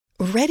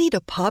Ready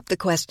to pop the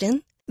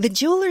question? The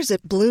jewelers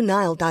at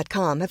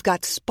BlueNile.com have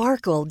got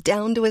sparkle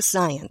down to a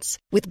science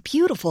with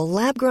beautiful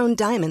lab-grown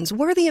diamonds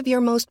worthy of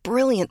your most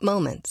brilliant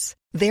moments.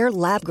 Their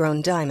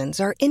lab-grown diamonds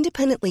are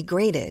independently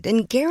graded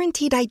and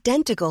guaranteed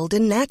identical to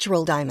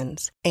natural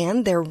diamonds,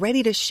 and they're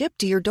ready to ship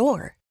to your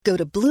door. Go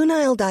to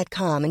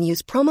BlueNile.com and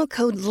use promo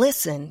code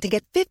LISTEN to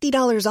get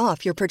 $50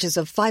 off your purchase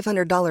of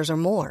 $500 or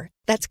more.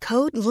 That's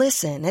code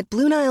LISTEN at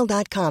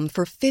BlueNile.com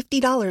for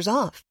 $50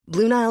 off.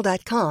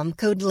 BlueNile.com,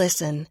 code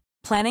LISTEN.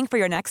 Planning for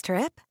your next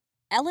trip?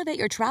 Elevate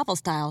your travel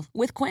style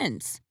with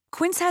Quince.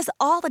 Quince has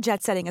all the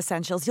jet-setting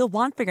essentials you'll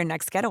want for your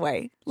next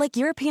getaway, like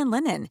European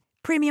linen,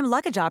 premium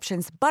luggage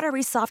options,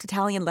 buttery soft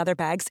Italian leather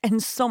bags,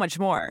 and so much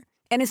more.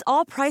 And is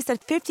all priced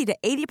at 50 to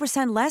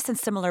 80% less than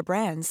similar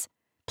brands.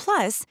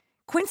 Plus,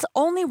 Quince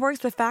only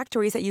works with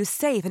factories that use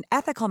safe and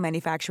ethical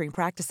manufacturing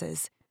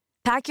practices.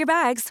 Pack your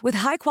bags with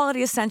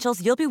high-quality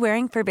essentials you'll be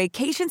wearing for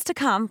vacations to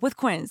come with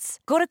Quince.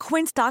 Go to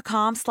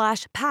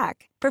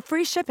quince.com/pack for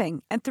free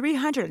shipping and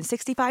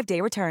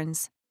 365-day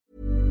returns.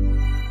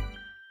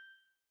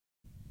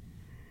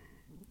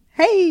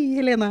 Hej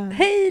Helena!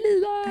 Hej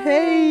Lila!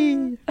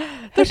 Hej!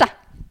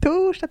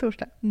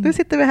 Torsdag. Nu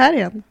sitter vi här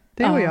igen,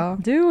 du och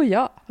jag. Du och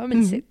jag, vad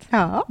mysigt.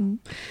 Ja,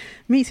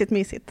 mysigt.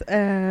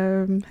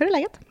 Hur är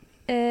läget?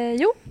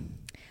 Jo,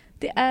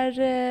 det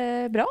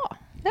är bra.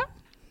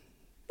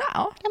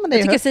 Ja, men det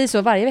jag tycker jag säger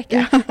så varje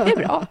vecka. Det är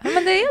bra,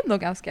 men det är ändå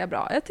ganska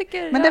bra. Jag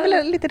tycker, men det är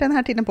väl lite den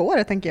här tiden på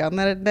året, tänker jag,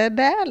 när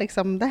det är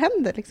liksom, det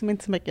händer liksom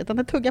inte så mycket, utan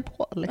det tuggar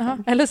på.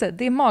 Liksom. Eller så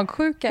det är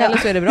magsjuka, eller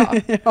så är det bra.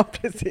 Ja,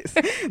 precis.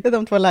 Det är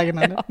de två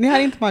lägena. Ja. Ni har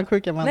inte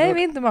magsjuka, man. Nej, vi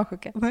är inte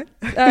magsjuka.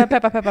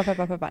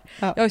 Peppar. Ja.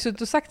 Jag har ju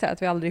suttit och sagt här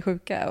att vi aldrig är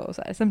sjuka. Och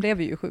så här. Sen blev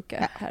vi ju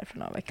sjuka här för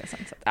några veckor sedan.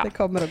 Så att, det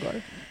kommer och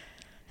går.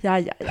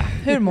 Ja.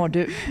 Hur mår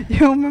du?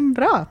 Jo, men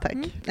bra, tack.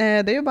 Det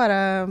är ju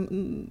bara,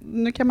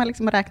 nu kan man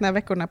liksom räkna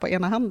veckorna på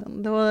ena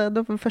handen.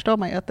 Då förstår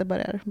man ju att det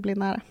börjar bli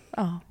nära.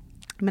 Ja.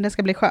 Men det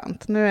ska bli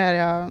skönt. Nu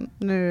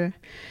är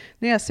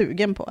jag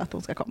sugen på att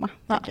hon ska komma.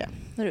 Ja.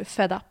 Nu är du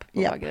fed up på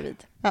att vara gravid.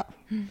 Ja.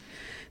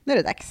 Nu är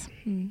det dags.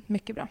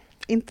 Mycket bra.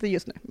 Inte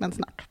just nu, men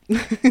snart.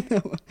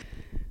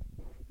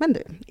 Men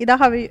du, idag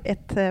har vi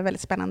ett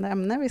väldigt spännande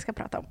ämne vi ska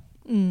prata om.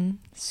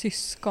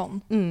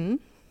 Syskon.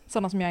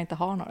 Sådana som jag inte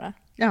har några.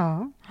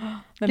 Ja.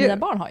 Men mina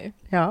barn har ju.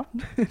 Ja.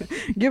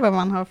 Gud vad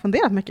man har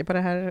funderat mycket på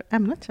det här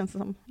ämnet, känns det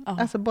som.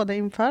 Alltså både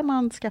inför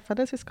man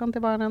skaffade syskon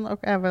till barnen och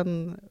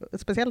även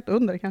speciellt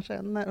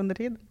under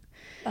tiden.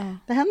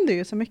 Det händer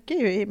ju så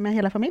mycket med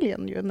hela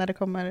familjen ju, när det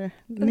kommer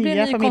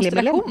nya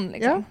familjemedlemmar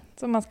liksom,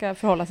 som man ska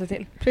förhålla sig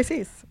till.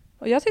 Precis.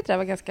 Och jag tyckte det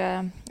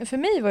var för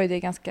mig var ju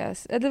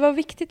det var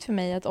viktigt för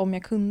mig att om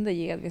jag kunde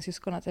ge Edvin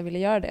syskon att jag ville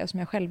göra det, som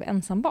jag själv är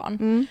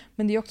ensambarn.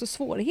 Men det är också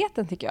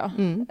svårigheten, tycker jag,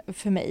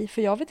 för mig.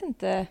 För jag vet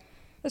inte,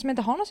 eftersom jag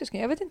inte har någon syskon,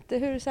 jag vet inte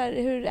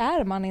hur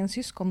är man i en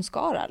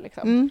syskonskara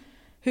liksom.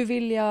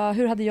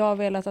 Hur hade jag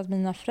velat att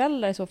mina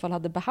föräldrar i så fall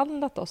hade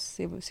behandlat oss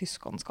i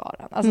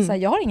syskonskaran? Alltså så här,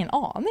 jag har ingen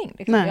aning.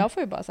 Liksom. Jag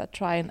får ju bara så här,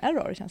 try and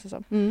error, känns det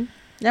som.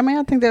 Ja, men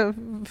jag tänkte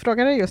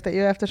fråga dig just det,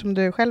 eftersom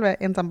du själv är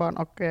ensambarn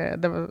och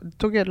det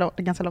tog ju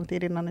ganska lång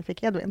tid innan ni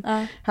fick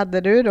Edvin.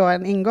 Hade du då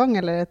en ingång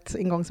eller ett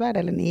ingångsvärde,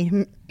 eller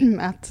ni,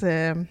 att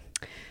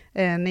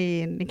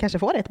ni kanske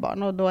får ett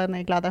barn och då är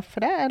ni glada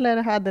för det? Eller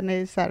hade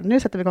ni så här, nu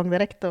sätter vi igång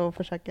direkt och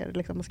försöker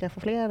liksom skaffa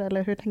fler?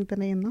 Eller hur tänkte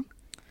ni innan?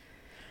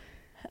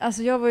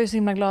 Alltså jag var ju så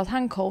himla glad att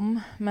han kom,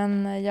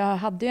 men jag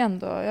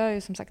har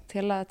ju som sagt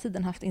hela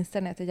tiden haft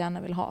inställningen att jag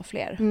gärna vill ha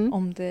fler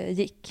om det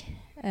gick.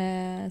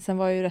 Sen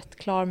var jag ju rätt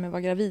klar med att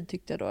vara gravid,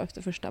 tyckte jag då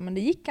efter första, men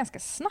det gick ganska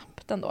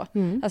snabbt ändå.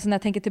 Alltså när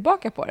jag tänker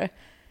tillbaka på det,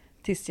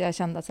 tills jag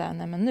kände att så här,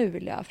 nej, men nu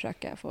vill jag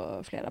försöka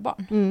få flera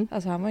barn.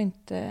 Alltså han var ju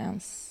inte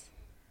ens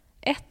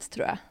 1,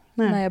 tror jag,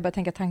 när jag började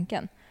tänka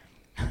tanken.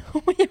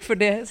 Om man jämför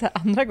det så här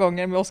andra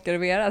gånger med Oscar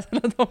och Vera, så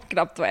att de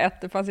knappt var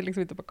 1, det fanns ju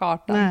liksom inte på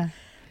kartan. Nej.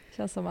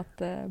 Känns som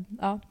att,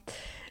 ja.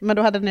 Men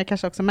då hade ni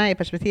kanske också med i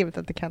perspektivet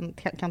att det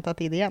kan ta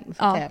tid igen.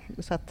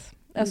 Så att,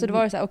 alltså det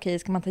var ju så här, okej,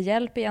 ska man ta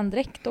hjälp igen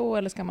direkt då,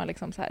 eller ska man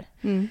liksom så här.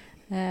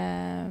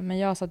 Men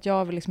jag sa att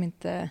jag vill liksom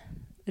inte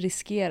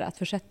riskera att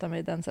försätta mig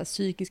i den så här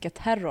psykiska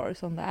terror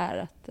som det är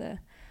att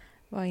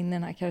vara inne i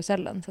den här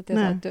karusellen. Så att jag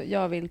sa att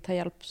jag vill ta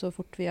hjälp så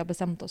fort vi har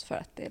bestämt oss för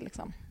att det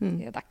liksom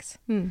är dags.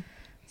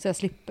 Så jag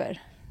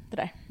slipper det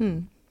där.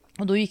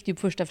 Och då gick det ju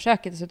på första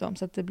försöket dessutom,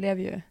 så att det blev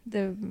ju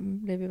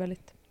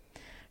väldigt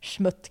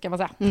smutt, kan man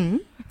säga.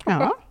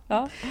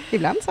 Ja.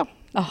 Ibland så.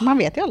 Man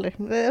vet ju aldrig.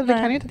 Det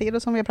kan ju inte tid,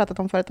 och som vi har pratat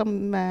om förut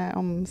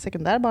om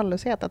sekundär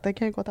barnlöshet, att det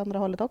kan ju gå åt andra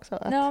hållet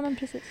också. Ja, men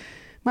precis.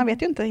 Man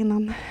vet ju inte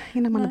innan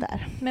man är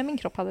där. Men min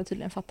kropp hade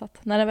tydligen fattat.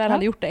 När den väl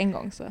hade gjort det en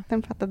gång, så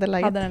den fattade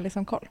läget. Hade den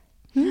liksom koll.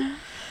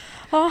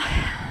 Ja.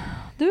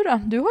 Du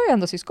då? Du har ju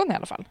ändå syskon i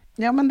alla fall.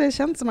 Ja, men det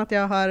känns som att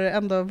jag har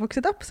ändå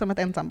vuxit upp som ett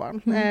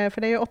ensambarn.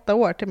 För det är ju 8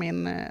 år till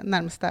min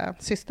närmsta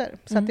syster.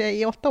 Så att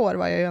i 8 år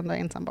var jag ju ändå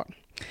ensambarn.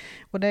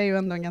 Och det är ju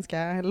ändå en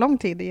ganska lång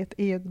tid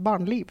i ett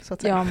barnliv, så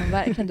att säga. Ja, men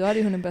verkligen. Du hade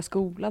ju hunnit börja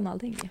skolan och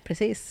allting.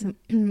 Precis.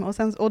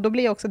 Och då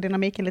blir också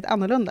dynamiken lite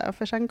annorlunda.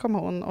 För sen kom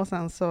hon och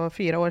sen så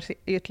 4 år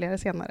ytterligare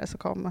senare så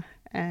kom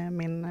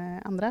min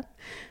andra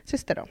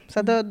syster då. Så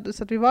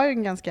att vi var ju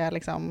en ganska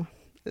liksom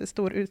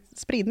stor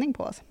spridning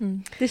på oss.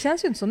 Mm. Det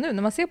känns ju inte så nu.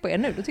 När man ser på er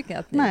nu, då tycker jag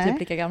att ni är typ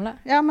lika gamla.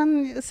 Ja,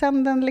 men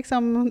sen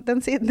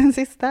den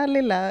sista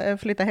lilla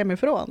flyttade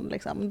hemifrån,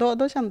 liksom,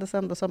 då kändes det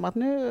ändå som att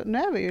nu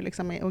är vi ju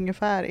liksom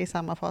ungefär i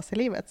samma fas i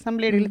livet. Sen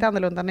blir det lite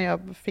annorlunda när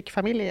jag fick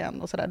familj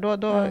igen och sådär.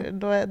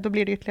 Då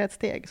blir det ytterligare ett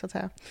steg, så att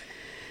säga.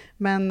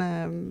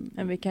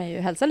 Men vi kan ju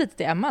hälsa lite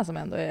till Emma som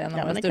ändå är en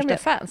av våra största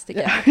fans,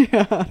 tycker jag.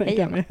 Ja, det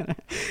kan vi göra.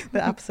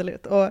 Det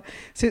absolut. Och,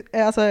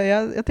 alltså,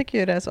 jag tycker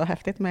ju det är så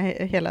häftigt med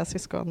hela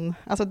syskon.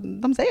 Alltså,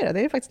 de säger det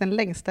är ju faktiskt den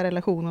längsta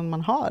relationen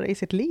man har i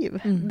sitt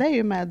liv. Det är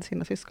ju med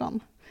sina syskon.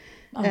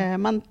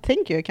 Man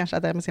tänker ju kanske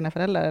att det är med sina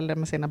föräldrar eller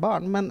med sina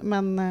barn.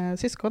 Men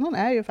syskonen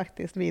är ju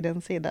faktiskt vid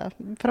en sida.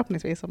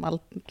 Förhoppningsvis om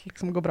allt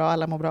liksom går bra,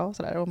 alla mår bra och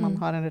sådär. Och man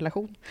har en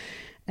relation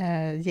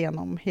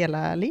genom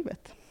hela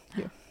livet.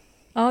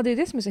 Ja, det är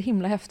det som är så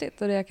himla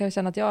häftigt. Och det jag kan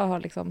känna att jag har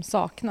liksom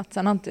saknat.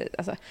 Sen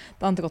det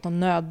har inte gått någon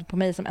nöd på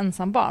mig som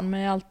ensam barn. Men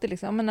jag har alltid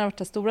liksom, när det har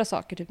varit stora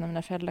saker, typ när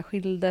mina föräldrar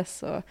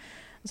skildes och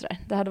sådär.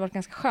 Det hade varit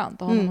ganska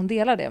skönt att ha någon att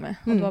dela det med.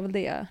 Och det var väl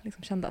det jag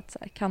liksom kände att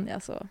kan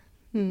jag så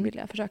vill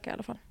jag försöka i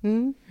alla fall.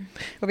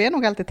 Och vi har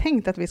nog alltid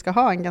tänkt att vi ska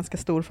ha en ganska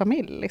stor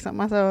familj. Liksom.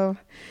 Alltså,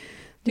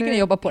 tycker ni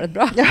jobbar på rätt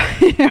bra?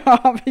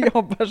 Ja, vi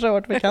jobbar så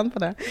hårt vi kan på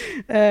det.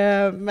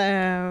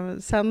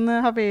 Men sen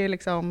har vi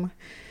liksom...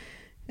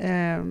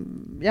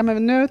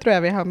 men nu tror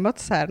jag vi har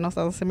mötts här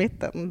någonstans i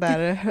mitten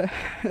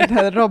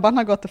där Robban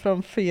har gått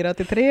från 4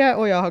 till 3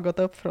 och jag har gått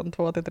upp från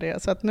 2 till 3,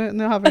 så att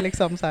nu har vi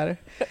liksom så här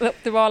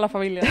optimala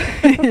familjen.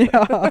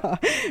 Ja,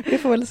 vi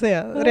får väl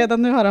se.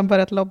 Redan nu har han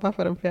börjat lobba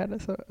för en 4:e,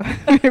 så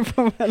vi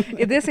får väl...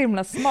 Är det så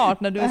himla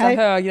smart när du är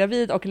så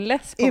höggravid och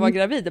less på att vara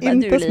gravid?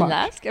 Inte du, smart.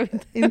 Lina, ska vi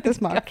inte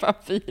smart. skaffa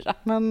 4?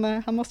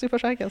 Men han måste ju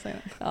försöka, säga.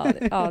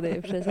 Ja, det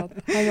är precis sant.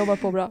 Han jobbar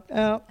på bra.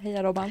 Ja.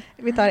 Heja Robban.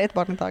 Vi tar ett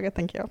barn i taget,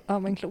 tänker jag. Ja,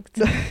 men klokt.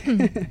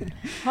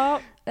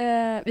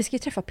 Vi ska ju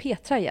träffa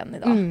Petra igen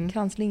idag,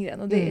 Krantz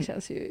Lindgren, och det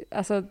känns ju,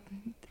 alltså,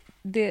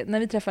 när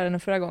vi träffade henne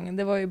förra gången,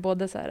 det var ju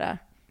både så här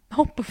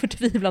hopp och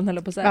förtvivlan, höll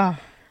jag på att säga. Ja.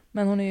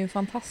 Men hon är ju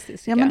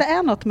fantastisk. Ja, men det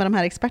är något med de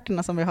här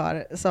experterna som vi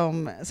har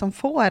som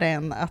får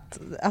en att...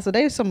 Alltså det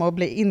är ju som att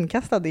bli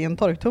inkastad i en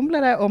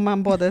torktumlare och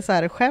man både så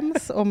här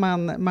skäms och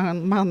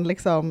man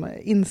liksom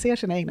inser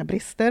sina egna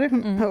brister.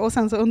 Och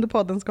sen så under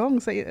poddens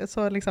gång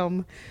så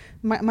liksom...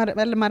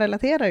 Man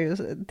relaterar ju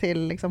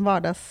till liksom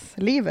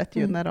vardagslivet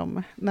ju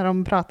när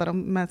de pratar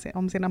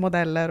om sina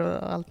modeller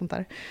och allt sånt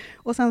där.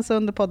 Och sen så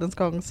under poddens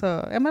gång så...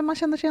 Ja, men man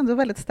känner sig ändå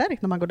väldigt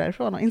stärkt när man går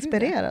därifrån och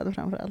inspirerad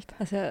framförallt.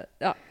 Alltså,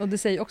 ja, och det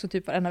säger också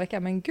typ varenda vecka,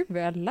 men gud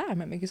vad jag lär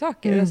mig mycket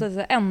saker. Och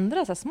så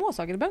ändra så små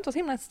saker, det behöver inte vara så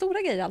himla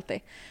stora grejer alltid.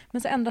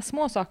 Men så ändra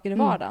små saker i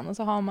vardagen. Och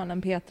så har man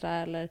en Petra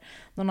eller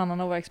någon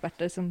annan av våra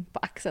experter som på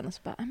axeln och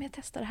så bara, men jag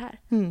testar det här.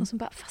 Och så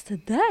bara, fast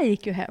det där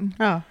gick ju hem.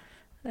 Ja.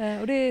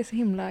 Och det är så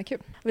himla kul.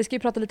 Och vi ska ju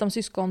prata lite om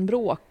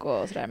syskonbråk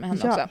och sådär med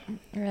henne också.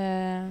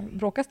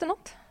 Bråkas det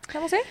något,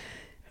 kan man säga?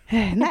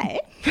 Nej.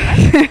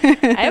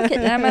 Nej,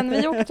 okej. Nej, men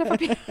vi åker träffa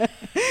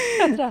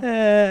Petra.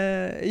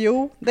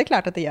 Jo, det är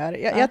klart att det gör.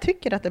 Jag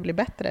tycker att det blir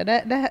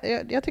bättre.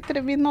 Jag tyckte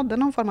att vi nådde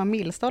någon form av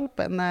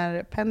milstolpe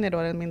när Penny,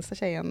 då, den minsta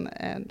tjejen,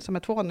 som är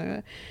 2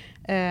 nu,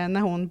 när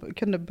hon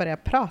kunde börja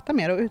prata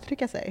mer och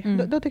uttrycka sig.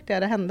 Då tyckte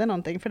jag det hände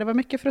någonting. För det var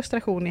mycket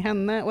frustration i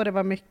henne och det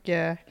var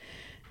mycket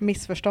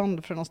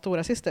missförstånd från de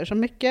stora syster. Så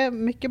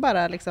mycket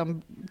bara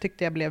liksom,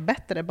 tyckte jag blev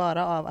bättre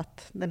bara av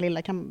att den lilla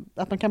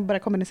att de kan börja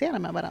kommunicera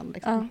med varandra.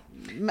 Liksom.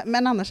 Ja.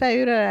 Men annars är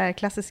ju det här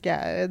klassiska,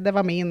 det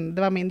var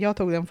min, jag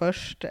tog den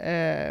först.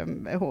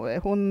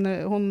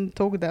 Hon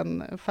tog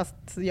den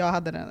fast jag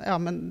hade den. Ja,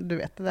 men du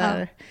vet, det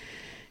där.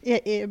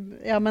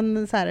 Ja,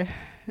 men så här,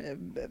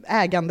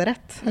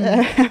 äganderätt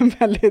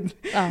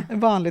väldigt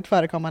vanligt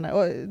förekommande.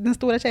 Och den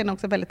stora tjejen är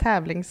också väldigt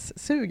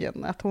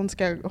tävlingssugen. Att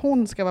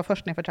hon ska vara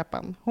först ner för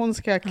trappan. Hon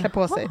ska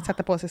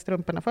sätta på sig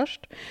strumporna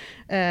först.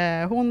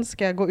 Hon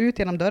ska gå ut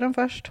genom dörren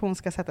först. Hon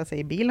ska sätta sig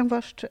i bilen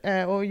först.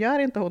 Och gör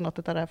inte hon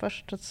något av det här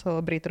först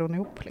så bryter hon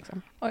ihop.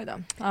 Liksom. Oj då.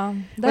 Ja,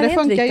 och det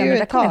funkar ju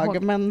ett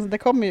tag, men det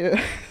kommer ju...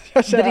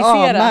 Jag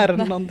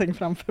anar någonting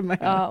framför mig.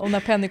 Ja, och när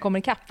Penny kommer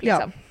i kapp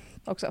liksom.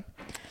 Också.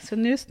 Så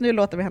nu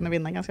låter vi henne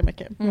vinna ganska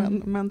mycket.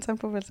 Men sen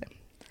får vi väl se.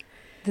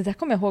 Det där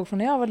kommer jag ihåg från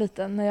när jag var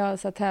liten, när jag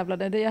så här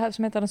tävlade. Jag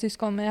som hette en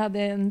syskon, men jag hade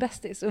en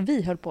bästis. Och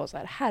vi höll på så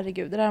här,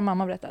 herregud, det där har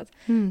mamma berättat.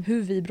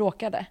 Hur vi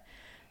bråkade.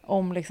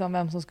 Om liksom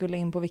vem som skulle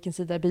in på vilken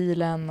sida i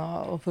bilen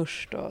och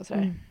först och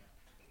sådär.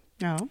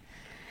 Ja.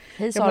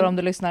 Hej Sara, om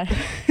du lyssnar.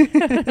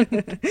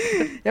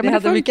 Ja, men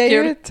det funkar ju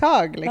ett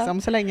tag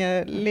liksom, så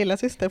länge lilla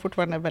syster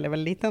fortfarande är väldigt,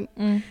 väldigt liten.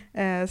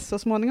 Så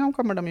småningom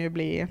kommer de ju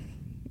bli...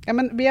 Ja,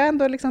 men vi har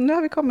ändå liksom, nu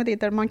har vi kommit dit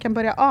där man kan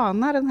börja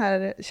ana den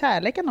här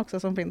kärleken också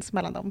som finns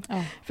mellan dem.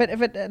 Ja. För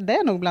det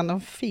är nog bland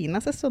de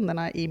finaste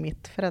stunderna i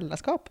mitt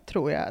föräldraskap,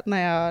 tror jag.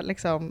 När jag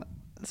liksom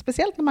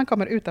speciellt när man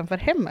kommer utanför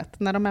hemmet,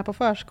 när de är på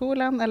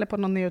förskolan eller på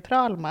någon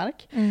neutral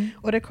mark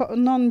och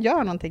någon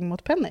gör någonting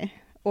mot Penny.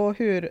 Och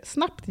hur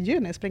snabbt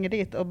Juni springer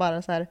dit och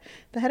bara så här,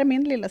 det här är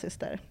min lilla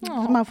syster. Så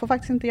man får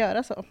faktiskt inte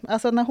göra så.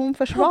 Alltså när hon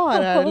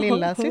försvarar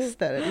lilla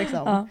syster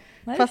liksom.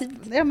 Fast,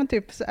 men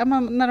typ,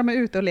 när de är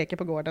ute och leker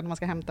på gården och man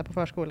ska hämta på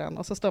förskolan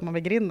och så står man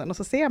vid grinden och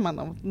så ser man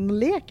dem, de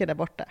leker där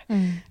borta.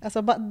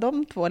 Alltså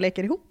de två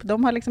leker ihop.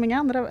 De har liksom inga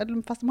andra,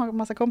 fast de har en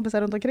massa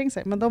kompisar runt omkring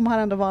sig, men de har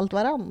ändå valt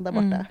varandra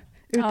där borta.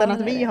 Utan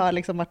att vi har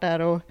liksom varit där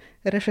och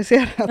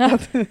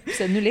regisserat.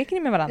 Så nu leker ni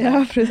med varandra.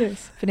 Ja,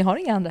 precis. För ni har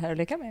inga andra här att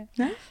leka med.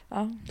 Nej.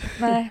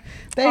 Nej.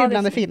 Det är ju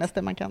bland det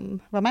finaste man kan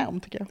vara med om,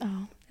 tycker jag.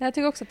 Ja. Jag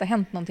tycker också att det har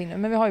hänt någonting nu.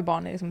 Men vi har ju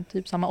barn i liksom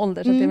typ samma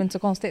ålder, så det är väl inte så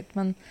konstigt.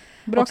 Men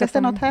bråkas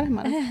det något här?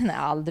 Nej,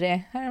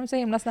 aldrig. Här är de så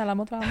himla snälla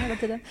mot varandra hela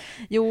tiden.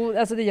 Jo,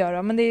 alltså det gör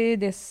de. Men det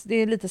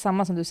är lite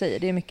samma som du säger.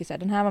 Det är mycket så här,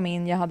 den här var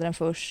min, jag hade den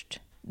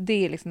först.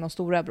 Det är liksom de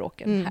stora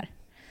bråken här.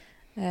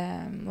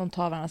 De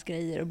tar varandras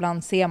grejer och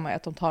ibland ser man ju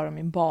att de tar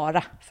dem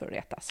bara för att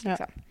retas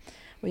liksom.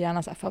 Och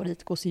gärna så här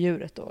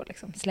favoritgosedjuret och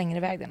liksom slänger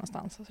iväg det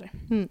någonstans och så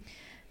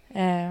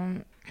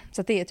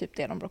så att det är typ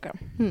det de bråkar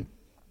om,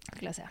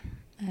 skulle jag säga.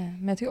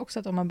 Men jag tycker också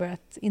att de har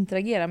börjat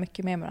interagera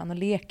mycket med varandra och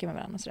leker med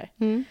varandra och sådär.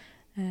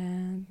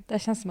 Där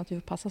känns det som att vi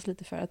får passas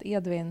lite för att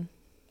Edvin,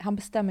 han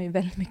bestämmer ju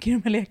väldigt mycket i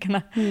de här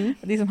lekarna.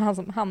 Det är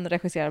som han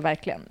regisserar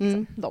verkligen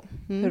liksom,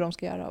 hur de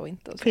ska göra och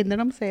inte. Och så. Finner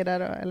de sig där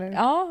då? Eller?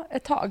 Ja,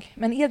 ett tag.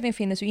 Men Edvin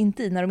finns ju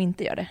inte i när de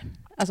inte gör det.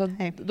 Alltså,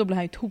 då blir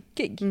han ju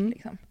tokig.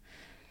 Liksom.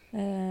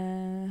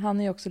 Han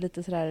är ju också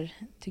lite sådär,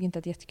 tycker inte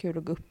att det är jättekul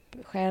att gå upp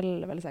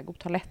själv eller så här, gå på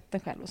toaletten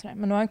själv och sådär.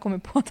 Men nu har han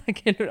kommit på att han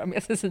kan lura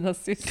med sig sina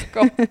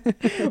syskon.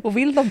 Och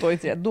vill de då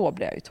inte det, då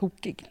blir jag ju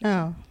tokig. Liksom.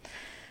 Ja.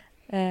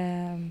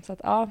 Så att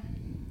ja,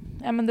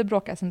 men det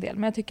bråkas en del.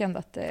 Men jag tycker ändå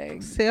att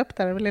se upp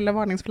där, lilla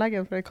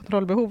varningsflaggen för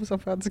kontrollbehov som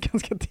föds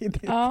ganska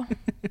tidigt. Ja,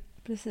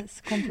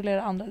 precis.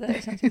 Kontrollera andra,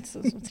 det känns inte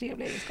så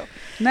trevlig egenskap.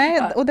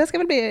 Nej, och det ska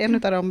väl bli en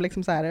av dem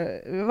liksom så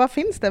här, vad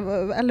finns det,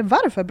 eller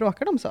varför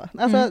bråkar de så?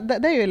 Alltså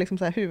det är ju liksom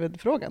så här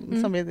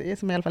huvudfrågan som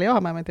i alla fall jag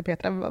har med mig till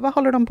Petra. Vad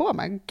håller de på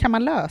med? Kan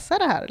man lösa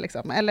det här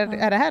liksom? Eller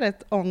är det här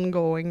ett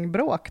ongoing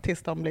bråk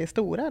tills de blir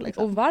stora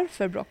liksom? Och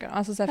varför bråkar de?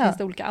 Alltså så här, finns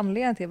det olika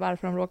anledningar till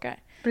varför de bråkar?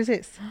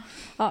 Precis.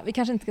 Ja, vi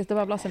kanske inte ska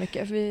babbla så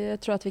mycket, för vi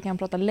tror att vi kan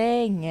prata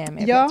länge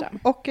med Petra.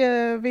 Ja,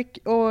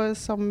 och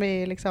som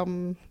vi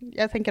liksom,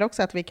 jag tänker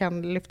också att vi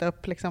kan lyfta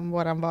upp liksom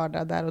våran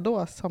vardag där och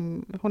då.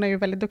 Hon är ju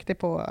väldigt duktig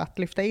på att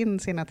lyfta in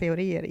sina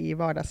teorier i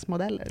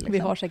vardagsmodeller. Liksom. Vi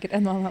har säkert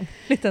en och annan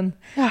liten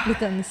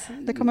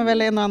det kommer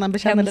väl en och annan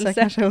bekännelse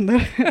kanske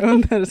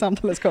under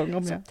samtalets gång.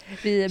 Om jag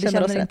vi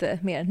bekänner inte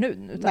mer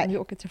nu, utan vi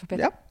åker träffa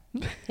Petra.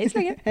 Ja. Hej så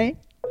länge. Hej.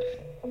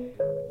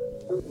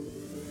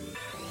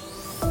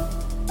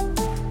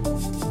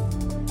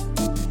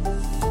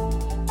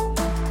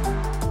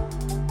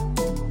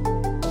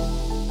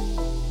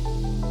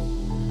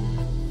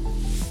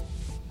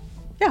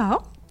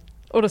 Ja.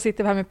 Och då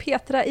sitter vi här med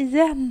Petra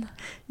igen.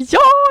 Ja,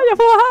 jag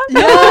var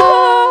här!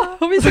 Ja!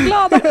 Och vi är så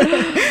glada!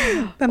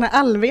 Den är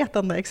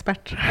allvetande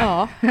expert.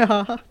 Ja.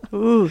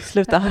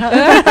 Sluta.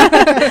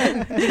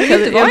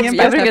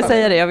 Jag brukar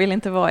säga det, jag vill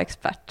inte vara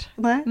expert.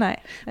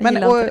 Nej.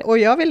 Men, och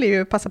jag vill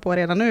ju passa på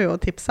redan nu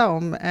och tipsa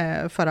om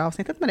förra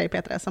avsnittet med dig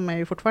Petra, som är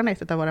ju fortfarande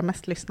ett av våra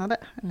mest lyssnade,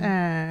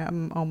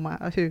 om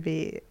hur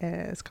vi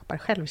skapar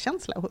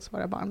självkänsla hos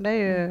våra barn.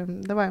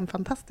 Det var en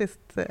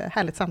fantastiskt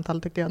härligt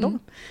samtal tyckte jag då,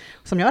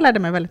 som jag lärde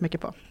mig väldigt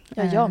mycket på.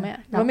 Ja, jag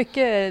med. Det var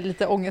mycket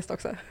lite ångest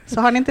också.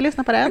 Så har ni inte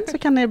lyssnat på det än så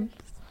kan ni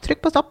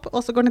trycka på stopp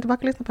och så går ni tillbaka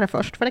och lyssnar på det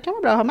först. För det kan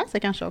vara bra att ha med sig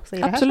kanske också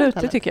i Absolut, det här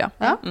samtalet. Det tycker jag.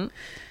 Ja.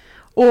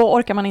 Och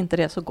orkar man inte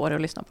det så går det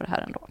att lyssna på det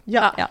här ändå.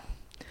 Ja.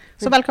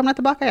 Så välkomna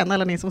tillbaka igen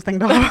alla ni som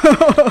stängde av.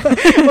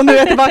 Och nu är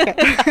jag tillbaka.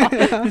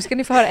 Nu ska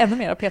ni få höra ännu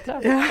mer av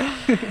Petra. Ja.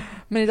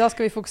 Men idag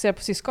ska vi fokusera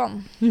på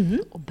syskon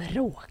och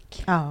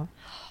bråk. Ja.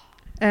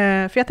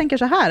 För jag tänker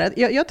så här, att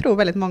jag tror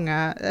väldigt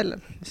många, eller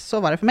så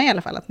var det för mig i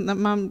alla fall, att när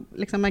man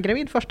liksom är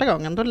gravid första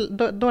gången,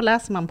 då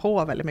läser man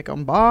på väldigt mycket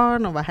om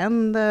barn och vad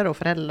händer och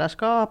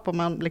föräldraskap, och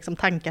man liksom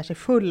tankar sig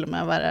full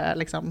med vad det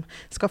liksom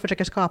ska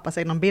försöka skapa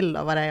sig någon bild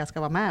av vad det är jag ska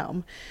vara med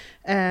om.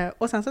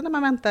 Och sen så när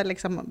man väntar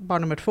liksom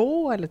barn nummer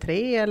 2 eller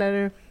 3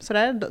 eller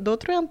sådär, då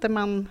tror jag inte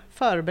man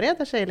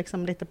förbereder sig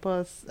liksom lite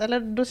på, eller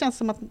då känns det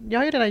som att jag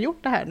har ju redan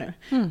gjort det här nu.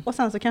 Och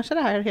sen så kanske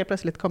det här helt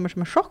plötsligt kommer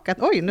som en chock,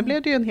 att oj, nu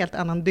blev det ju en helt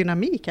annan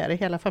dynamik här i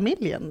hela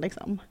familjen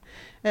liksom.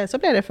 Så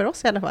blir det för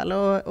oss i alla fall,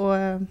 och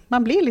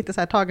man blir lite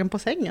så här tagen på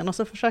sängen och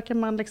så försöker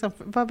man liksom,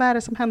 vad är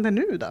det som händer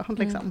nu då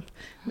liksom?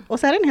 Och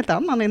så är det en helt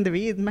annan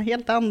individ med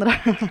helt andra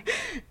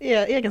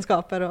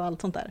egenskaper och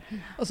allt sånt där.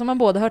 Och så har man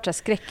både hört så här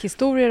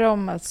skräckhistorier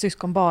om att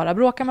syskon bara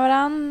bråkar med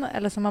varandra,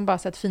 eller så har man bara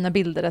sett fina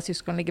bilder där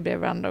syskon ligger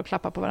bredvid varandra och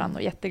klappar på varandra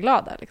och är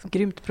jätteglada liksom.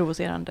 Grymt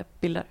provocerande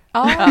bilder.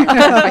 Ja,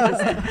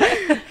 faktiskt.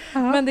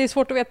 Men det är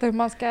svårt att veta hur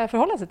man ska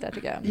förhålla sig till det,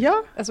 tycker jag.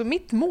 Ja. Alltså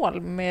mitt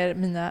mål med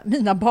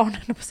mina barn,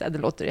 det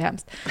låter ju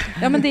hemskt.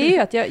 Ja, men det är ju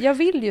att jag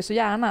vill ju så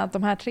gärna att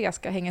de här 3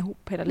 ska hänga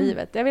ihop hela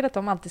livet. Jag vill att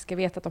de alltid ska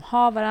veta att de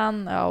har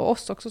varandra, och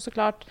oss också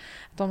såklart.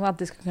 Att de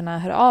alltid ska kunna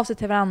höra av sig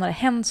till varandra när det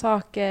händer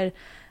saker.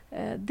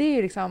 Det är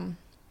ju liksom,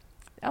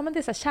 ja, men det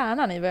är så här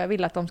kärnan i vad jag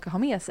vill att de ska ha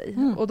med sig.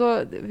 Och då,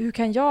 hur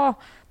kan jag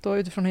då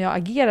utifrån hur jag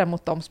agerar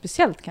mot dem,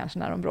 speciellt kanske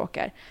när de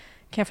bråkar,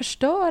 kan jag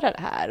förstöra det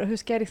här? Och hur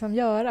ska jag liksom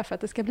göra för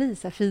att det ska bli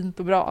så här fint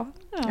och bra?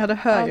 Ja, det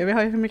hör ju. Vi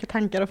har ju hur mycket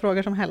tankar och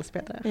frågor som helst,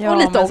 Petra. Ja, och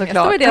lite ångest, det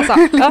var det jag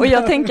sa. Och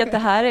jag tänker att det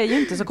här är ju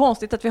inte så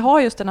konstigt att vi har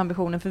just den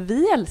ambitionen, för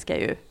vi älskar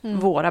ju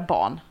våra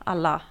barn,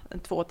 alla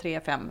 2, 3,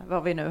 5,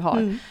 vad vi nu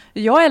har.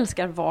 Jag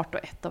älskar vart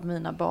och ett av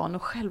mina barn,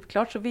 och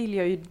självklart så vill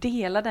jag ju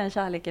dela den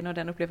kärleken och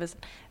den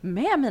upplevelsen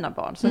med mina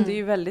barn. Så det är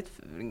ju väldigt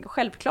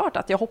självklart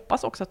att jag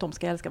hoppas också att de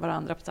ska älska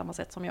varandra på samma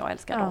sätt som jag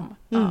älskar dem.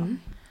 Ja.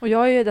 Och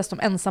jag är ju dessutom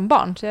ensam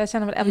barn, så jag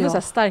känner väl ännu så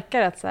här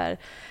starkare att, så här,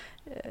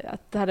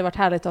 att det hade varit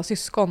härligt att ha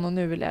syskon, och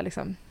nu vill jag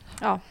liksom,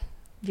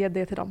 ge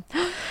det till dem.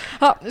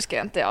 Ja, nu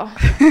ska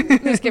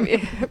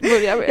vi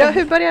börja med. Ja,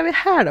 hur börjar vi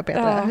här då,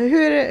 Petra? Ja.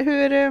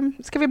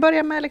 Hur ska vi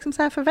börja med liksom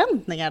så här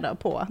förväntningar då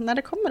på när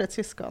det kommer ett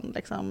syskon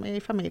liksom,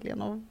 i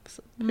familjen? Och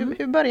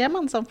hur börjar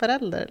man som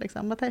förälder?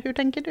 Liksom? Hur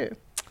tänker du?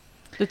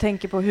 Du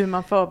tänker på hur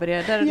man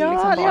förbereder liksom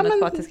barnet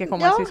på att det ska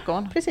komma ett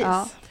syskon? Precis.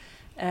 Ja.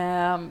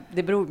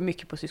 Det beror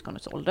mycket på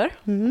syskonets ålder,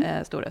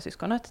 stora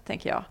syskonet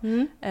tänker jag.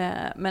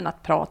 Men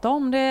att prata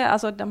om det,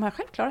 alltså de här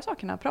självklara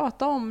sakerna,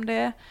 prata om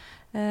det,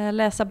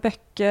 läsa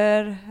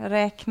böcker,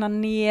 räkna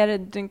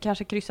ner,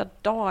 kanske kryssa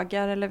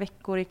dagar eller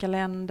veckor i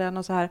kalendern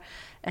och så här.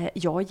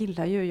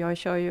 Jag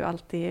kör ju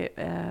alltid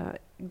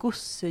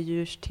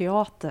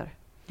gosedjursteater.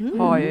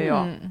 Har ju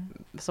jag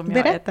som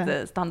jag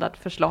ett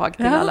standardförslag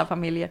till alla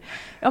familjer.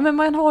 Ja, men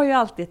man har ju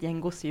alltid ett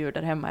gäng gosedjur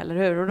där hemma, eller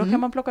hur? Och då kan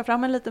man plocka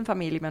fram en liten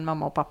familj med en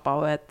mamma och pappa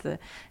och ett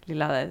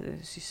lilla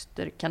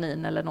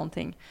systerkanin eller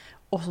någonting.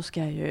 Och så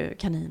ska ju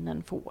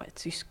kaninen få ett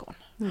syskon.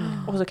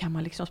 Och så kan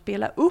man liksom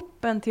spela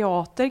upp en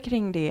teater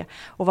kring det.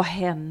 Och vad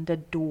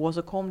händer då? Och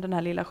så kom den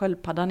här lilla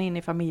sköldpaddan in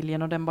i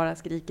familjen och den bara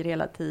skriker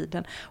hela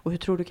tiden. Och hur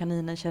tror du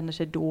kaninen känner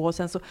sig då? Och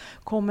sen så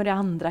kommer det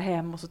andra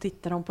hem och så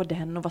tittar de på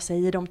den. Och vad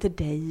säger de till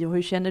dig? Och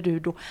hur känner du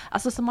då?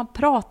 Alltså så man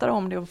pratar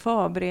om det och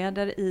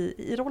förbereder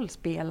i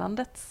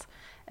rollspelandets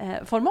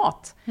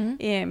format.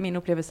 Är min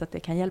upplevelse att det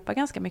kan hjälpa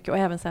ganska mycket. Och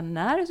även sen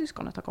när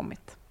syskonet har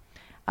kommit.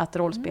 Att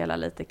rollspela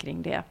lite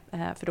kring det.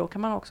 För då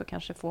kan man också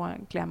kanske få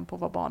en kläm på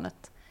vad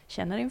barnet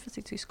känner inför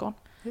sitt syskon.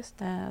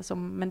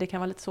 Men det kan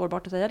vara lite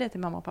sårbart att säga det till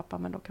mamma och pappa.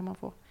 Men då kan man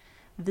få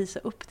visa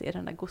upp det i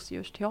den där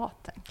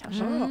gosedjursteatern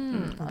kanske.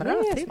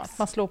 Bra tips.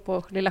 Man slår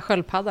på lilla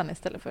sköldpaddan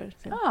istället för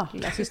sin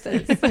lilla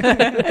syster.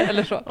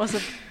 Eller så. Och så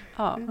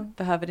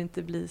behöver det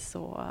inte bli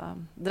så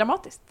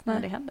dramatiskt när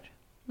det händer.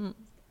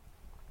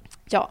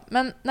 Ja,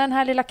 men när den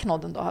här lilla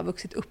knodden då har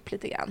vuxit upp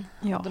lite grann.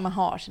 Då man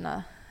har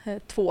sina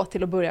 2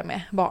 till att börja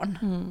med barn.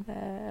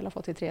 Eller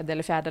få till 3:e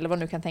eller 4:e eller vad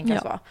nu kan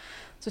tänkas vara.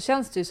 Så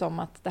känns det ju som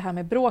att det här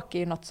med bråk är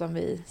ju något som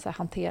vi så här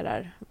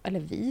hanterar, eller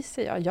vi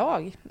säger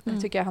jag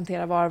tycker jag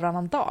hanterar var och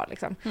varannan dag.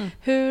 Liksom.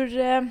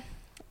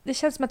 Det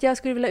känns som att jag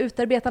skulle vilja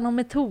utarbeta någon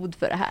metod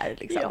för det här.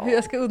 Liksom. Hur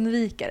jag ska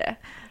undvika det.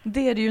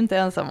 Det är du ju inte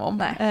ensam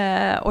om.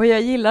 Och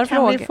jag gillar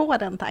frågan. Kan vi få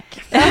den,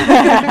 tack?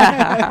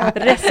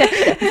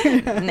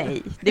 Receptet?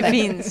 Nej, det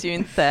finns ju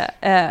inte.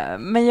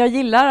 Men jag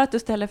gillar att du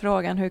ställer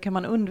frågan, hur kan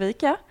man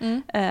undvika?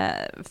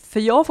 För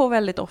jag får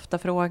väldigt ofta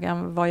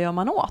frågan, vad gör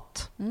man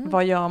åt?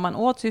 Vad gör man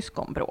åt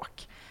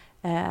syskonbråk?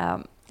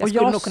 Jag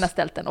skulle nog kunna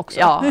ställt den också.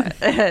 Ja,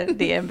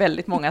 det är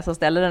väldigt många som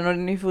ställer den och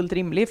den är fullt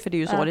rimlig, för det är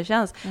ju så det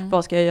känns.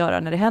 Vad ska jag göra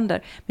när det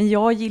händer? Men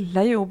jag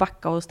gillar ju att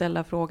backa och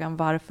ställa frågan,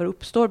 varför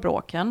uppstår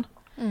bråken?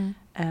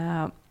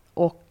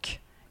 Och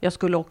jag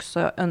skulle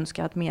också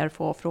önska att mer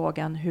få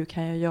frågan, hur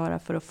kan jag göra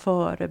för att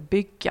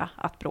förebygga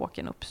att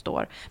bråken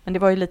uppstår? Men det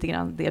var ju lite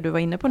grann det du var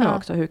inne på nu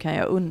också, hur kan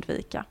jag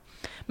undvika?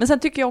 Men sen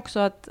tycker jag också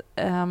att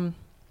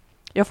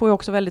jag får ju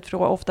också väldigt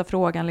ofta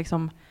frågan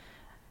liksom,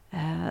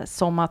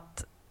 som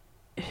att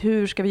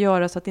hur ska vi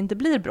göra så att det inte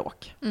blir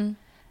bråk?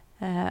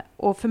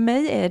 Och för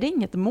mig är det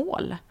inget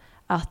mål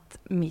att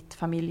mitt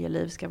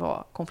familjeliv ska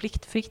vara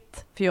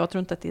konfliktfritt. För jag tror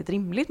inte att det är ett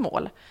rimligt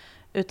mål.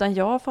 Utan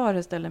jag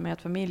föreställer mig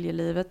att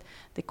familjelivet,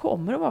 det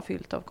kommer att vara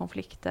fyllt av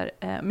konflikter.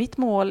 Mitt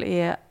mål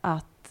är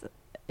att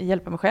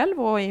hjälpa mig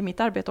själv och i mitt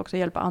arbete också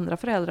hjälpa andra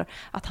föräldrar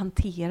att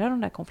hantera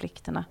de där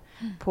konflikterna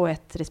på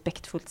ett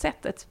respektfullt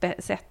sätt.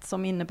 Ett sätt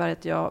som innebär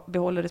att jag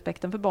behåller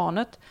respekten för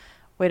barnet,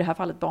 och i det här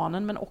fallet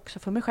barnen, men också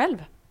för mig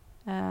själv.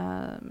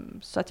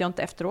 Så att jag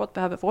inte efteråt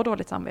behöver få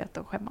dåligt samvete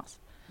och skämmas.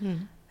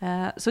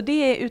 Så det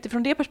är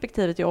utifrån det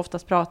perspektivet jag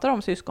oftast pratar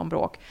om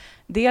syskonbråk.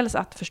 Dels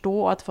att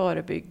förstå och att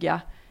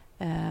förebygga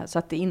så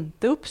att det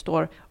inte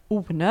uppstår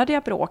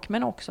onödiga bråk,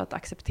 men också att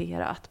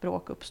acceptera att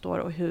bråk uppstår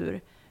och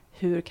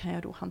hur kan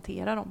jag då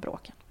hantera de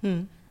bråken.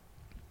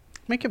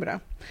 Mycket bra.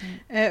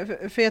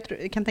 För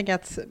jag kan tänka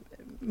att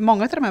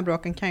många av de här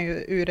bråken kan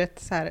ju ur ett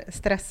så här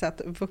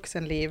stressat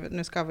vuxenliv,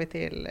 nu ska vi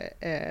till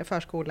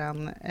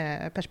förskolan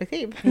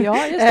perspektiv,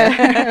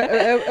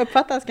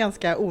 uppfattas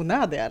ganska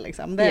onödiga.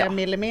 Liksom. Det är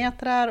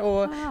millimeter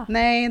och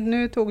nej,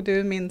 nu tog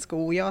du min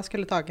sko, jag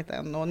skulle tagit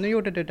den, och nu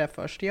gjorde du det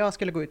först, jag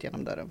skulle gå ut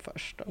genom dörren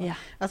först.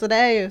 Alltså det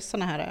är ju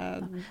såna här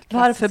klassiska.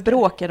 Varför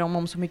bråkar de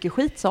om så mycket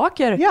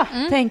skitsaker?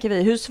 Tänker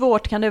vi, hur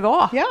svårt kan det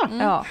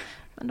vara?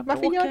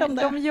 Varför gör de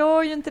det? De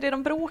gör ju inte det,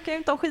 de bråkar ju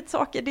inte om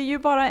skitsaker. Det är ju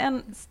bara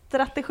en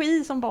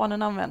strategi som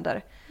barnen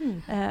använder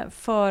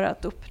för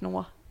att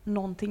uppnå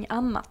någonting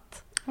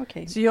annat.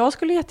 Okay. Så jag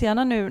skulle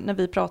jättegärna nu när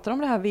vi pratar om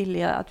det här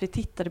vilja att vi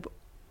tittade på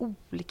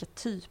olika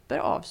typer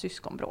av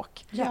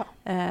syskonbråk. Ja.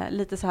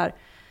 Lite så här,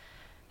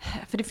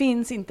 för det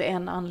finns inte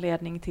en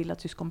anledning till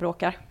att syskon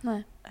bråkar.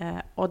 Nej.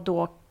 Och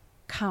då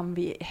kan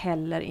vi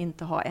heller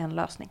inte ha en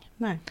lösning.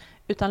 Nej.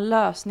 Utan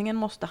lösningen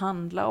måste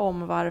handla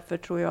om varför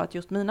tror jag att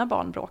just mina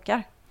barn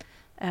bråkar.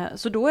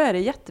 Så då är det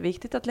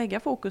jätteviktigt att lägga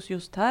fokus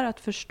just här, att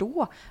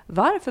förstå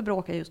varför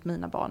bråkar just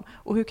mina barn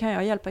och hur kan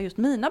jag hjälpa just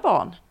mina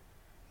barn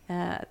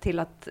till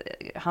att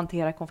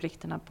hantera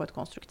konflikterna på ett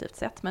konstruktivt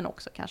sätt, men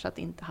också kanske att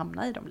inte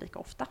hamna i dem lika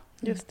ofta.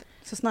 Just.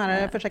 Så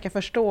snarare försöka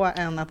förstå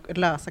än att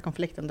lösa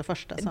konflikten det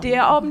första.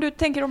 Om du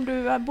tänker om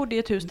du bodde i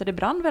ett hus där det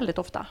brann väldigt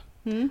ofta,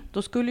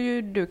 då skulle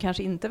ju du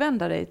kanske inte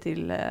vända dig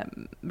till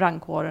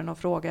brandkåren och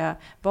fråga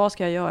vad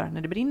ska jag göra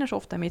när det brinner så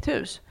ofta i mitt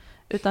hus?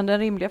 Utan den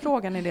rimliga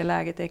frågan i det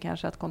läget är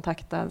kanske att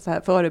kontakta så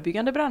här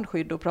förebyggande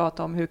brandskydd och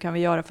prata om hur kan vi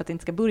göra för att det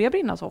inte ska börja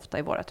brinna så ofta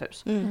i vårt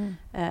hus.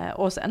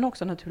 Och sen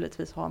också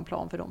naturligtvis ha en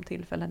plan för de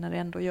tillfällen när det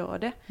ändå gör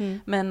det.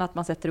 Men att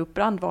man sätter upp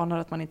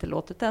brandvarnare, att man inte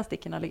låter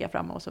tändstickorna ligga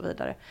framme och så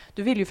vidare.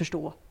 Du vill ju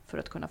förstå för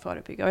att kunna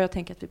förebygga. Och jag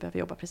tänker att vi behöver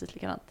jobba precis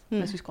likadant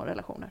med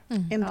syskonrelationer.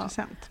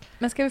 Intressant. Ja.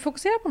 Men ska vi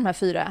fokusera på de här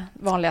 4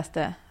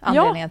 vanligaste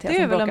anledningarna till att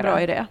det är väl en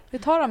bra idé. Vi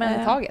tar dem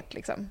en i taget.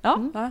 Liksom. Ja,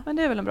 men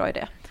det är väl en bra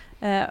idé.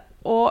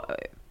 Och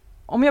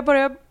om jag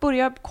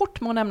börjar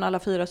kort med att nämna alla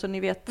 4 så ni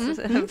vet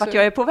vart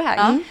jag är på väg.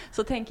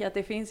 Så tänker jag att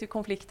det finns ju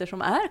konflikter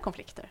som är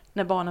konflikter.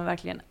 När barnen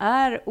verkligen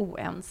är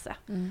oense.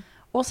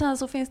 Och sen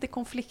så finns det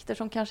konflikter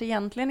som kanske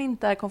egentligen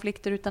inte är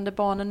konflikter utan där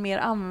barnen mer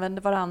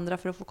använder varandra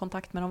för att få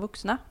kontakt med de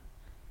vuxna.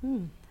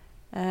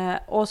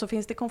 Och så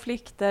finns det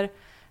konflikter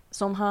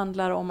som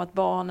handlar om att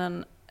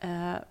barnen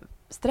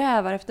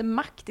strävar efter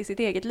makt i sitt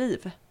eget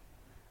liv.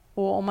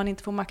 Och om man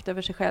inte får makt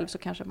över sig själv så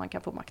kanske man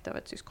kan få makt över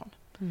ett syskon.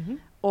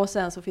 Och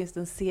sen så finns det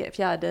en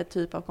fjärde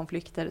typ av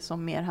konflikter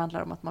som mer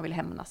handlar om att man vill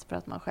hämnas för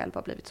att man själv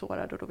har blivit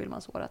sårad och då vill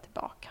man såra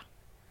tillbaka.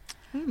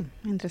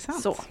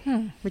 Intressant. Så.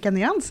 Vilka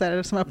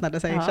nyanser som öppnade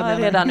sig. Ja,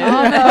 redan nu.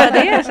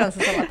 Det känns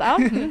som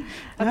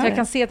att jag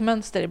kan se ett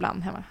mönster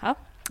ibland hemma.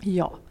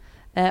 Ja.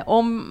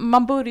 Om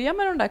man börjar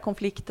med de där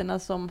konflikterna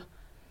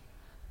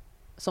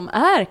som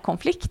är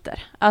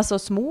konflikter. Alltså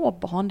små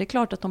barn, det är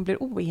klart att de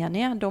blir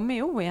oeniga. De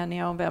är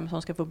oeniga om vem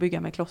som ska få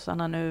bygga med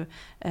klossarna nu,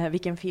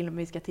 vilken film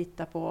vi ska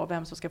titta på,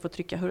 vem som ska få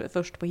trycka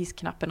först på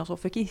hissknappen och så.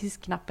 För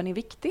hissknappen är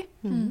viktig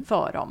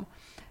för dem.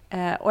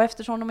 Och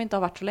eftersom de inte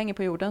har varit så länge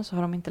på jorden så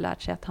har de inte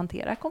lärt sig att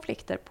hantera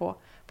konflikter på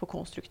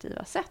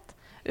konstruktiva sätt.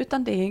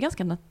 Utan det är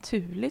ganska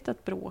naturligt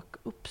att bråk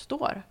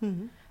uppstår.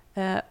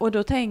 Och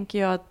då tänker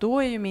jag att då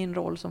är ju min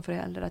roll som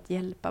förälder att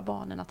hjälpa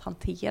barnen att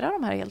hantera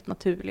de här helt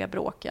naturliga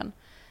bråken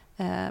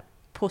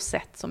på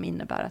sätt som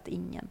innebär att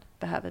ingen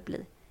behöver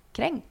bli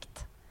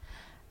kränkt.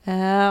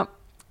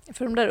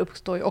 För de där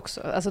uppstår ju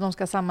också. Alltså de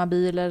ska ha samma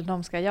bil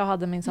eller jag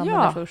hade min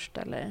samma först.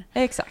 Eller?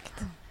 Exakt.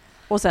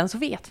 Och sen så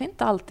vet vi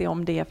inte alltid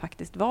om det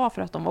faktiskt var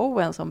för att de var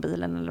oense om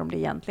bilen eller om det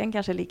egentligen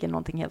kanske ligger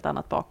någonting helt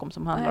annat bakom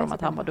som handlar om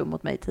att han var dum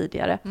mot mig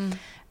tidigare.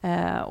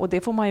 Och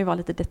det får man ju vara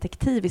lite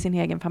detektiv i sin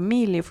egen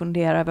familj och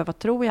fundera över vad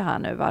tror jag här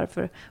nu?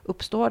 Varför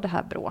uppstår det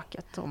här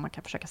bråket? Och man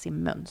kan försöka se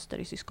mönster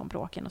i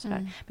syskonbråken och sådär.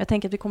 Men jag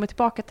tänker att vi kommer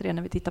tillbaka till det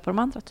när vi tittar på de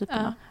andra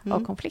typerna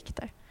av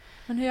konflikter.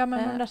 Men hur gör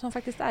man med de där som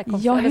faktiskt är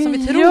konflikter? Ja, eller som vi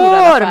hur tror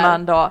gör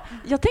man då?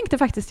 Jag tänkte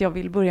faktiskt jag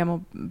vill börja med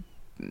att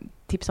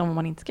tipsa om vad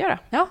man inte ska göra.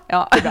 Ja. Det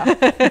är bra.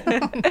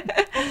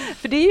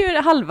 För det är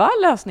ju halva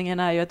lösningen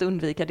är ju att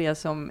undvika det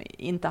som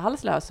inte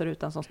alls löser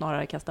utan som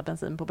snarare kastar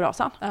bensin på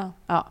brasan.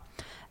 Ja.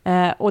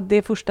 Och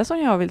det första som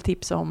jag vill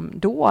tipsa om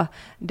då,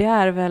 det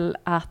är väl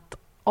att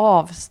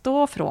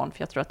avstå från,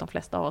 för jag tror att de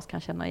flesta av oss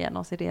kan känna igen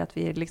oss i det, att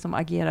vi liksom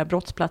agerar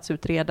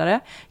brottsplatsutredare,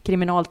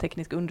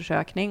 kriminalteknisk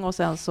undersökning och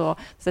sen så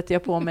sätter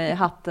jag på mig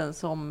hatten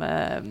som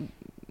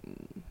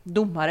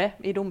domare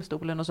i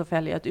domstolen och så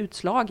fäller jag ett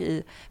utslag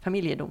i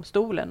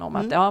familjedomstolen om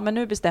att men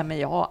nu bestämmer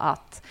jag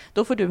att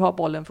då får du ha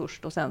bollen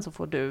först och sen så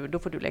får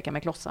du leka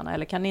med klossarna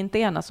eller kan ni inte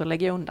enas så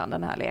lägger jag undan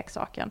den här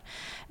leksaken.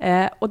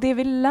 Och det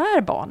vi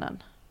lär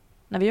barnen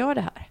när vi gör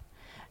det här,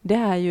 det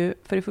är ju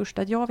för det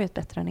första att jag vet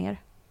bättre än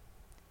er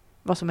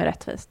vad som är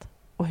rättvist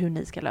och hur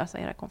ni ska lösa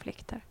era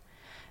konflikter.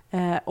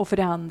 Och för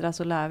det andra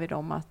så lär vi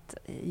dem att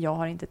jag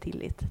har inte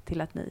tillit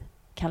till att ni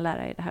kan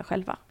lära er det här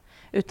själva.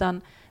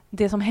 Utan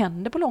det som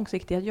händer på lång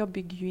sikt är att jag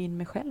bygger ju in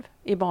mig själv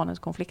i barnens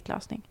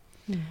konfliktlösning.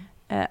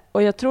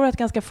 Och jag tror att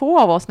ganska få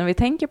av oss när vi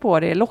tänker på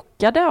det är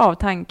lockade av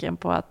tanken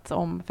på att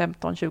om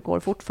 15-20 år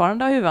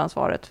fortfarande har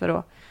huvudansvaret för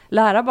att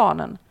lära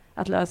barnen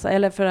att lösa,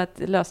 eller för att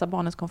lösa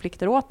barnens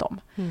konflikter åt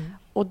dem.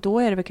 Och då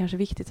är det väl kanske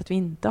viktigt att vi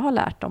inte har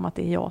lärt dem att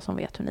det är jag som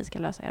vet hur ni ska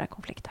lösa era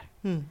konflikter.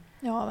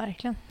 Ja,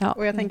 verkligen. Ja.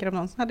 Och jag tänker om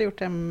någon hade gjort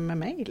det med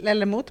mig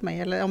eller mot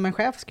mig eller om en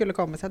chef skulle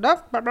komma och säga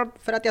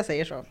för att jag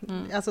säger så.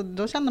 Alltså,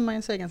 då känner man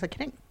ju sig ganska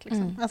kränkt.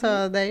 Liksom. Alltså,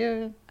 det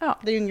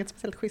är ju inget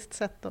speciellt schysst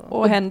sätt.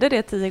 Och händer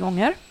det 10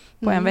 gånger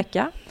på en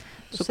vecka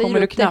så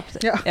kommer du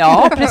knappt...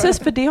 Ja, precis,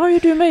 för det har ju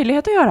du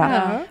möjlighet att göra.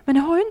 Ja. Men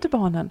det har ju inte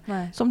barnen.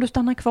 Nej. Så om du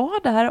stannar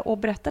kvar där och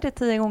berättar det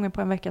 10 gånger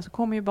på en vecka så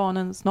kommer ju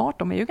barnen snart,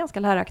 de är ju ganska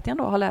läraktiga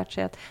ändå, har lärt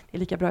sig att det är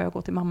lika bra att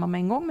gå till mamma med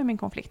en gång med min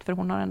konflikt, för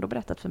hon har ändå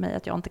berättat för mig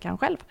att jag inte kan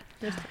själv.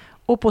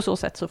 Och på så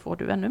sätt så får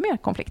du ännu mer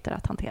konflikter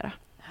att hantera.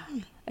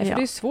 För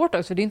det är svårt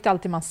också, det är inte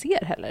alltid man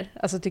ser heller.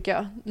 Alltså tycker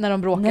jag, när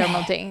de bråkar om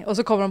någonting. Och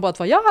så kommer de bara att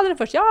vara, jag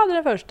hade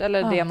den först.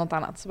 Eller det är något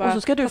annat. Så bara, och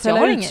så ska du fast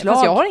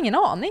jag har ingen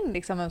aning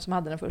liksom, vem som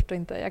hade den först och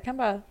inte. Jag kan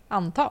bara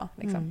anta.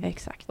 Liksom.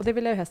 Exakt. Och det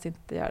vill jag ju helst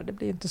inte göra. Det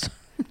blir ju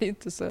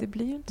inte så, det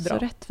blir ju inte bra.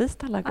 så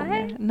rättvist alla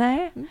gånger.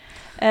 Nej.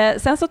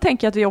 Sen så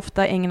tänker jag att vi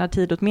ofta ägnar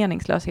tid åt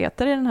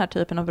meningslösheter i den här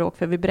typen av bråk,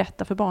 för vi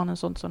berättar för barnen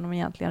sånt som de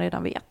egentligen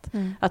redan vet.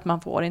 Att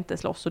man får inte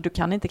slåss och du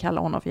kan inte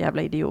kalla honom för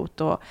jävla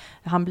idiot och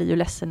han blir ju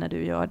ledsen när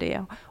du gör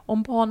det.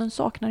 Om barnen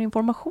saknar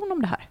information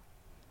om det här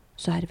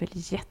så är det väl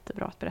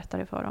jättebra att berätta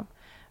det för dem.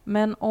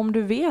 Men om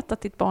du vet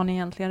att ditt barn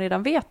egentligen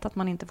redan vet att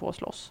man inte får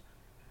slåss,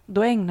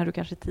 då ägnar du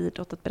kanske tid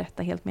åt att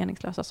berätta helt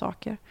meningslösa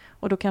saker.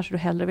 Och då kanske du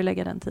hellre vill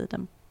lägga den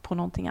tiden på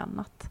någonting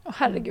annat.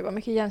 Herregud vad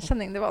mycket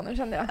igenkänning det var nu,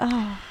 kände jag.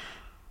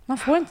 Man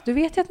får inte, du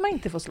vet ju att man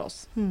inte får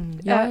slåss.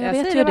 Jag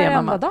vet ju det,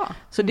 mamma. Dag.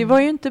 Så det var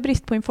ju inte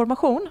brist på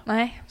information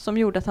Nej. som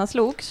gjorde att han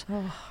slogs.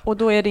 Och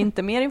då är det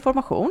inte mer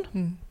information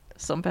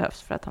som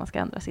behövs för att han ska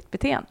ändra sitt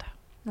beteende.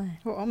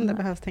 Nej. Och om det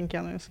behövs, tänker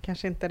jag nu, så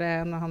kanske inte det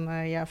är när han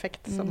är i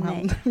affekt som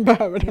han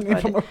behöver den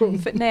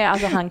informationen. Nej,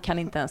 alltså han kan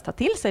inte ens ta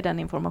till sig den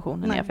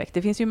informationen i affekt.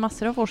 Det finns ju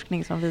massor av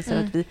forskning som visar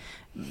att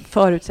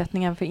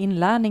förutsättningen för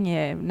inlärning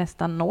är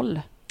nästan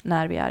 0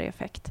 när vi är i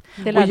effekt.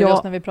 Det lärde vi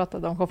oss när vi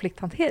pratade om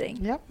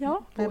konflikthantering.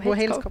 Ja, på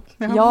Haleskopp.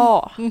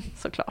 Ja,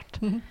 såklart.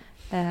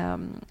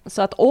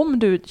 Så att om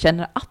du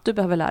känner att du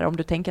behöver lära, om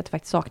du tänker att det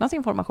faktiskt saknas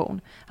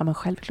information, ja, men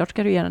självklart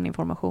ska du ge den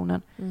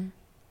informationen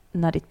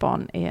när ditt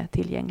barn är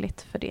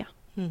tillgängligt för det.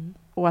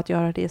 Och att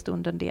göra det i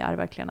stunden, det är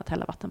verkligen att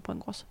hälla vatten på en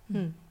gås.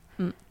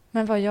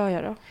 Men vad gör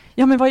jag då?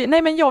 Ja,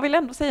 men jag vill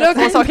ändå säga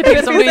 2 saker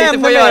till som du inte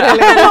får göra.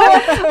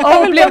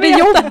 Blev det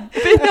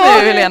jobbigt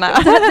nu, Helena?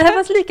 Det här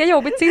var lika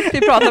jobbigt sist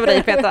vi pratade med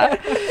dig, Petra.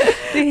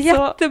 Det är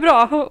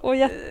jättebra och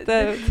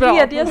jättebra.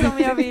 Tredje som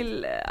jag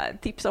vill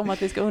tipsa om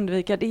att vi ska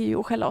undvika, det är ju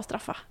att skälla och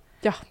straffa.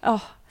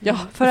 Ja,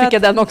 för fick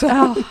jag den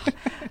också.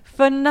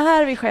 För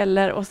när vi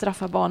skäller och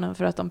straffar barnen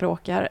för att de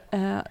bråkar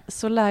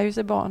så lär ju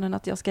sig barnen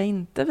att jag ska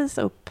inte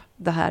visa upp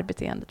det här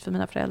beteendet för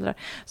mina föräldrar.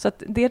 Så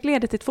att det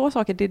leder till 2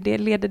 saker. Det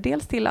leder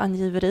dels till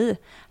angiveri.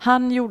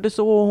 Han gjorde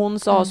så, hon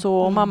sa så,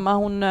 och mamma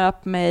hon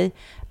nöp mig.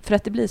 För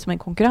att det blir som en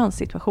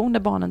konkurrenssituation där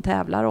barnen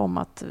tävlar om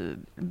att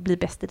bli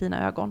bäst i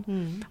dina ögon.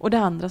 Och det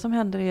andra som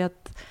händer är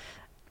att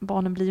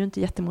barnen blir ju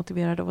inte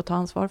jättemotiverade av att ta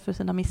ansvar för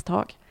sina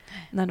misstag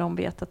när de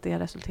vet att det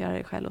resulterar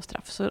i skäll och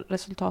straff. Så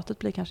resultatet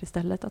blir kanske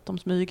istället att de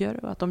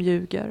smyger och att de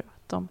ljuger och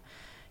att de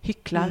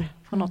hycklar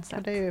på något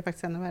sätt. Det är ju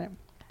faktiskt ännu värre.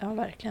 Ja,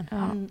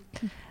 verkligen.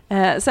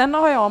 Sen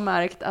har jag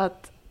märkt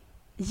att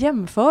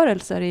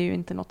jämförelser är ju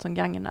inte något som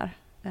gagnar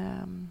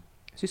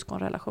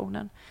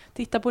syskonrelationen.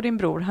 Titta på din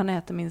bror, han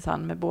äter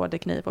minsann med både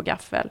kniv och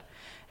gaffel.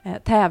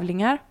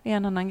 Tävlingar är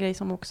en annan grej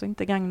som också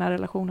inte gagnar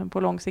relationen på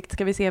lång sikt.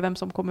 Ska vi se vem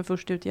som kommer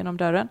först ut genom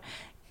dörren?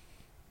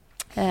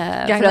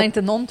 Gagnar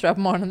inte någon, tror jag,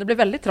 på morgonen. Det blir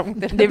väldigt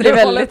trångt. Det blir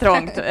väldigt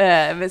trångt.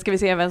 Ska vi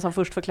se vem som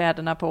först får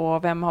kläderna på,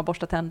 vem har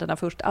borstat tänderna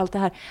först? Allt det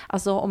här.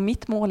 Alltså om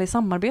mitt mål är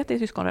samarbete i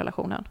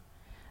syskonrelationen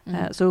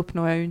så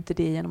uppnår jag ju inte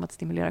det genom att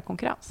stimulera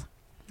konkurrens.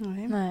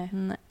 Nej.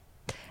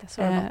 Det är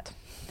så något.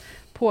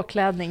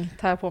 Påklädning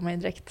tar jag på mig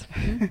direkt.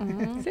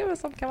 Se vad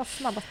som kan vara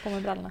snabbast på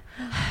med brallorna.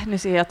 Nu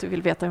ser jag att du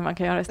vill veta hur man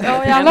kan göra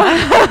istället.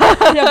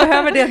 Jag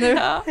behöver det nu.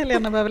 Ja.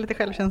 Helena behöver lite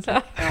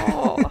självkänsla.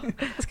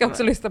 Jag ska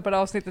också lyssna på det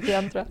avsnittet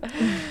igen, tror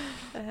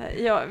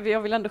jag.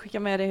 Jag vill ändå skicka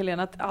med dig,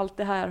 Helena, att allt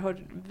det här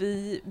har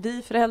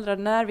vi föräldrar,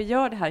 när vi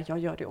gör det här, jag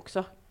gör det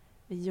också.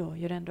 Vi gör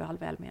ju det ändå all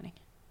välmening.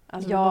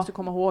 Alltså vi måste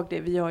komma ihåg det.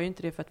 Vi gör ju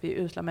inte det för att vi är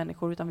usla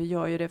människor, utan vi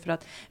gör ju det för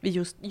att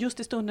vi just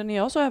i stunden när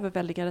jag är så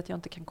överväldigad att jag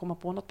inte kan komma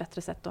på något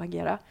bättre sätt att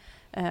agera.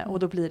 Och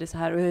då blir det så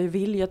här, och jag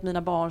vill ju att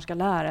mina barn ska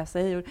lära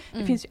sig. Och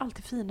det finns ju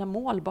alltid fina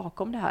mål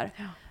bakom det här.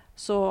 Ja.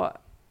 Så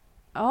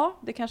ja,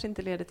 det kanske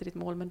inte leder till ditt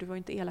mål, men du var ju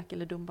inte elak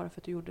eller dum bara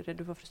för att du gjorde det.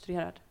 Du var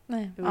frustrerad.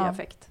 Nej. Du var i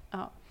affekt.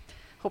 Ja.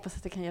 Hoppas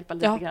att det kan hjälpa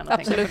lite grann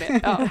att tänka på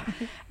det.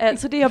 Ja.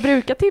 Så det jag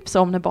brukar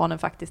tipsa om när barnen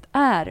faktiskt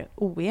är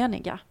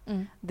oeniga,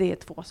 det är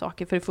 2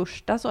 saker. För det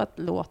första, så att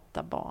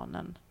låta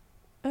barnen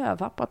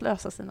öva på att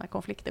lösa sina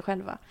konflikter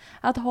själva.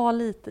 Att ha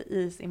lite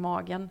is i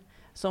magen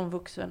som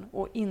vuxen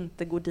och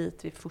inte gå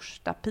dit vid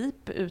första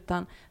pip,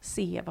 utan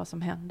se vad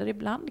som händer.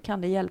 Ibland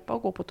kan det hjälpa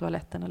att gå på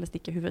toaletten eller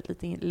sticka huvudet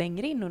lite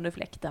längre in under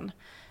fläkten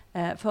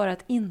för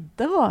att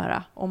inte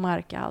höra och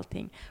märka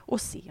allting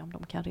och se om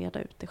de kan reda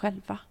ut det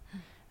själva.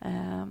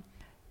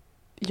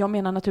 Jag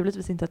menar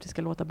naturligtvis inte att vi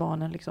ska låta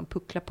barnen liksom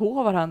puckla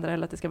på varandra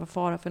eller att det ska vara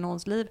fara för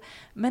någons liv.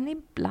 Men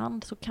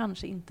ibland så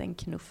kanske inte en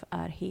knuff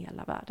är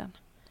hela världen.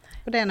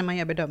 Och det är när man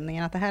gör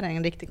bedömningen att det här är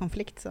en riktig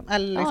konflikt.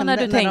 Eller liksom när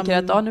du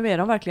tänker att nu är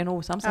de verkligen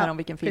osams här om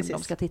vilken film precis.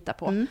 De ska titta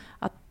på.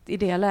 Att i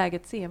det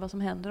läget se vad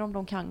som händer om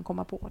de kan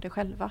komma på det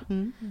själva.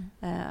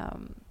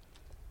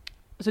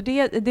 Så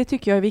det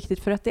tycker jag är viktigt,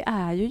 för att det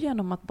är ju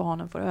genom att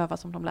barnen får öva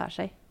som de lär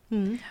sig.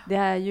 Det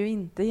är ju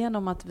inte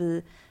genom att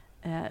vi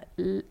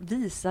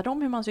visar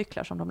dem hur man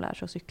cyklar som de lär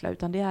sig att cykla,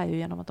 utan det är ju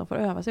genom att de får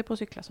öva sig på att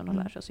cykla som de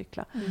lär sig att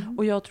cykla.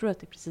 Och jag tror att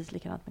det är precis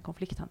likadant med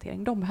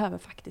konflikthantering. De behöver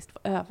faktiskt få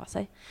öva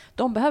sig.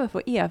 De behöver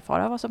få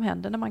erfara vad som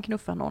händer när man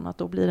knuffar någon, att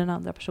då blir den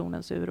andra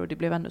personen sur och det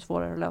blev ännu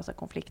svårare att lösa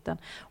konflikten.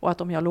 Och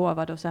att om jag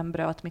lovade och sen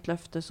bröt mitt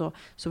löfte så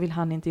vill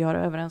han inte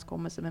göra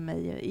överenskommelser med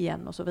mig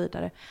igen och så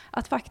vidare.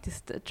 Att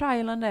faktiskt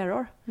trial and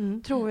error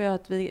tror jag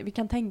att vi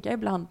kan tänka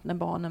ibland när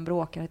barnen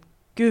bråkar.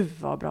 Gud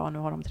vad bra, nu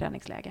har de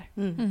träningsläger.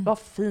 Vad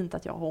fint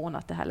att jag har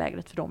ordnat det här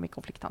lägret för dem i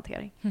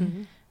konflikthantering.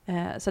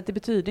 Så att det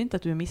betyder inte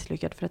att du är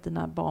misslyckad för att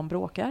dina barn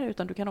bråkar,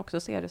 utan du kan också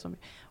se det som,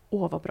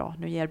 vad bra,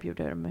 nu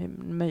erbjuder de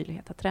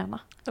möjlighet att träna.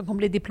 De kommer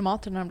bli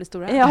diplomater när de blir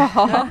stora. Ja,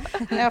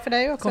 för det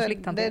är ju också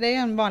det är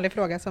en vanlig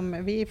fråga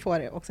som vi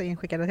får också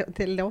inskickade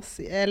till oss,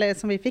 eller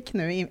som vi fick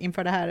nu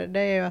inför det här. Det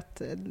är ju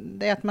att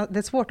det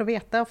är svårt att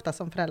veta ofta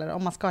som förälder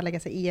om man ska lägga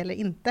sig i eller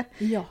inte.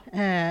 Ja.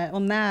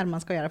 Och när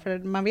man ska göra, för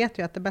man vet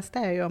ju att det bästa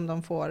är ju om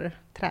de får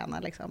träna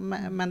liksom.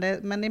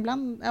 Men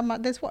ibland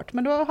det är svårt.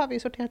 Men då har vi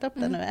sorterat upp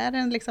det nu. Är det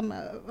en, liksom,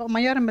 om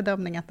man gör en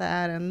bedömning att det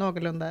är en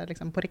någorlunda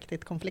liksom, på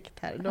riktigt konflikt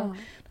här, då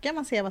kan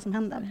man se vad som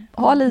händer.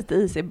 Ha lite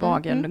is i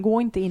bagen.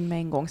 Gå inte in med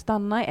en gång.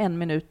 Stanna 1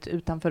 minut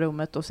utanför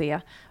rummet och se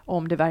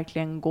om det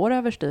verkligen går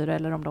överstyr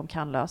eller om de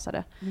kan lösa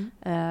det.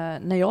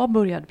 När jag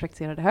började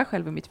praktisera det här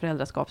själv i mitt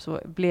föräldraskap så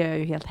blev jag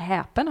ju helt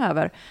häpen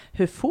över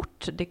hur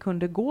fort det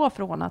kunde gå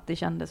från att det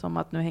kändes som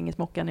att nu hänger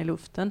smockan i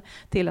luften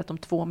till att de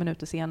 2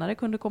 minuter senare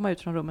kunde komma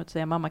ut från rummet och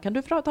säga, mamma, kan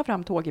du ta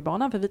fram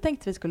tågbanan, för vi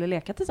tänkte vi skulle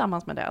leka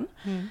tillsammans med den.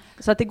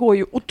 Så att det går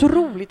ju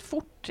otroligt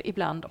fort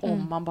ibland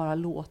om man bara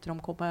låter dem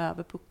komma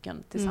över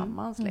pucken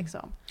tillsammans.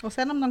 Liksom. Och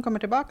sen om de kommer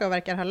tillbaka och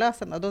verkar ha löst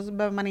den, då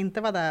behöver man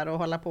inte vara där och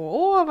hålla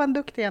på, vad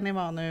duktiga ni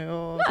var nu.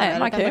 Och nej,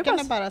 man kan ju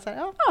bara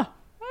säga,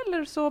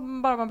 eller så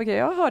bara man brukar,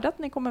 jag hörde att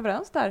ni kom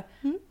överens där.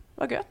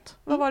 Vad gött.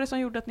 Vad var det som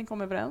gjorde att ni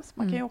kom överens?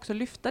 Man kan ju också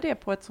lyfta det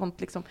på ett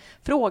sånt liksom,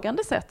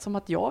 frågande sätt, som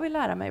att jag vill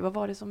lära mig, vad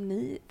var det som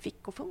ni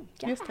fick att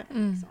funka? Just det.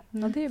 Liksom.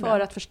 Ja, det är för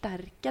att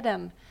förstärka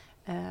den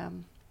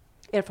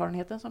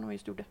erfarenheten som de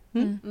just gjorde.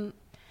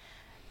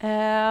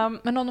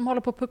 Men om de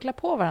håller på att puckla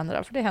på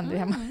varandra, för det händer ju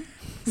hemma.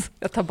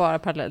 Jag tar bara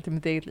parallell till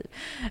mitt eget liv.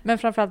 Men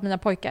framförallt mina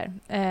pojkar.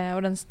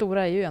 Och den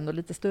stora är ju ändå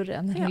lite större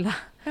än den lilla.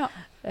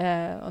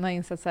 Och när jag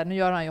insett så här, nu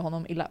gör han ju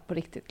honom illa på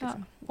riktigt.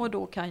 Liksom. Och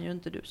då kan ju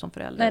inte du som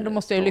förälder... Nej, då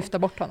måste jag ju lyfta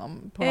bort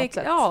honom på något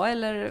sätt. Ja,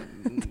 eller...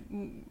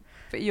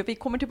 Vi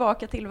kommer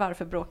tillbaka till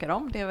varför bråkar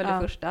de. Det är väl det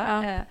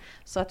första.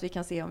 Så att vi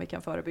kan se om vi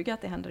kan förebygga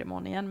att det händer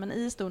imorgon igen. Men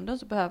i stunden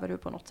så behöver du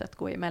på något sätt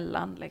gå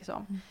emellan.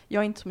 Liksom.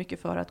 Jag är inte så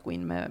mycket för att gå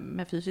in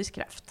med fysisk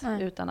kraft.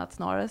 Utan att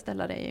snarare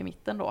ställa dig i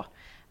mitten då.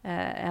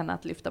 Än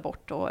att lyfta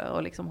bort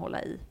och liksom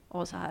hålla i.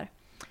 Och så här.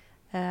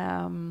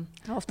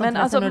 Ofta men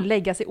alltså att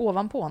lägga sig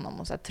ovanpå honom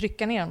och så här,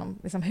 trycka ner honom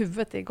liksom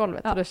huvudet i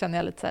golvet. Och då känner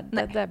jag lite så här,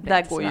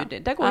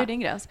 där går ju din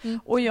gräns.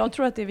 Och jag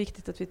tror att det är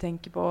viktigt att vi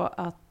tänker på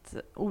att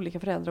olika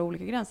föräldrar har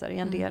olika gränser.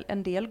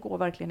 En del går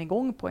verkligen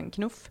igång på en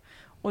knuff.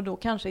 Och då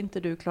kanske inte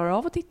du klarar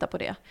av att titta på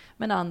det.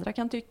 Men andra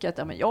kan tycka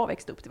att men jag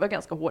växte upp, det var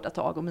ganska hårda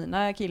tag. Och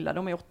mina killar,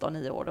 de är 8 och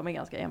 9 år, de är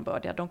ganska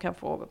jämbördiga. De kan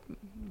få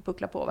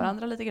buckla på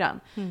varandra lite grann.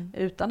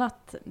 Utan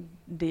att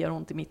det gör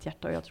ont i mitt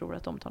hjärta och jag tror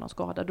att de tar någon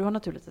skada. Du har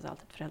naturligtvis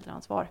alltid ett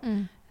föräldraansvar.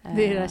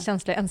 Det är det där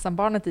känsliga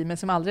ensambarnet i mig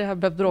som aldrig har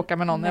behövt bråka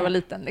med någon när jag var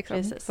liten.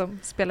 Liksom, som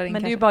spelar in.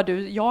 Men det är ju bara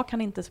du, jag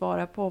kan inte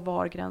svara på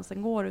var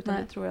gränsen går, utan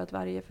det tror jag att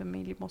varje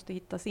familj måste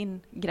hitta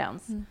sin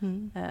gräns.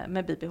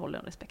 Med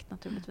bibehållen respekt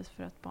naturligtvis,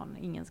 för att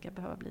ingen ska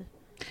behöva bli.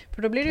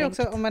 För då blir det ju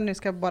också, om man nu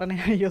ska bara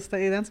ner just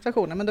i den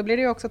situationen, men då blir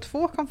det ju också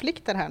 2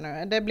 konflikter här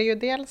nu. Det blir ju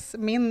dels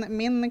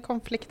min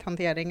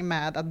konflikthantering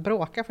med att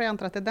bråka, för jag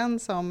antar att det är den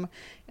som,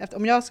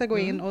 om jag ska gå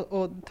in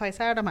och ta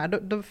isär de här,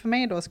 då för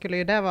mig då skulle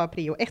ju det vara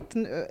prio 1.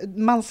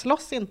 Man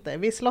slåss inte,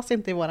 vi slåss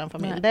inte i våran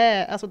familj. Det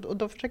är, alltså, och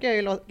då försöker jag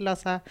ju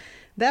lösa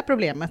det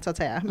problemet så att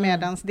säga,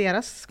 medan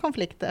deras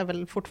konflikt är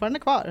väl fortfarande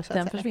kvar. Så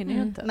den försvinner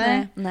ju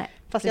inte. Nej.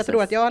 Fast jag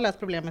tror att jag har löst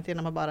problemet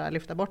genom att bara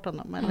lyfta bort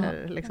honom.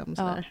 Eller liksom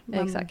sådär.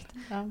 Exakt.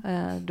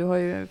 Du har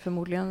ju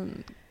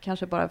förmodligen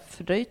kanske bara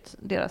fördröjt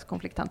deras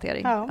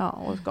konflikthantering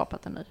och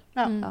skapat en ny.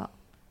 Nej,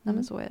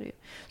 men så är det ju.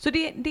 Så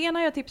det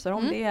ena jag tipsar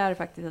om det är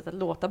faktiskt att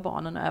låta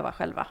barnen öva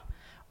själva.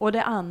 Och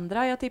det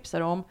andra jag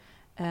tipsar om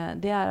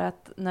det är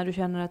att när du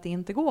känner att det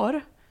inte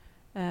går,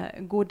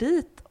 gå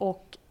dit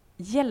och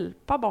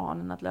hjälpa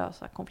barnen att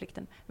lösa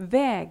konflikten.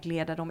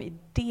 Vägleda dem i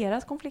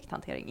deras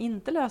konflikthantering.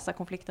 Inte lösa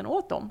konflikten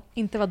åt dem.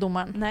 Inte vara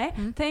domaren. Nej,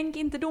 tänk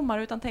inte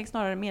domare utan tänk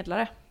snarare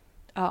medlare.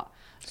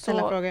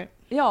 Ställa frågor.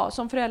 Ja,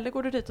 som förälder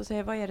går du dit och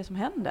säger vad är det som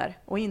händer?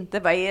 Och inte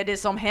vad är det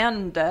som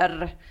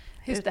händer?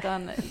 Just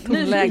utan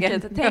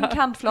nyfiket. Tänk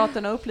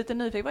handflatorna upp lite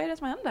nyfiket. Vad är det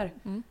som händer?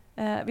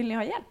 Vill ni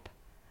ha hjälp?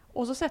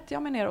 Och så sätter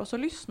jag mig ner och så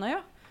lyssnar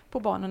jag på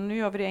barnen. Nu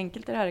gör vi det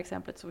enkelt i det här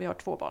exemplet så vi har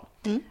 2 barn.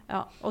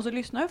 Och så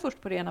lyssnar jag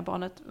först på det ena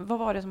barnet. Vad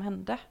var det som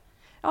hände?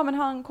 Ja, men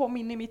han kom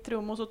in i mitt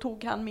rum och så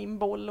tog han min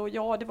boll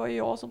och det var ju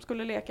jag som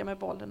skulle leka med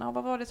bollen.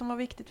 Vad var det som var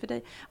viktigt för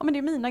dig? Ja, men det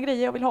är mina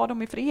grejer, jag vill ha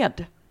dem i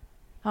fred.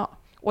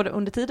 Och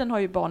under tiden har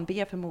ju barn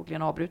B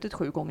förmodligen avbrutit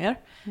 7 gånger.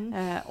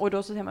 Och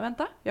då så säger man,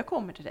 vänta, jag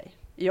kommer till dig.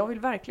 Jag vill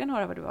verkligen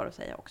höra vad du har att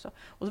säga också.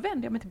 Och så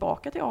vänder jag mig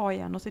tillbaka till A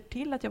igen och ser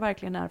till att jag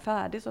verkligen är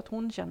färdig så att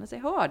hon känner sig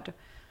hörd.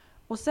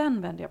 Och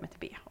sen vänder jag mig till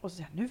B och så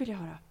säger nu vill jag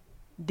höra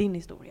din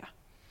historia.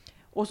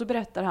 Och så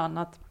berättar han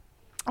att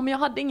om jag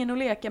hade ingen att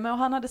leka med och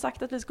han hade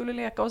sagt att vi skulle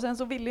leka och sen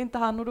så ville inte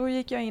han och då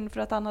gick jag in för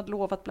att han hade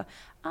lovat.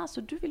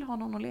 Så du vill ha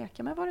någon att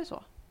leka med, var det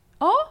så?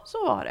 Ja,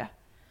 så var det.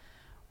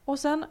 Och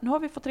sen, nu har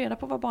vi fått reda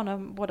på vad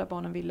båda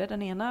barnen ville.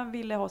 Den ena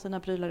ville ha sina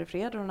prylar i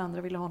fred och den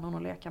andra ville ha någon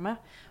att leka med.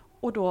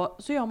 Och då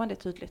så gör man det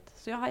tydligt.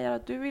 Så jag hajar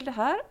att du vill det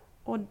här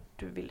och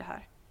du vill det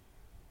här.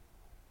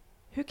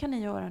 Hur kan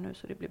ni göra nu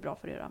så det blir bra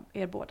för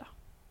er båda?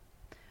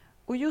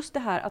 Och just det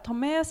här att ha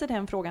med sig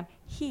den frågan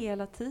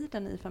hela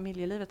tiden i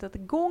familjelivet. Att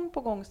gång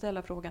på gång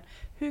ställa frågan,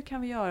 hur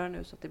kan vi göra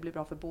nu så att det blir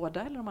bra för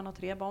båda? Eller om man har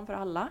 3 barn för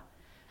alla.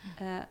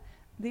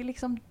 Det är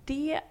liksom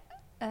det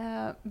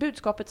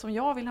budskapet som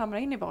jag vill hamra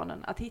in i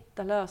barnen. Att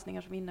hitta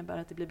lösningar som innebär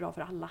att det blir bra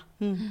för alla.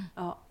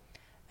 Ja.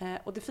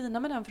 Och det fina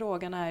med den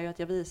frågan är ju att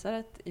jag visar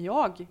att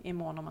jag är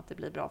mån om att det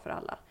blir bra för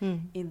alla.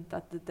 Inte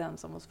att den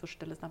som var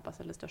först eller snabbast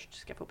eller störst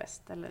ska få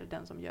bäst. Eller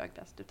den som ljög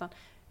bäst. Utan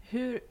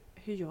hur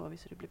gör vi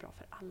så det blir bra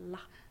för alla?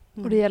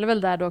 Och det gäller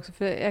väl där då också,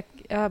 för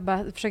jag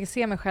bara försöker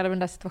se mig själv i den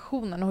där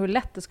situationen och hur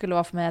lätt det skulle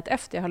vara för mig att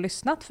efter jag har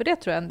lyssnat, för det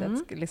tror jag ändå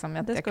liksom,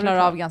 att jag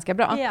klarar av ganska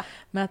bra. Yeah.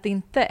 Men att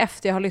inte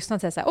efter jag har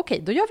lyssnat säga så här,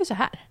 okej, då gör vi så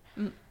här.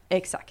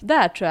 Exakt.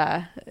 Där tror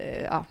jag,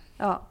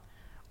 ja.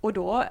 Och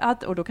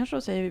då kanske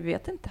de säger, vi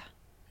vet inte.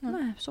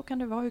 Nej, så kan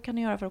det vara. Hur kan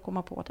ni göra för att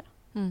komma på det?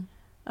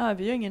 Ja,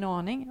 vi har ingen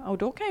aning. Och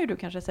då kan ju du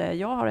kanske säga,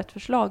 jag har ett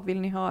förslag,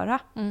 vill ni höra?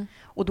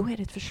 Och då är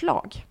det ett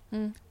förslag.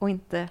 Och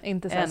inte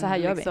så här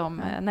gör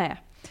liksom, vi.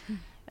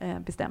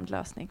 Bestämd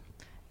lösning.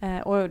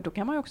 Och då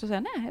kan man ju också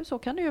säga, nej, så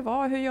kan det ju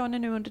vara. Hur gör ni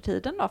nu under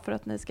tiden då för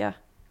att ni ska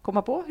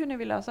komma på hur ni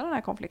vill lösa den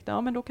här konflikten?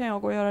 Ja, men då kan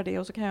jag gå och göra det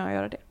och så kan jag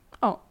göra det.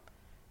 Ja.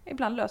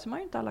 Ibland löser man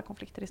ju inte alla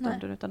konflikter i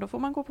stunden utan då får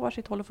man gå på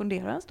varsitt håll och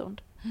fundera en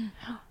stund.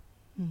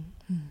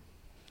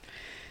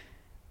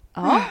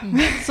 Ja,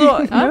 så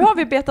nu har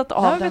vi betat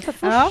av den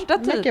första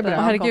typen av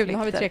herregud, nu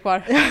har vi 3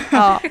 kvar.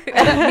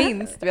 Eller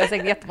minst, vi har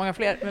säkert jättemånga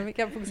fler, men vi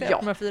kan fokusera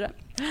på de här 4.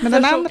 Men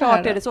den andra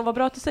klart är det så, vad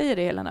bra att du säger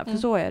det, Helena, för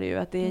så är det ju,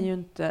 att det är ju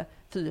inte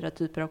 4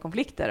 typer av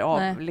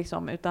konflikter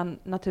liksom, utan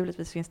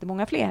naturligtvis finns det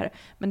många fler.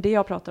 Men det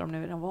jag pratar om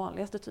nu är de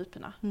vanligaste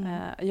typerna.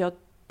 Jag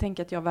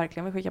tänker att jag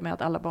verkligen vill skicka med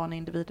att alla barn är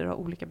individer och har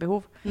olika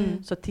behov.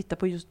 Så titta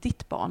på just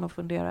ditt barn och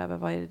fundera över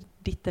vad är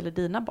ditt eller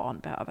dina barn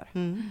behöver.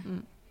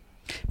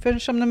 För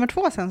som nummer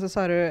 2 sen så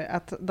sa du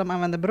att de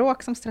använder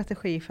bråk som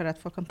strategi för att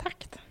få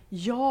kontakt.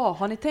 Ja,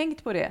 har ni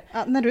tänkt på det?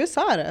 Ja, när du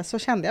sa det så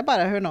kände jag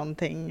bara hur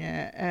någonting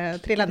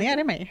trillade ner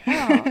i mig.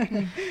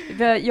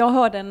 Ja. Jag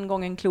hörde en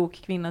gång en klok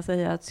kvinna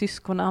säga att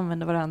syskon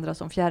använder varandra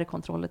som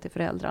fjärrkontroller till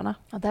föräldrarna.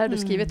 Ja, det har du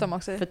skrivit om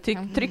också. För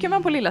trycker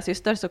man på lilla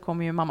syster så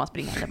kommer ju mamma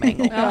springande med en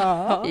gång.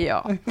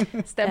 Ja.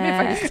 Stämmer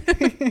ju faktiskt.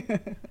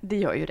 Det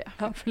gör ju det.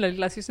 Ja, för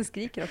lilla syster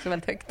skriker också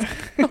väldigt högt.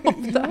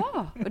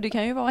 Ja, och det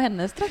kan ju vara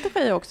hennes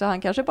strategi också.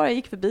 Han kanske bara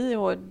gick förbi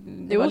och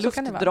det var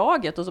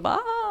luftdraget och så bara...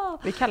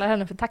 Vi kallar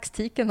henne för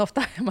taxtiken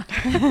ofta.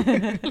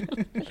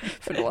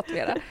 Förlåt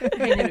Vera, jag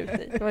hänger ut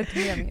dig. Det var inte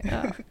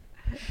meningen.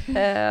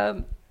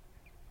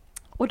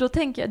 Och då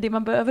tänker jag, det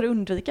man behöver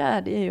undvika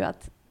är ju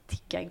att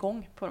ticka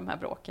igång på de här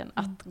bråken.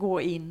 Att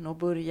gå in och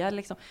börja.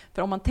 Liksom.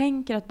 För om man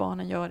tänker att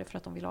barnen gör det för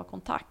att de vill ha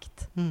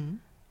kontakt.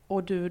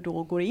 Och du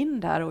då går in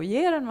där och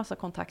ger en massa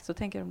kontakt, så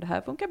tänker de, det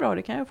här funkar bra,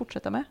 det kan jag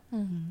fortsätta med.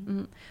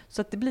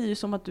 Så att det blir ju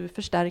som att du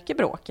förstärker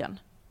bråken.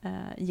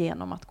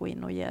 Genom att gå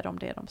in och ge dem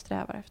det de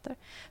strävar efter.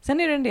 Sen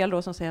är det en del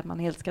då som säger att man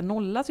helt ska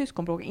nolla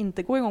syskonbråk,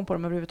 inte gå igång på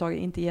dem överhuvudtaget,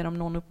 inte ge dem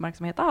någon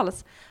uppmärksamhet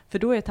alls. För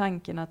då är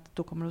tanken att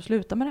då kommer de att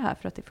sluta med det här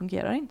för att det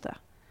fungerar inte.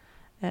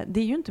 Det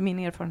är ju inte min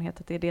erfarenhet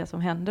att det är det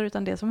som händer,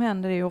 utan det som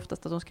händer är ju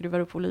oftast att de skruvar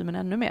upp volymen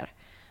ännu mer.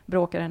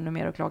 Bråkar ännu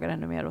mer och klagar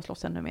ännu mer och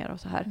slåss ännu mer och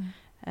så här.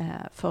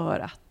 För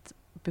att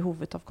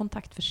behovet av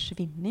kontakt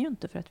försvinner ju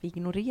inte för att vi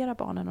ignorerar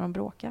barnen när de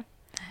bråkar.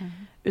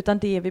 Utan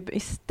det vi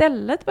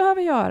istället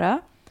behöver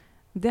göra,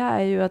 det är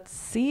ju att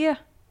se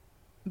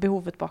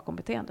behovet bakom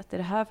beteendet. I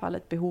det här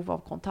fallet behov av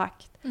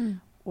kontakt.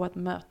 Och att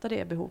möta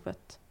det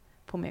behovet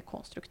på mer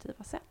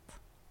konstruktiva sätt.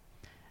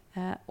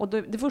 Och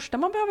det första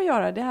man behöver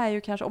göra, det är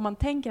ju kanske om man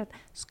tänker att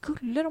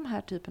skulle de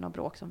här typen av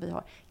bråk som vi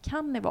har,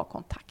 kan det vara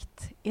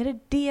kontakt?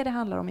 Är det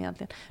handlar om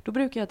egentligen? Då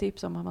brukar jag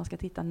tipsa om att man ska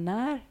titta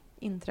när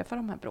inträffar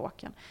de här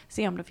bråken.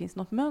 Se om det finns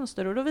något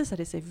mönster, och då visar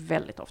det sig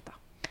väldigt ofta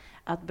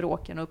att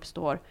bråken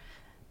uppstår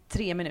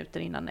 3 minuter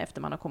innan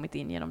efter man har kommit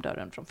in genom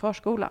dörren från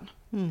förskolan.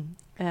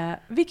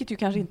 Vilket ju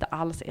kanske inte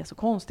alls är så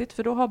konstigt,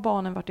 för då har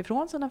barnen varit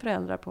ifrån sina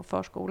föräldrar på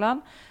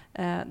förskolan.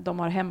 De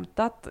har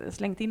hämtat,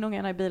 slängt in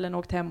ungarna i bilen och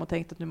åkt hem och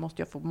tänkt att nu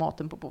måste jag få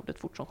maten på bordet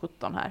fort som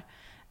 17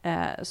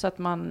 här. Så att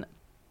man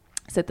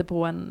sätter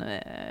på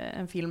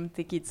en film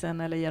till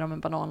kidsen eller ger dem en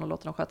banan och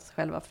låter dem sköta sig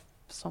själva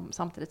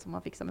samtidigt som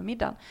man fixar med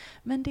middagen.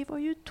 Men det var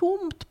ju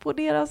tomt på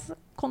deras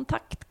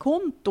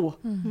kontaktkonto.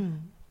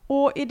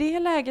 Och i det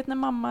läget när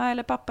mamma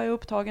eller pappa är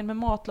upptagen med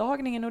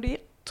matlagningen och det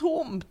är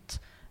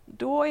tomt,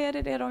 då är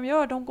det de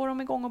gör. De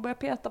går igång och börjar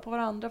peta på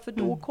varandra, för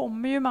då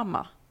kommer ju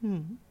mamma.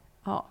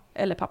 Ja,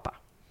 eller pappa.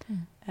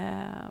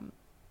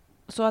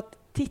 Så att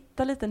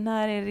titta lite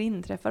när det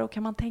inträffar, och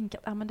kan man tänka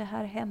att men det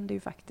här händer ju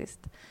faktiskt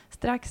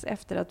strax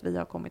efter att vi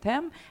har kommit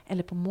hem,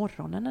 eller på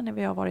morgonen när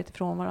vi har varit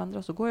ifrån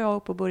varandra, så går jag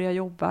upp och börjar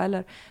jobba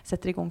eller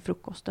sätter igång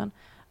frukosten.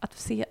 Att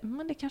se,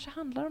 men det kanske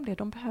handlar om det.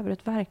 De behöver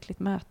ett verkligt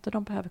möte,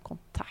 de behöver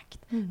kontakt,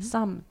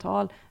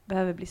 samtal,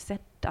 behöver bli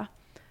sedda.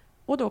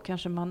 Och då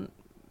kanske man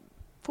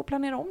får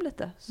planera om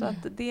lite. Så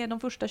att det är de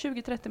första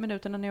 20-30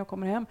 minuterna när jag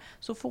kommer hem,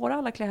 så får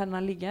alla kläderna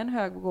ligga en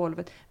hög på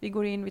golvet. Vi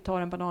går in, vi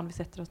tar en banan, vi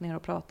sätter oss ner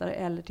och pratar,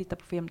 eller tittar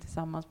på film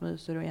tillsammans,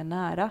 myser och är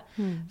nära.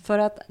 För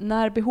att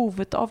när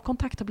behovet av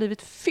kontakt har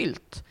blivit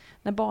fyllt,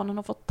 när barnen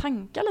har fått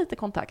tanka lite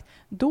kontakt,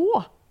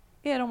 då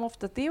är de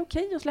ofta att det är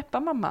okej att släppa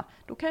mamma.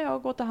 Då kan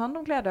jag gå och ta hand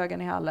om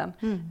klädhögen i hallen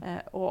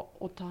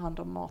och ta hand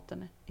om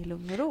maten i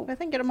lugn och ro. Jag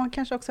tänker att de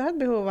kanske också har ett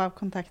behov av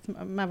kontakt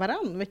med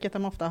varandra, vilket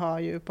de ofta har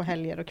ju på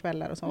helger och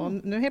kvällar och så. Och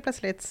nu helt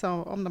plötsligt, så,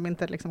 om de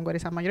inte liksom går i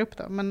samma grupp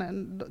då,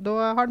 men då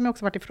har de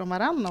också varit ifrån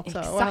varandra också.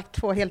 Exakt. Och haft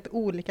 2 helt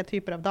olika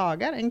typer av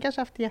dagar. En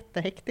kanske haft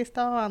jättehektisk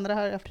dag och andra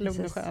har haft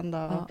lugn och skön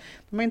dag. Ja.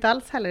 De är inte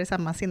alls heller i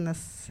samma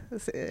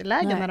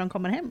sinnesläge när de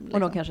kommer hem. Liksom. Och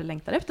de kanske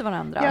längtar efter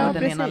varandra, och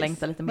den ena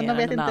längtar lite mer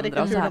än den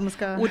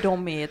andra. Och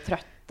de är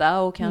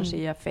trötta och kanske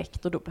i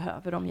affekt, och då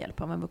behöver de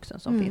hjälp av en vuxen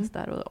som finns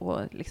där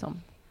och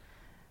liksom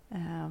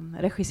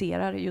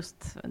regisserar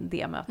just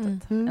det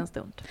mötet en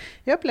stund.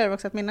 Jag upplever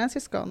också att mina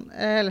syskon,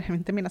 eller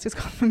inte mina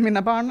syskon, men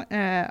mina barn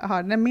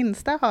den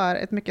minsta har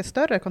ett mycket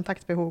större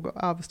kontaktbehov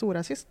av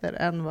stora syster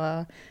än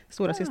vad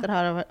stora syster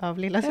har av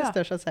lilla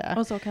syster, så att säga.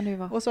 Och så kan det ju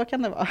vara. Och så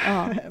kan det vara.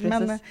 Ja,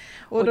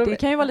 och det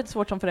kan ju vara lite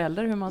svårt som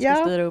förälder hur man ska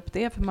styra upp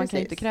det, för man kan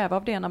ju inte kräva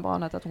av det ena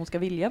barnet att hon ska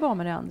vilja vara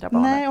med det andra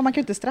barnet. Nej, och man kan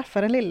ju inte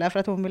straffa den lilla för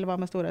att hon vill vara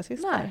med stora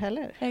syster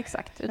heller.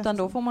 Exakt, utan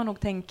då får man nog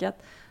tänka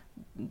att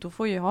då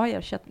får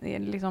jag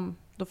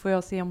då får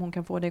jag se om hon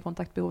kan få det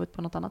kontaktbehovet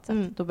på något annat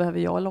sätt. Då behöver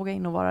jag logga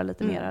in och vara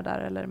lite mera där,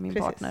 eller min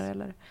partner,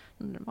 eller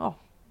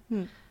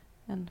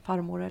en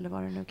farmor, eller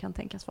vad det nu kan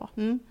tänkas vara.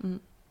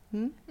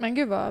 Men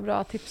gud vad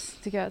bra tips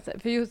tycker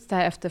jag. För just det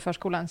här efter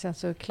förskolan känns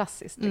så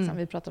klassiskt. Liksom.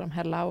 Vi pratar om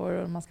hellhour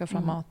och man ska få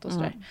fram mat och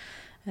sådär.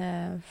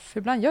 För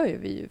ibland gör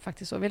vi ju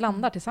faktiskt så. Vi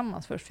landar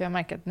tillsammans först, för jag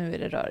märker att nu är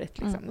det rörigt.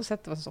 Liksom. Då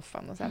sätter vi oss i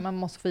soffan och så här, man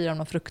måste få i dem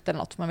någon frukt eller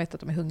något, för man vet att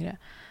de är hungriga.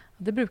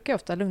 Det brukar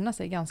ofta lugna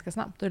sig ganska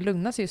snabbt. Och det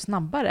lugnar sig ju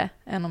snabbare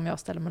än om jag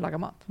ställer mig och lagar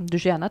mat. Du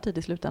tjänar tid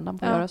i slutändan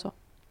på att göra så.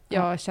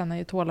 Jag känner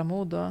ju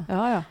tålamod och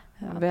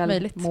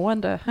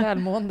välmående.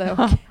 Välmående. Och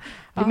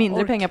det är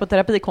mindre pengar på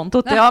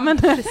terapikontot. Men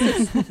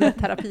precis.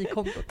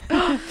 Terapikontot.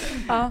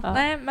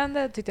 Nej, men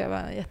det tyckte jag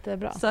var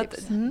jättebra så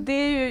tips. Det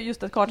är ju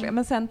just att kartlägga.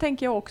 Men sen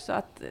tänker jag också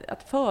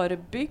att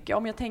förebygga.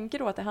 Om jag tänker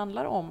då att det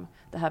handlar om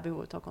det här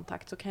behovet av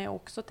kontakt, så kan jag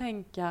också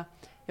tänka...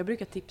 Jag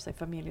brukar tipsa i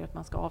familjer att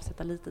man ska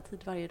avsätta lite tid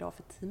varje dag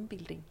för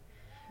teambuilding.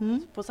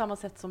 På samma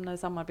sätt som när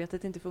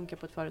samarbetet inte funkar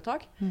på ett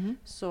företag,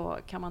 så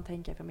kan man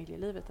tänka i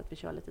familjelivet att vi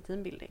kör lite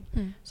teambuilding.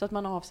 Så att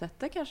man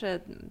avsätter kanske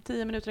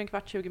 10 minuter, en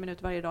kvart, 20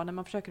 minuter varje dag när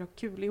man försöker ha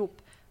kul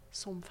ihop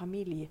som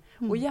familj.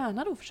 Och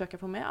gärna då försöka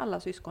få med alla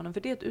syskonen,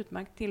 för det är ett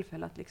utmärkt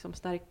tillfälle att liksom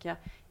stärka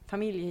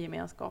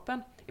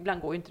familjegemenskapen.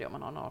 Ibland går ju inte det om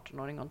man har en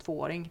 18-åring och en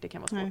 2-åring. Det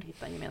kan vara svårt att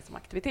hitta en gemensam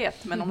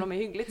aktivitet. Men om de är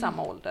hyggligt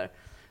samma ålder.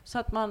 Så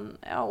att man,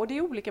 och det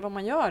är olika vad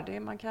man gör.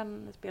 Man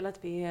kan spela ett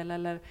spel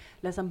eller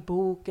läsa en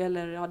bok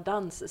eller ha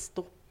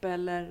dansstopp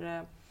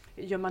eller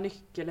gömma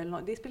nyckel eller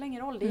något. Det spelar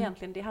ingen roll.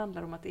 Det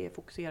handlar om att det är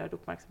fokuserad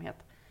uppmärksamhet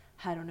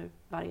här och nu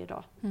varje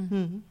dag.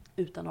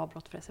 Utan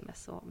avbrott för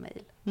sms och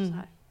mejl. Så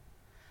här.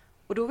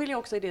 Och då vill jag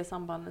också i det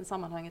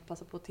sammanhanget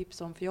passa på att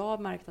tipsa om, för jag har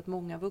märkt att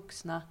många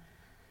vuxna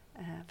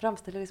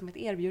framställer det som ett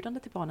erbjudande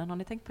till barnen. Har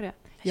ni tänkt på det?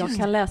 Jag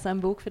kan läsa en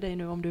bok för dig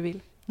nu om du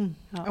vill. Om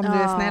du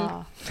är snäll.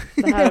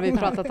 Det här har vi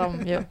pratat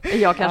om ju.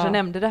 Jag kanske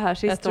nämnde det här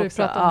sist också. Jag tror vi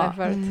pratade om det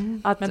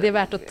förut. Men det är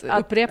värt att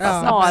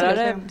upprepa.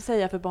 Snarare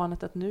säga för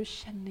barnet att nu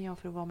känner jag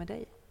för att vara med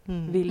dig.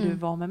 Vill du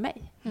vara med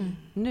mig?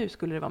 Nu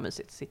skulle det vara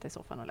mysigt att sitta i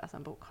soffan och läsa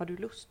en bok. Har du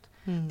lust?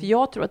 För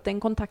jag tror att den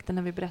kontakten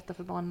när vi berättar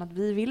för barnen att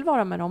vi vill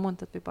vara med dem och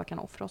inte att vi bara kan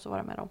offra oss och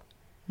vara med dem.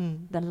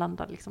 Den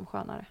landar liksom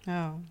skönare.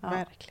 Ja,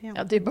 verkligen.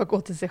 Ja, det är bara att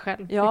gå till sig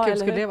själv. Ja, hur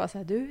skulle det vara? Så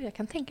här, jag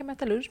kan tänka mig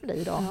att äta lunch med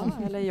dig idag.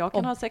 Ja, eller jag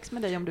kan ha sex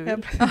med dig om du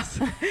vill.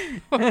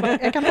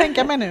 Jag kan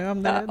tänka mig nu.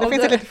 Om det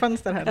finns ett litet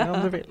fönster här nu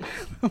om du vill.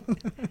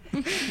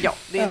 Ja,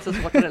 det är inte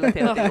så svårt att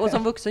relatera till. Och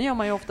som vuxen gör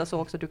man ju ofta så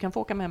också. Du kan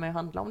få åka med mig och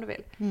handla om du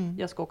vill.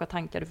 Jag ska åka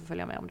tankar, du får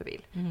följa med om du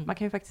vill. Man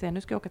kan ju faktiskt säga,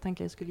 nu ska jag åka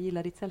tankar, jag skulle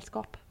gilla ditt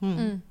sällskap.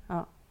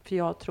 Ja, för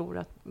jag tror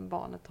att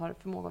barnet har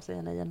förmåga att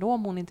säga nej ändå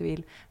om hon inte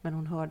vill. Men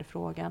hon hörde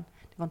frågan.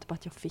 Det var inte bara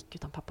att jag fick,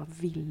 utan pappa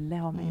ville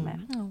ha mig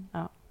med.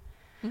 Ja.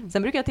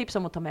 Sen brukar jag tipsa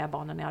om att ta med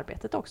barnen i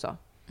arbetet också.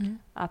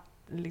 Att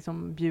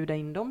liksom bjuda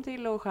in dem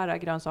till att skära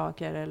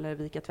grönsaker eller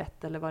vika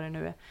tvätt eller vad det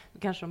nu är.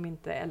 Kanske de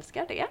inte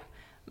älskar det.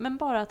 Men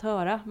bara att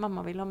höra,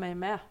 mamma vill ha mig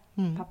med.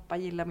 Pappa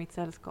gillar mitt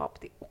sällskap.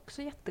 Det är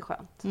också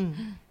jätteskönt.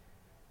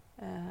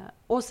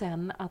 Och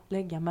sen att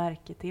lägga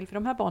märke till, för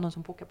de här barnen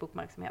som pokar på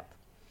uppmärksamhet,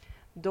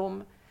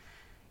 de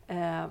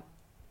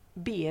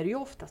ber ju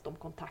oftast om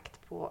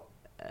kontakt på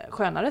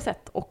skönare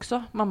sätt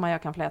också. Mamma,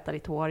 jag kan fläta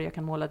ditt hår, jag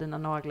kan måla dina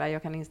naglar,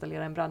 jag kan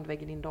installera en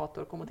brandvägg i din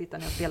dator, kom och titta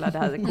när jag spelar det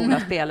här coola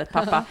spelet,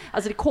 pappa.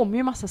 Alltså det kommer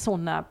ju massa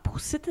sådana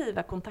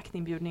positiva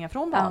kontaktinbjudningar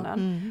från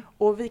barnen.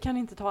 Och vi kan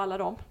inte ta alla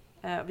dem.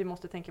 Vi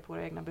måste tänka på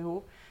våra egna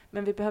behov.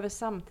 Men vi behöver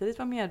samtidigt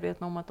vara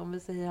medvetna om att om vi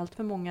säger allt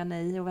för många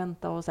nej och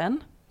vänta och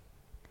sen,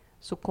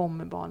 så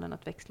kommer barnen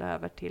att växla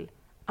över till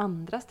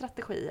andra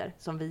strategier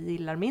som vi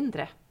gillar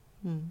mindre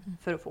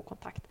för att få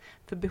kontakt.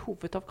 För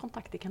behovet av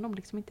kontakt, det kan de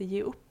liksom inte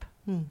ge upp.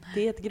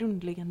 Det är ett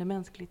grundläggande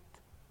mänskligt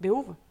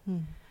behov.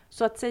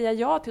 Så att säga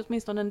ja till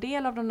åtminstone en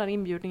del av de där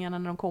inbjudningarna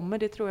när de kommer,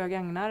 det tror jag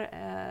gagnar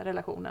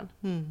relationen.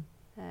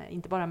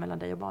 Inte bara mellan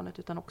dig och barnet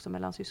utan också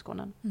mellan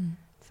syskonen.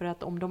 För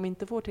att om de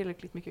inte får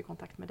tillräckligt mycket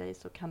kontakt med dig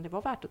så kan det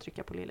vara värt att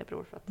trycka på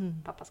lillebror för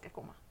att pappa ska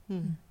komma.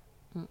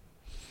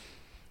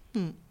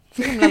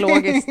 Så himla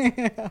logiskt.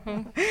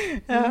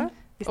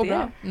 Visst Och är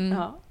bra. det?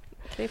 Ja,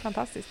 det är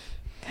fantastiskt.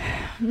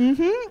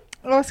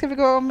 Och ska vi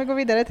gå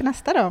vidare till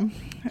nästa då?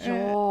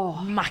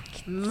 Ja,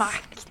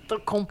 makt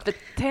och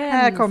kompetens.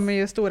 Här kommer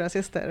ju stora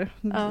syster.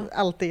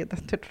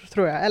 Alltid,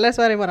 tror jag. Eller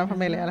så är det i vår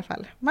familj i alla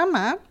fall.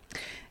 Mamma,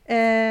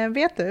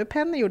 vet du,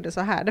 Penny gjorde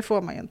så här. Det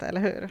får man ju inte,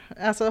 eller hur?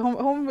 Alltså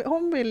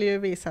hon vill ju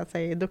visa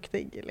sig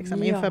duktig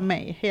liksom, inför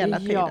mig hela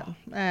tiden.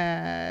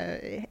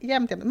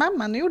 Jämt.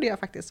 Mamma, nu gjorde jag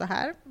faktiskt så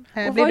här.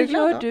 Och vad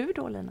gör du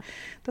då, Lina?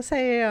 Då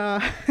säger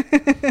jag...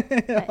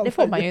 Nej, det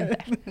får man ju inte.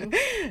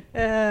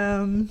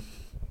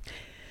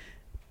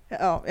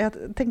 Ja, jag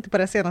tänkte på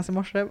det senast i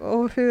morse.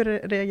 Och hur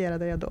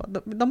reagerade jag då?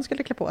 De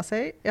skulle klä på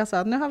sig. Jag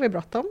sa, nu har vi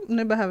bråttom.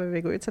 Nu behöver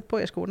vi gå ut. Sätt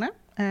på er skorna.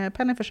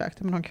 Penny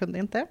försökte, men hon kunde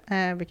inte.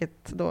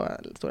 Vilket då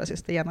stora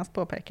syster genast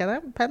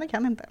påpekade. Penny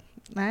kan inte.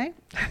 Nej.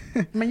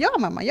 Men ja,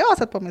 mamma, jag har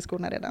satt på mig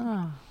skorna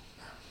redan.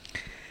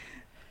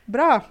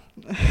 Bra.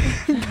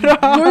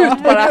 Bra. Gå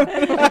ut bara.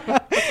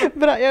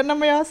 Bra. Ja,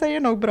 men jag säger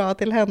nog bra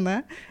till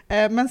henne.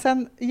 Men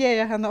sen ger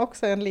jag henne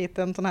också en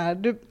liten sån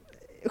här...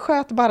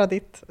 Sköt bara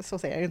ditt, så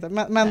säger jag inte.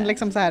 Men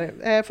liksom så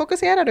här,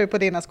 fokuserar du på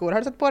dina skor, har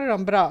du satt på dig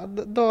dem bra,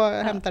 då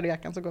hämtar du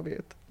jackan så går vi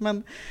ut.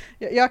 Men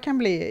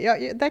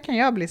där kan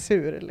jag bli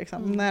sur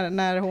liksom,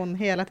 när hon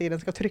hela tiden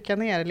ska trycka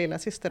ner lilla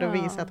syster och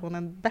visa att hon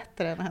är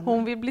bättre än henne.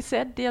 Hon vill bli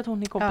sedd i att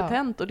hon är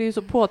kompetent och det är ju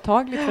så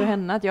påtagligt för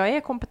henne att jag är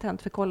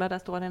kompetent, för kolla, där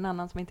står en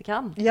annan som inte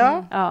kan.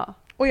 Ja.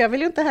 Och jag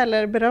vill ju inte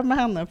heller berömma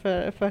henne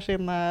för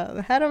sina...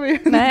 Här har vi ju...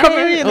 Nej,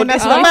 kommer vi in i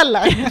nästa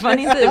fälla. Man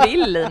inte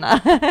vill,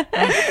 Lina.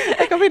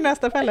 Jag kommer in i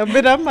nästa fälla och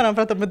berömma dem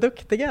för att de är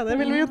duktiga. Det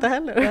vill vi ju inte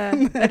heller.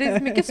 Det är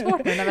mycket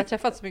svårt nu när vi har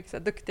träffat så mycket så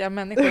duktiga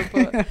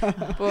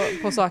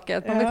människor på saker.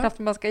 Att man vet knappt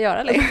vad man ska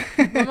göra.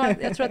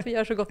 Jag tror att vi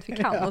gör så gott vi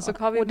kan. Och så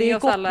har vi med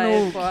oss alla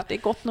på det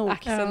är gott nog.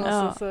 axeln.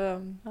 Och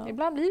så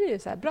ibland blir det ju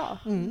så här bra.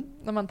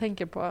 När man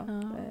tänker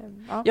på...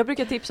 Jag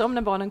brukar tipsa om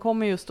när barnen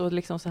kommer just och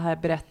liksom så här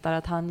berättar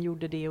att han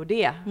gjorde det och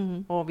det.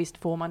 Och visst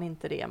får man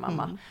inte det,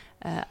 mamma.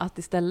 Att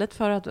istället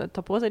för att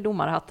ta på sig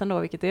domarhatten då,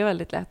 vilket är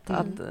väldigt lätt,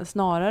 att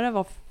snarare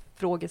vara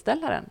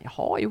frågeställaren.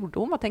 Jaha, gjorde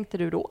hon? Vad tänkte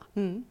du då?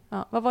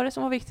 Ja, vad var det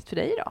som var viktigt för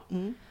dig då?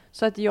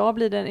 Så att jag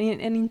blir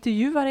en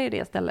intervjuare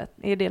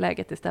i det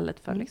läget istället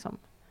för liksom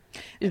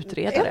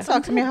utredare. En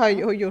sak som jag har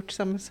gjort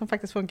som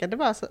faktiskt funkar, det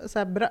var så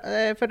här bra,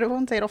 för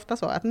hon säger ofta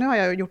så att nu har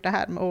jag gjort det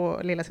här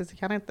och lilla syster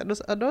kan inte.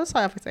 Då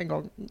sa jag faktiskt en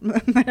gång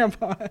när jag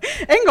bara,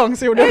 en gång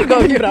så gjorde jag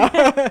det bra.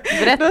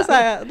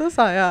 Då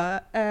sa jag,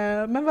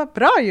 men vad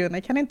bra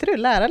Juni, kan inte du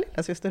lära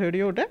lilla syster hur du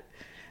gjorde?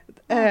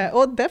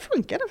 Och det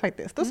funkade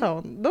faktiskt.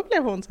 Då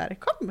blev hon så här,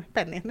 kom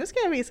Penny, nu ska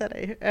jag visa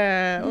dig.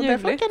 Och det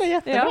funkade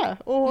jättebra.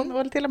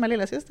 Och till och med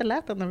lilla syster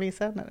lät henne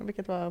visa henne,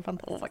 vilket var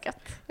fantastiskt.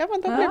 Ja,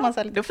 men då blir man så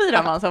här, då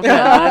firar man som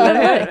förälder,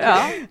 eller hur?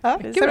 Ja.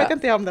 Så vet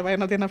inte jag om det var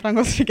en av dina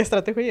framgångsrika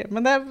strategier,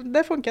 men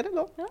det funkade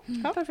då.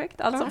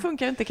 Perfekt. Allt som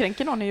funkar inte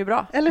kränker någon är ju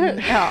bra. Eller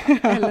hur?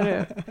 Ja, eller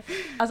hur?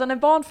 Alltså när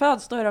barn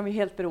föds, då är de ju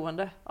helt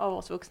beroende av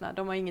oss vuxna.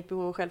 De har inget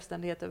behov av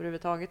självständighet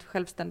överhuvudtaget.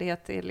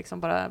 Självständighet är liksom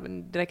bara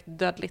direkt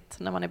dödligt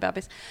när man är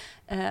bebis.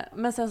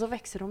 Men sen så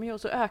växer de ju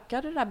och så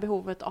ökar det där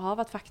behovet av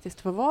att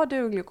faktiskt få vara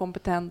duglig och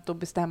kompetent och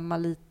bestämma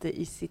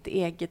lite i sitt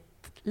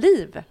eget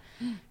liv.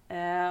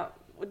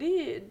 Och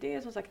det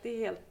är som sagt, det är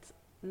helt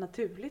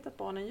naturligt att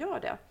barnen gör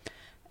det.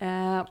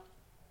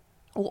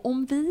 Och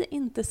om vi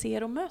inte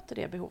ser och möter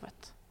det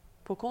behovet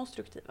på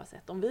konstruktiva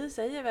sätt. Om vi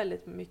säger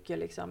väldigt mycket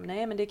liksom,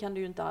 nej men det kan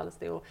du ju inte alls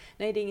det, och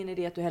nej det är ingen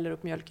idé att du häller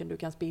upp mjölken du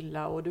kan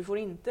spilla, och du får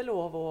inte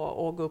lov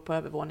att gå upp på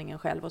övervåningen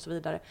själv och så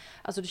vidare.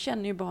 Alltså du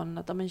känner ju barnen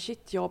att men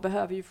shit, jag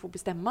behöver ju få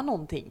bestämma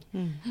någonting.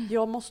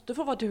 Jag måste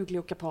få vara duglig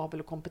och kapabel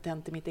och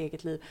kompetent i mitt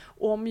eget liv.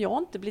 Och om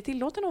jag inte blir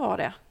tillåten att vara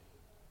det,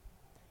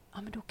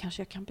 ja men då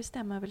kanske jag kan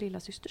bestämma över lilla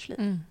systers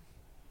liv.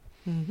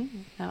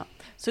 Ja.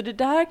 Så det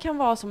där kan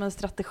vara som en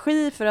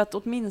strategi för att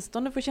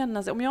åtminstone få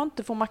känna sig, om jag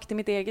inte får makt i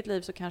mitt eget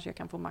liv så kanske jag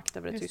kan få makt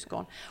över ett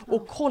syskon.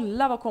 Och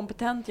kolla vad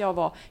kompetent jag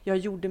var. Jag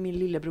gjorde min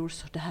lillebror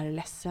så det här är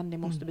ledsen. Det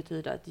måste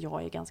betyda att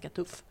jag är ganska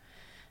tuff.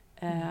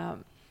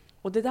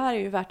 Och det där är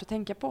ju värt att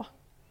tänka på.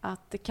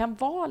 Att det kan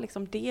vara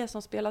liksom det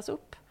som spelas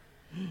upp.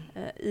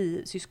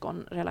 i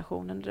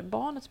syskonrelationen.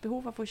 Barnets behov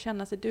av att få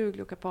känna sig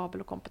duglig och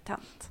kapabel och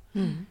kompetent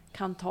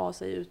kan ta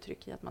sig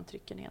uttryck i att man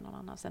trycker ner någon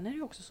annan. Sen är det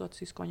ju också så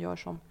att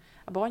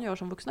barn gör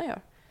som vuxna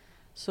gör.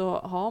 Så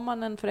har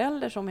man en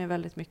förälder som är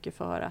väldigt mycket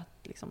för att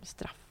liksom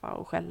straffa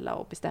och skälla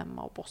och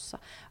bestämma och bossa,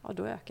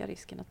 då ökar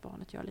risken att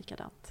barnet gör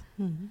likadant.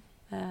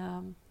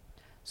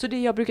 Så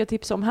det jag brukar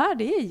tipsa om här,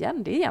 det är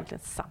egentligen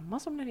samma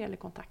som när det gäller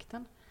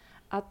kontakten.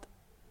 Att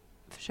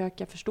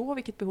försöka förstå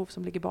vilket behov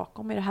som ligger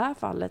bakom. I det här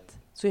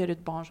fallet så är det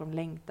ett barn som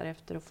längtar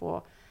efter att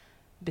få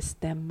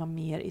bestämma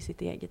mer i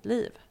sitt eget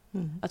liv.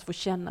 Att få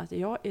känna att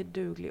jag är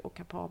duglig och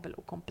kapabel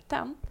och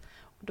kompetent.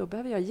 Och då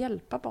behöver jag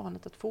hjälpa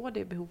barnet att få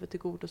det behovet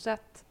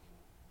tillgodosett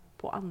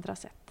på andra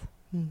sätt.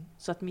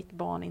 Så att mitt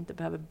barn inte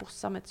behöver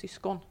bossa med ett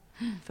syskon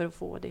för att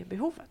få det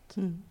behovet.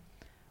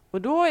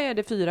 Och då är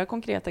det 4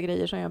 konkreta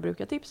grejer som jag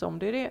brukar tipsa om.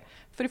 Det är det,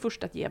 för det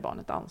första att ge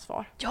barnet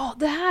ansvar. Ja,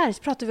 det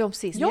här pratade vi om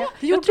sist. Ja,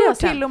 jag tror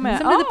till och med.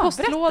 Sen blev det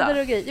postlådor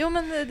och grejer. Jo,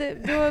 men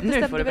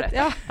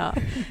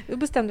då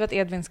bestämde vi att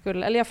Edvin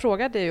skulle, eller jag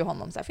frågade ju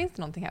honom så här, finns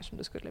det någonting här som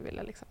du skulle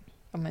vilja liksom,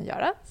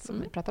 göra,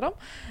 som vi pratade om.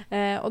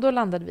 Och då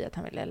landade vi att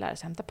han ville lära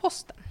sig hämta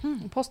posten.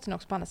 Posten är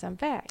också på andra sidan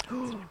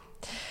vägen.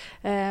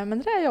 Men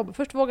det där jobbet,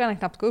 först vågade han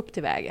knappt gå upp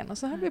till vägen och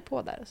så höll vi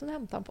på där och så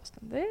hämtade han posten.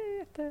 Det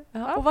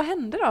är Och vad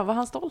hände då? Var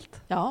han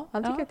stolt? Ja,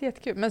 han tycker att det är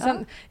jättekul. Men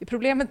sen,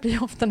 problemet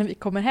blir ofta när vi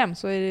kommer hem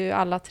så är det ju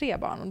alla 3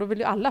 barn och då vill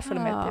ju alla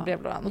följa med till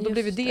brevlådan och då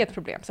blir det ett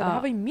problem. Så det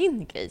här var ju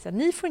min grej, så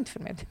ni får inte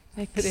följa med till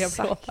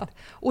brevlådan.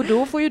 Och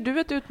då får ju du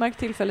ett utmärkt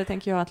tillfälle,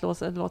 tänker jag, att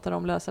låta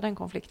dem lösa den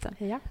konflikten.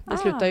 Ja. Det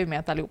slutar ju med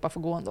att allihopa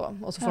får gå ändå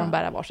och så får de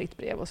bära varsitt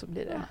brev och så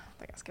blir det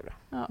ganska bra.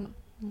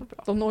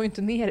 De når ju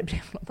inte ner i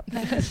brevlådan.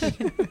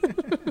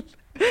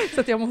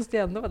 Så att jag måste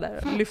ju ändå vara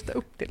där och lyfta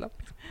upp till dem.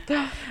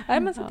 Nej,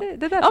 men så det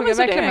där tror jag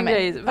verkligen med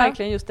mig.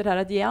 Verkligen just det där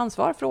att ge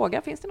ansvar.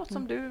 Fråga, finns det något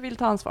som du vill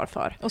ta ansvar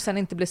för? Och sen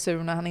inte bli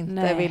sur när han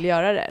inte vill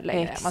göra det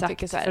längre. Exakt, man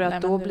tycker så här, för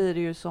att då blir det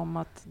ju som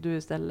att du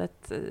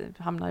istället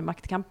hamnar i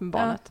maktkamp med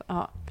barnet.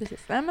 Ja, precis.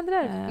 Nej, men det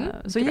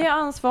där, så ge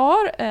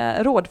ansvar,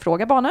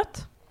 rådfråga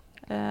barnet.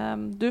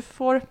 Du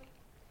får...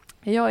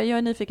 Jag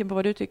är nyfiken på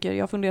vad du tycker.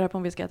 Jag funderar på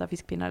om vi ska äta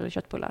fiskpinnar eller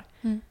köttbullar.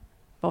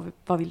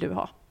 Vad vill du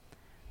ha?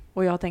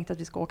 Och jag har tänkt att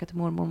vi ska åka till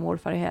mormor och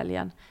morfar i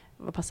helgen.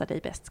 Vad passar dig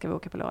bäst? Ska vi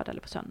åka på lördag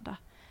eller på söndag?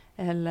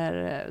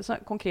 Eller så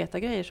konkreta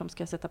grejer som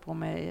ska sätta på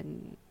mig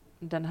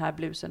den här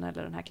blusen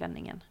eller den här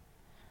klänningen.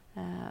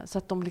 Så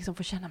att de liksom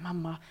får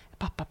känna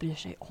pappa bryr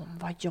sig om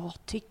vad jag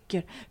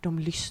tycker. De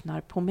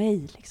lyssnar på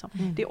mig. Liksom.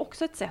 Det är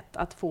också ett sätt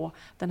att få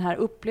den här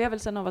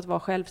upplevelsen av att vara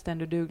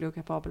självständig, duglig och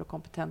kapabel och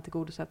kompetent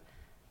tillgodosett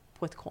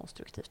på ett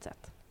konstruktivt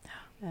sätt.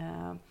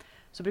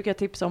 Så brukar jag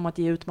tipsa om att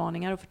ge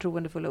utmaningar och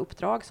förtroendefulla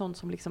uppdrag. Sånt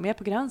som liksom är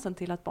på gränsen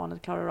till att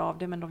barnet klarar av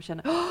det. Men de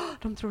känner,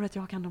 de tror att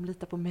jag kan, de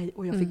litar på mig.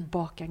 Och jag fick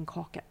baka en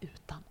kaka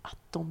utan att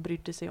de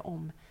brydde sig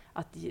om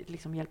att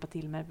liksom hjälpa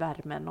till med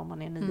värmen. Om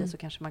man är 9 så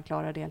kanske man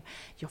klarar det.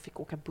 Jag fick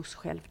åka buss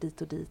själv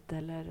dit och dit.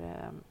 Eller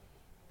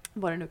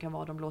vad det nu kan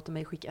vara. De låter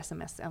mig skicka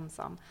sms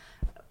ensam.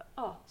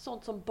 Ja,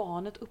 sånt som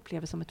barnet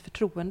upplever som ett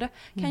förtroende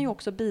kan ju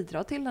också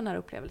bidra till den här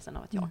upplevelsen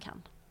av att jag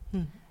kan.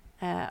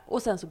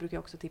 Och sen så brukar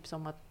jag också tipsa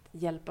om att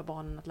hjälpa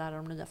barnen att lära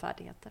dem nya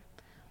färdigheter.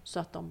 Så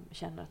att de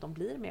känner att de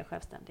blir mer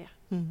självständiga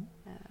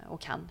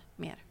och kan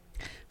mer.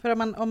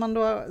 För om man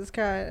då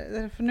ska,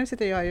 för nu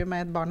sitter jag ju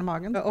med ett barn i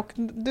magen och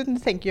då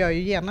tänker jag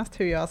ju genast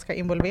hur jag ska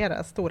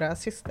involvera stora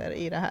syster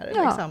i det här,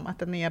 liksom, att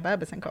den nya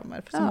bebisen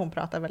kommer, som hon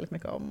pratar väldigt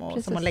mycket om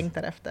och som hon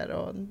längtar efter.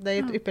 Och det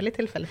är ett ypperligt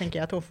tillfälle, tänker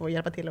jag, att hon får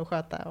hjälpa till att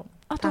sköta och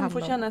att hon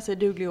får känna sig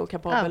duglig och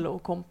kapabel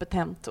och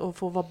kompetent och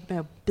få vara med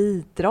och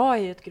bidra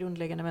i ett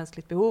grundläggande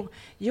mänskligt behov.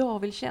 Jag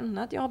vill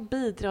känna att jag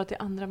bidrar till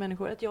andra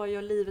människor, att jag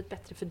gör livet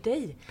bättre för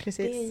dig.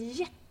 Precis. Det är en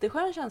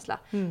jätteskön känsla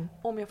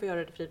om jag får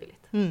göra det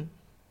frivilligt.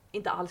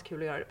 Inte alls kul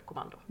att göra det på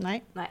kommando.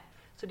 Nej.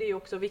 Så det är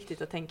också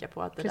viktigt att tänka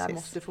på att det där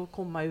måste få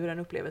komma ur en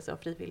upplevelse av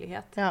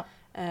frivillighet. Ja.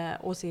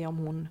 Och se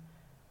om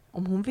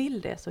hon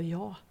vill det,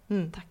 så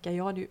tackar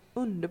jag. Det är ju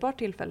underbart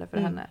tillfälle för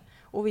henne.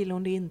 Och vill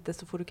hon det inte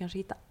så får du kanske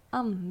hitta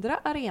andra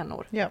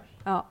arenor. Ja.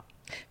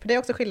 För det är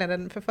också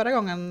skillnaden, för förra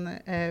gången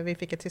vi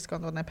fick ett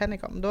syskon då när Penny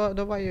kom,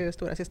 då var ju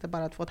stora syster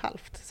bara 2,5.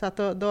 Så att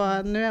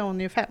nu är hon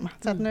ju 5.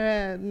 Så att nu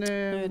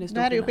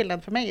är det ju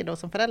skillnad för mig då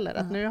som förälder.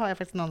 Att nu har jag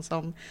faktiskt någon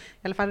som i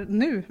alla fall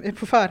nu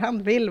på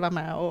förhand vill vara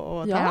med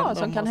och ta hand om.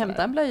 Som kan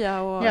hämta en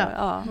blöja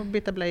och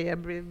byta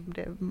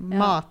blöjor,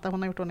 mata.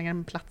 Hon har gjort ordning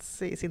en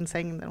plats i sin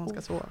säng där hon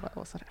ska sova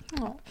och sådär.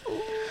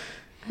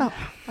 Ja.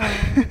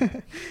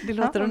 Det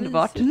låter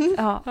underbart.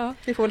 Ja.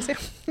 Vi får väl se.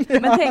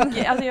 Men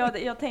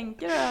jag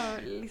tänker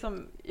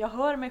liksom, jag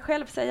hör mig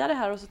själv säga det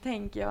här och så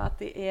tänker jag att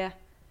det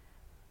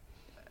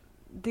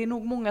är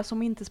nog många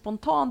som inte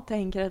spontant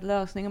tänker att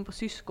lösningen på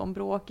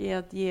syskonbråk är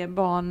att ge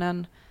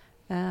barnen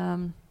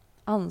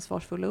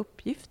ansvarsfulla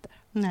uppgifter.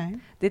 Nej.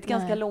 Det är ett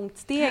ganska långt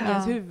steg i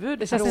ens huvud.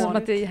 Det känns som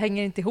att det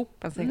hänger inte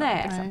ihop ens.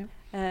 Nej. Liksom.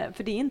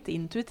 För det är inte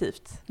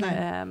intuitivt.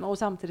 Och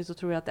samtidigt så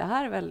tror jag att det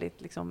här är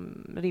väldigt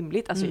liksom,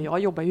 rimligt. Alltså jag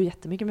jobbar ju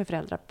jättemycket med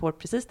föräldrar på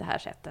precis det här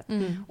sättet.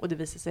 Och det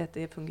visar sig att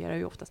det fungerar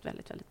ju oftast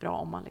väldigt, väldigt bra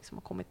om man liksom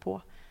har kommit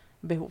på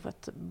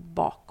behovet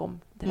bakom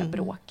det här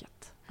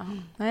bråket.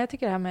 Nej, jag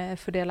tycker det här med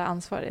fördela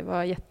ansvar det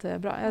var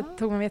jättebra. Jag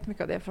tog mig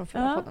jättemycket av det från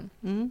förra podden.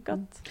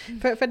 Gott.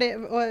 För det,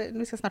 och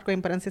vi ska snart gå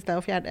in på den sista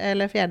och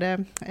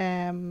fjärde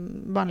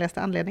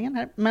vanligaste anledningen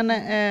här. Men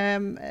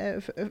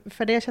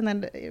för det jag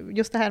känner,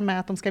 just det här med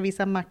att de ska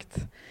visa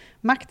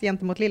makt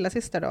gentemot lilla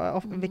syster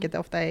då, vilket det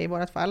ofta är i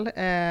vårt fall.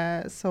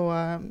 Så,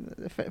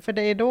 för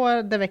det är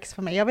då det väcks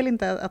för mig. Jag vill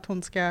inte att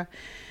hon ska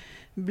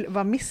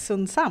vara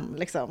missundsam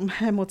liksom,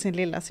 mot sin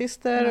lilla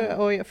syster.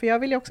 Och, för jag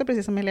vill ju också,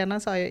 precis som Helena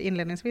sa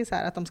inledningsvis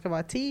här, att de ska vara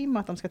ett team och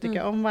att de ska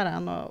tycka om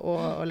varandra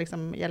och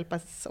liksom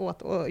hjälpas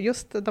åt. Och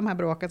just de här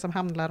bråken som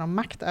handlar om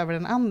makt över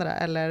den andra,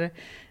 eller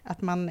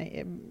att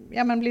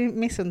man blir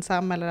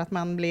missundsam eller att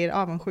man blir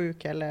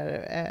avundsjuk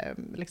eller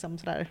liksom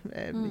sådär,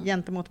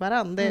 gentemot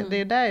varandra.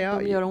 Det är där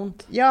de gör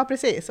ont. Ja,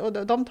 precis.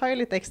 Och de tar ju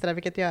lite extra,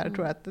 vilket gör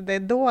tror jag, att det är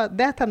då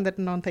det tänder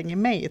någonting i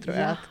mig, tror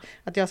jag.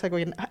 Att jag ska gå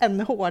in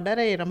ännu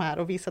hårdare i de här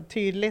och visa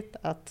tydligt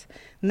att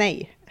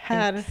nej,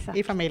 här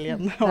i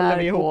familjen håller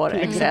vi ihop.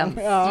 Liksom.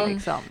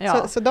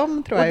 Så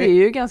de tror jag... Och det är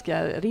ju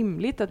ganska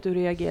rimligt att du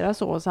reagerar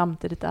så, och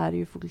samtidigt är det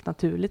ju fullt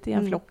naturligt i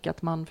en flock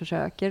att man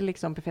försöker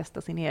liksom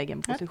befästa sin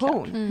egen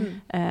position.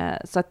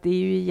 Så att det är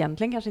ju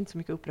egentligen kanske inte så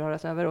mycket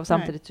uppröras över, och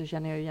samtidigt så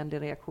känner jag ju igen din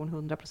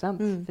reaktion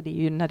 100%. För det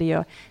är ju när det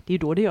är ju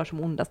då det gör som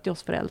ondast till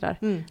oss föräldrar.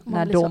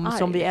 När de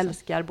som vi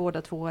älskar,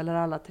 båda två eller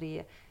alla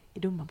tre, är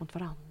dumma mot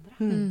varandra.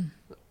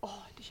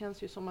 Det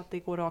känns ju som att det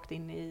går rakt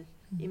in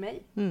i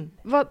mig.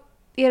 Vad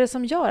är det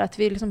som gör att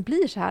vi liksom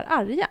blir så här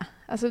arga?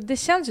 Alltså det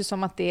känns ju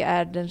som att det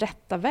är den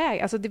rätta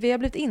vägen. Alltså vi har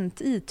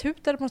blivit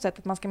itutade på något sätt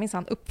att man ska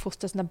minsann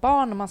uppfostra sina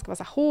barn och man ska vara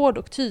så hård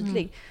och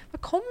tydlig.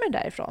 Vad kommer det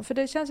därifrån? För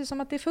det känns ju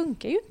som att det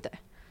funkar ju inte.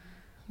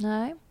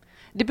 Nej.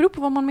 Det beror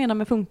på vad man menar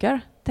med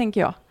funkar,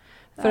 tänker jag.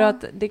 För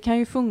att det kan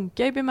ju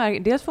funka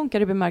dels funkar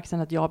det i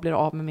bemärkelsen att jag blir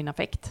av med min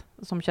affekt,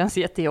 som känns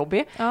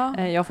jättejobbig.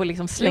 Jag får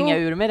liksom slänga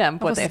ur mig den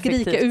på ett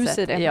effektivt sätt. Ur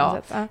sig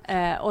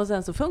det. Och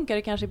sen så funkar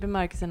det kanske i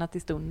bemärkelsen att i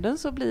stunden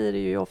så blir det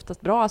ju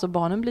oftast bra. Alltså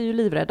barnen blir ju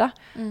livrädda,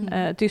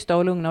 tysta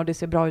och lugna, och det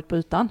ser bra ut på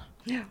ytan.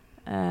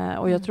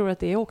 Och jag tror att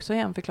det är också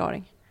en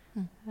förklaring.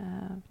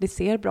 Det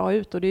ser bra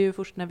ut, och det är ju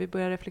först när vi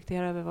börjar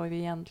reflektera över vad vi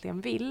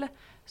egentligen vill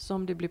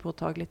som det blir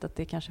påtagligt att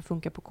det kanske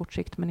funkar på kort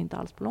sikt men inte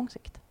alls på lång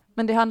sikt.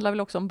 Men det handlar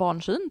väl också om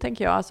barnsyn,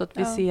 tänker jag. Alltså att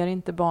vi ser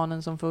inte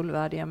barnen som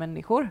fullvärdiga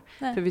människor.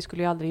 Nej. För vi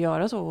skulle ju aldrig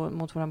göra så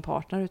mot vår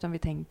partner, utan vi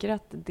tänker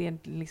att det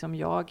liksom,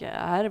 jag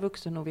är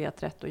vuxen och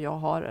vet rätt och jag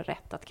har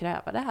rätt att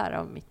kräva det här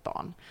av mitt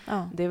barn.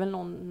 Det är väl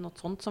något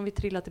sånt som vi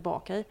trillar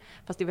tillbaka i.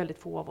 Fast det är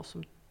väldigt få av oss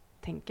som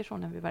tänker så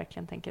när vi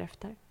verkligen tänker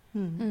efter.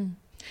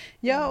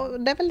 Ja, och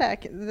det är väl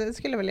det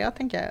skulle väl jag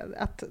tänka,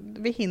 att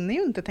vi hinner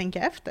ju inte tänka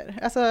efter.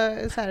 Alltså,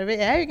 så här,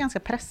 vi är ju ganska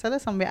pressade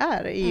som vi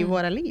är i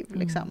våra liv.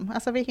 Liksom.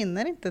 Alltså, vi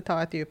hinner inte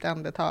ta ett djupt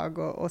andetag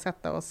och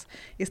sätta oss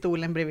i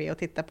stolen bredvid och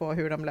titta på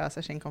hur de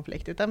löser sin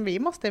konflikt. Utan vi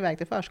måste iväg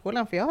till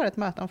förskolan, för jag har ett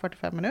möte om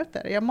 45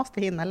 minuter. Jag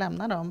måste hinna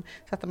lämna dem,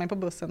 sätta mig på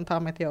bussen, ta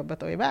mig till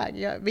jobbet och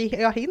iväg.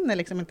 Jag hinner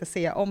liksom inte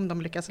se om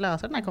de lyckas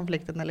lösa den här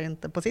konflikten eller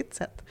inte på sitt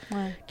sätt.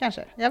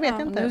 Kanske, jag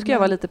vet inte. Nu ska jag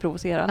vara lite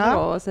provocerande då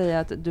och säga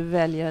att du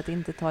väljer att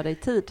inte ta dig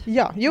tid.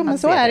 Ja, jo, men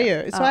så är det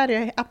ju. Så är det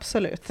ju,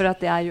 absolut. För att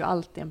det är ju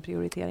alltid en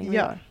prioritering vi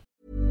gör.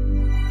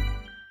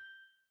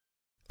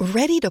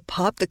 Ready to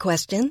pop the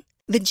question?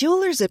 The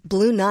jewelers at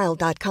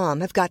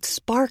BlueNile.com have got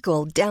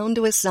sparkle down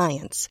to a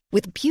science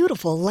with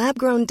beautiful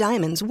lab-grown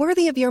diamonds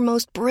worthy of your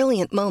most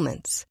brilliant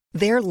moments.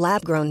 Their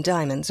lab-grown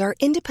diamonds are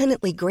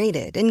independently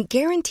graded and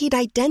guaranteed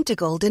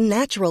identical to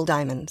natural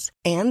diamonds,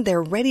 and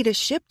they're ready to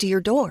ship to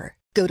your door.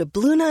 Go to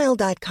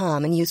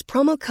BlueNile.com and use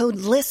promo code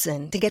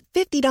LISTEN to get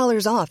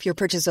 $50 off your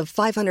purchase of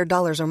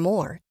 $500 or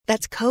more.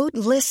 That's code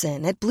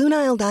LISTEN at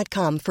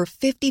BlueNile.com for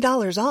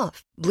 $50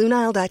 off.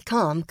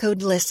 BlueNile.com,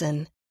 code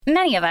LISTEN.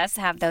 Many of us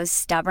have those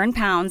stubborn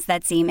pounds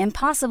that seem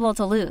impossible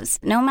to lose,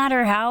 no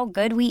matter how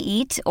good we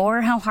eat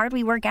or how hard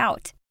we work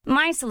out.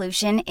 My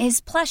solution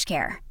is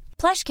PlushCare.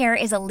 PlushCare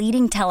is a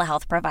leading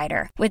telehealth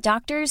provider with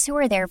doctors who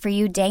are there for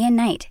you day and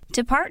night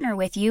to partner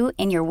with you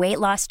in your weight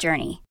loss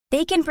journey.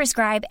 They can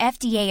prescribe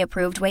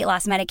FDA-approved weight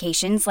loss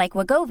medications like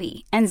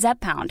Wegovy and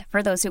Zepbound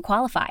for those who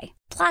qualify.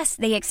 Plus,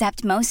 they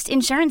accept most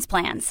insurance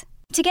plans.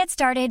 To get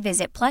started,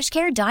 visit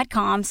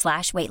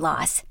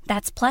plushcare.com/weightloss.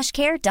 That's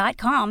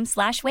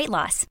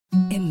plushcare.com/weightloss.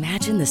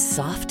 Imagine the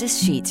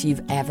softest sheets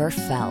you've ever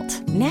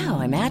felt.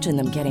 Now imagine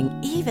them getting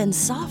even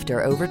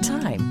softer over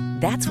time.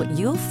 That's what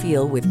you'll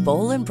feel with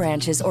Boll &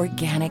 Branch's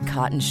organic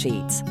cotton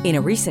sheets. In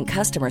a recent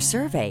customer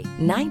survey,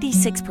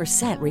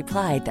 96%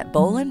 replied that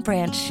Boll &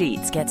 Branch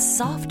sheets get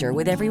softer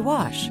with every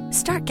wash.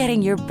 Start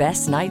getting your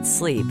best night's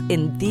sleep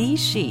in these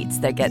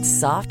sheets that get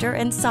softer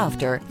and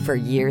softer for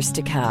years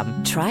to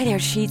come. Try their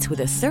sheets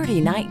with a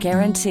 30-night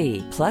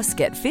guarantee. Plus,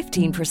 get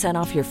 15%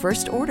 off your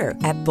first order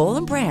at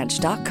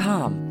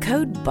BollandBranch.com.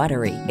 Code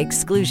BUTTERY.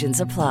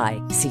 Exclusions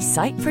apply. See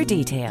site for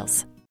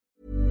details.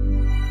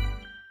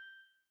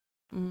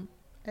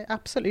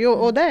 Absolut, jo,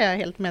 och det är jag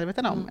helt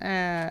medveten om.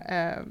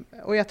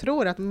 Och jag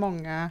tror att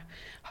många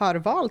har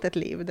valt ett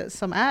liv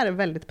som är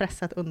väldigt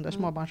pressat under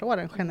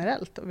småbarnsåren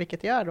generellt,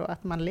 vilket gör då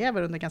att man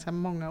lever under ganska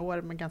många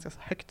år med ganska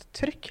högt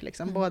tryck,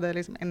 liksom, både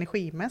liksom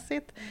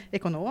energimässigt,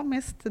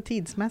 ekonomiskt,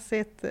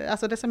 tidsmässigt.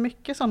 Alltså det är så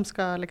mycket som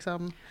ska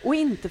liksom... Och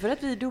inte för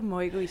att vi är dumma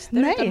och egoister,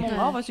 utan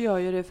många av oss gör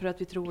ju det för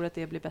att vi tror att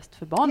det blir bäst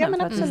för barnen,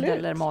 för att vi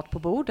ställer mat på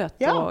bordet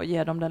och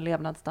ger dem den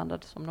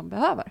levnadsstandard som de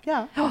behöver.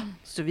 Ja.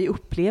 Så vi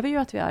upplever ju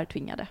att vi är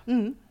tvingade.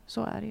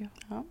 Så är det ju.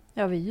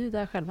 Ja, vi är ju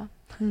där själva.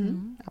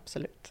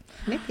 Absolut.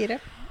 Mitt i det.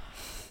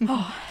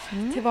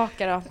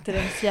 Tillbaka då till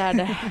den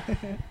fjärde.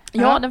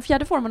 Ja, den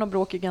fjärde formen av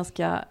bråk är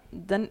ganska...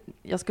 Den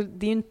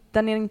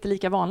är inte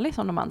lika vanlig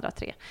som de andra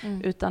 3.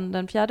 Utan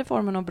den fjärde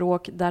formen av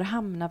bråk, där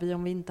hamnar vi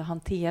om vi inte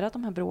hanterat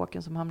de här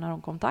bråken som hamnar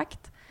om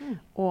kontakt.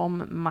 Och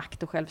om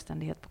makt och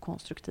självständighet på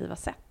konstruktiva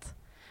sätt.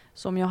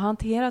 Så om jag har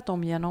hanterat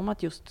dem genom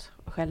att just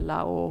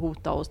skälla och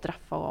hota och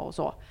straffa och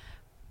så,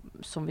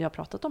 som vi har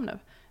pratat om nu,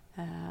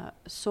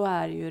 så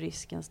är ju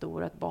risken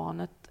stor att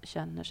barnet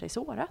känner sig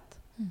sårat.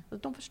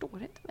 De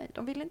förstår inte mig.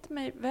 De vill inte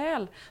mig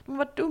väl. De har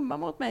varit dumma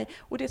mot mig.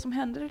 Och det som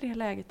händer i det här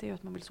läget är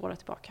att man vill såra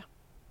tillbaka.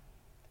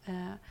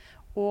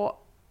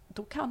 Och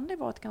då kan det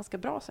vara ett ganska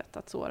bra sätt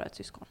att såra ett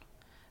syskon.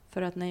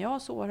 För att när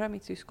jag sårar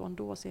mitt syskon,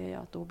 då ser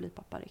jag att då blir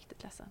pappa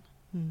riktigt ledsen.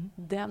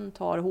 Den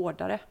tar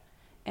hårdare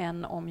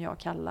än om jag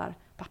kallar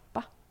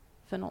pappa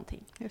för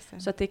någonting.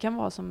 Så att det kan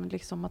vara som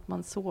liksom att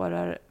man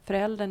sårar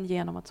föräldern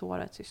genom att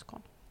såra ett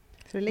syskon.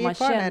 Så det ligger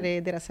kvar där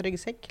i deras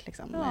ryggsäck.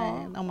 Liksom,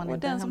 om man och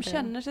den som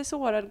känner sig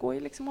sårad går ju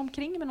liksom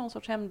omkring med någon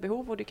sorts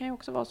hämndbehov. Och det kan ju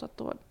också vara så att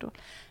då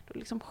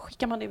liksom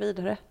skickar man det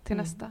vidare till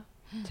nästa.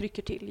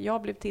 Trycker till.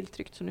 Jag blev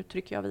tilltryckt, så nu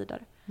trycker jag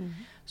vidare.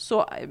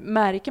 Så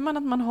märker man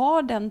att man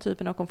har den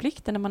typen av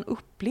konflikter, när man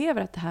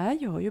upplever att det här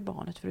gör ju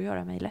barnet för att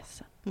göra mig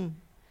ledsen.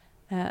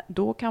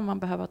 Då kan man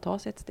behöva ta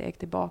sig ett steg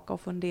tillbaka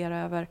och fundera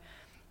över,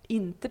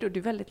 inte då, det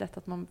är väldigt lätt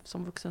att man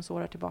som vuxen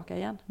sårar tillbaka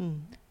igen.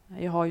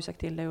 Jag har ju sagt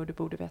till dig och du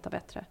borde veta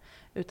bättre.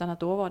 Utan att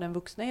då var den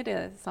vuxna i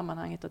det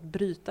sammanhanget att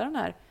bryta den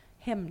här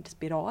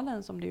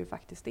hämndspiralen som det ju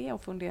faktiskt är,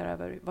 och fundera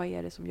över vad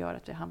är det som gör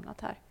att vi har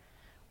hamnat här.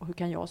 Och hur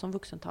kan jag som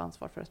vuxen ta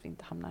ansvar för att vi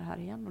inte hamnar här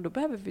igen? Och då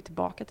behöver vi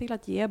tillbaka till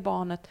att ge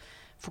barnet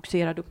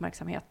fokuserad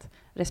uppmärksamhet,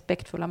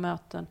 respektfulla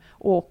möten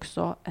och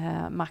också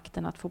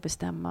makten att få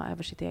bestämma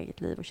över sitt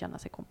eget liv och känna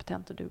sig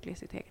kompetent och duglig i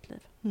sitt eget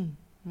liv.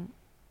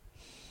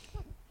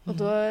 Och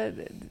då,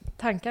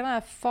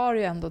 tankarna far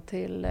ju ändå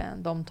till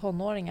de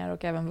tonåringar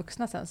och även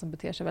vuxna sen som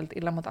beter sig väldigt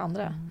illa mot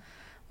andra.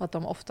 Och att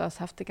de oftast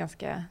haft det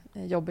ganska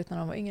jobbigt när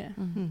de var yngre.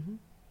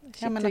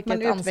 Ja, men vilket att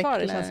man ansvar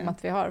det känns som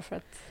att vi har. För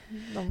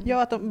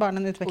att att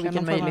barnen utvecklar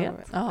någon form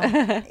av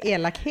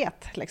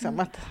elakhet.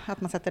 Liksom,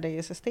 att man sätter det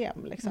i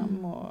system.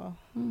 Liksom,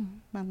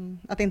 men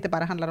att det inte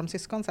bara handlar om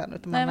syskon sen,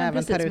 utan man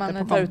även tar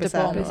ut det på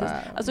kompisar.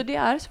 Alltså det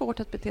är svårt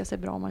att bete sig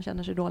bra om man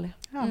känner sig dålig.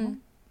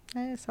 Det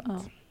är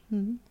sant.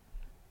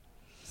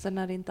 Sen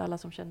är det inte alla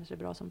som känner sig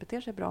bra som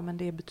beter sig bra, men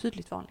det är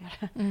betydligt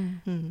vanligare.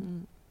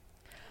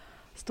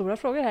 Stora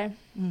frågor här.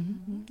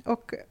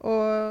 Och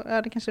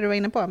det kanske du var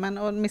inne på, men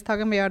och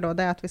misstagen vi gör då,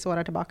 det är att vi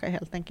sårar tillbaka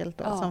helt enkelt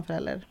då, som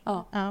förälder.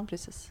 Ja,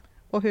 precis.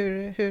 Och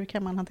hur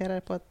kan man hantera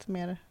det på ett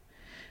mer...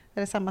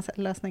 Är det samma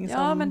lösning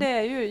som... Ja, men det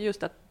är ju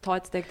just att ta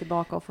ett steg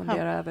tillbaka och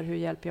fundera över hur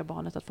hjälper jag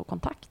barnet att få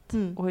kontakt.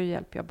 Och hur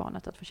hjälper jag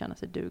barnet att få känna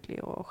sig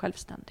duglig och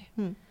självständig.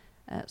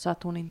 Så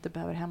att hon inte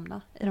behöver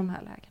hamna i de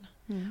här lägena.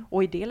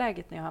 Och i det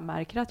läget när jag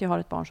märker att jag har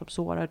ett barn som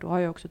sårar, då har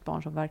jag också ett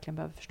barn som verkligen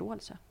behöver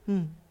förståelse.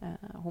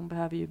 Hon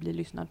behöver ju bli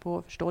lyssnad på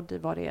och förstådd i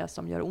vad det är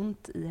som gör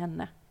ont i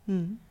henne.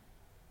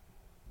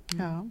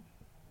 Ja.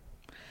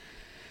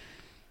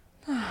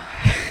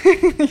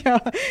 Ja,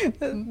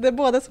 det är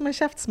både som en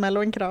käftsmäll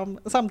och en kram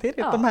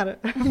samtidigt, de här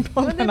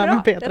bollarna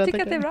med Petra. Jag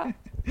tycker att det är bra.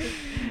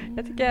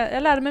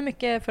 Jag lärde mig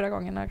mycket förra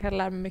gången och jag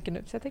lär mig mycket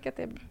nu. Så jag tycker att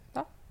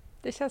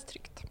det känns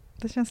tryggt.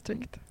 Det känns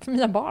tryggt. För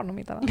mina barn om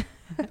inte annat.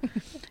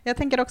 Jag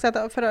tänker också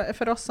att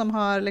för oss som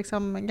har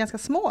liksom ganska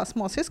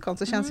små syskon,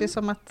 så känns det ju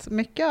som att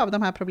mycket av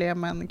de här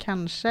problemen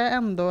kanske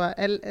ändå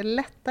är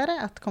lättare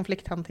att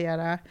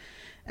konflikthantera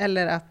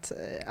eller att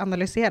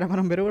analysera vad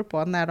de beror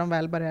på när de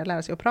väl börjar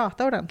lära sig att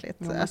prata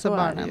ordentligt. Alltså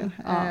barnen.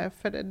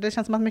 För det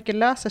känns som att mycket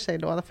löser sig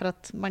då, för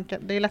att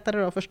det är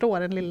lättare då att förstå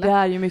den lilla. Det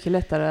är ju mycket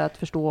lättare att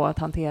förstå att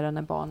hantera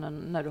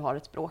när du har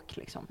ett språk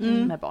liksom,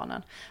 med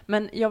barnen.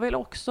 Men jag vill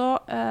också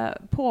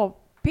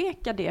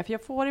påpeka det, för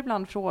jag får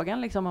ibland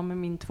frågan liksom,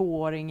 om min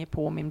 2-åring är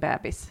på min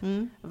bebis.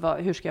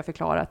 Hur ska jag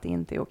förklara att det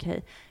inte är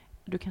okej?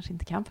 Du kanske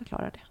inte kan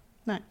förklara det.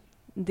 Nej.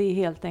 Det är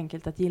helt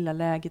enkelt att gilla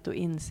läget och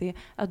inse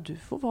att du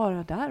får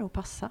vara där och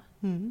passa.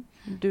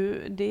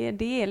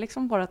 Det är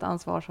liksom bara ett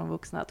ansvar som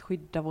vuxna att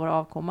skydda vår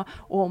avkomma.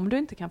 Och om du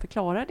inte kan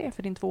förklara det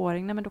för din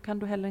 2-åring, men då kan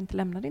du heller inte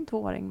lämna din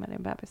 2-åring med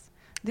din bebis.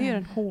 Det är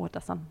den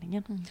hårda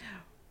sanningen.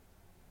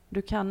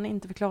 Du kan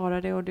inte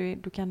förklara det och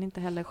du kan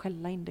inte heller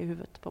skälla in det i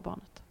huvudet på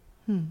barnet.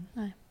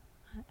 Nej.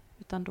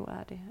 Utan då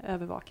är det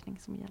övervakning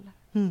som gäller.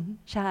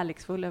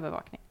 Kärleksfull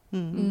övervakning.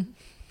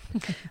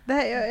 Det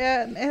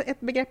här, ett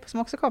begrepp som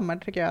också kommer,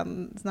 tycker jag,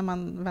 när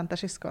man väntar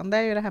syskon, det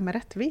är ju det här med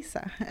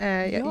rättvisa.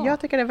 Jag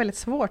tycker det är väldigt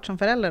svårt som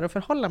förälder att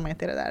förhålla mig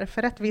till det där.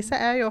 För rättvisa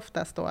är ju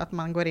oftast då att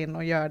man går in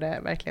och gör det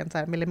verkligen så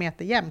här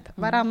millimeterjämnt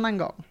varannan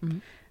gång.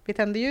 Vi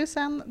tänder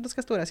ljusen, då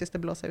ska stora syster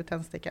blåsa ut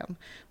tändstickan.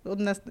 Och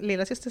när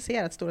lilla syster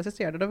ser att stora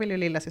syster gör det, då vill ju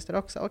lilla syster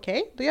också.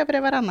 Okej, då gör vi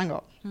det varannan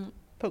gång.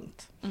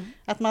 Punkt.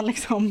 Att man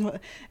liksom,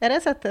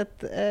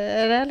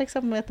 är det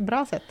liksom ett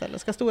bra sätt, eller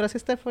ska stora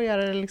syster få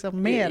göra det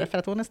liksom mer för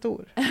att hon är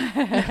stor?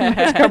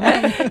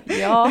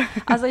 Ja,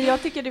 alltså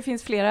jag tycker det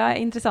finns flera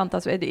intressanta,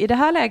 alltså i det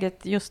här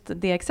läget, just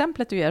det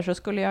exemplet du ger, så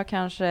skulle jag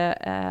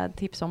kanske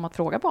tipsa om att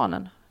fråga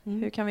barnen.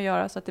 Hur kan vi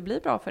göra så att det blir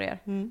bra för er?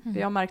 För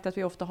jag har märkt att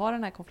vi ofta har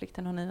den här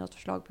konflikten, har ni något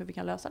förslag på hur vi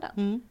kan lösa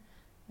den?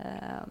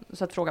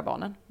 Så att fråga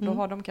barnen, då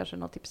har de kanske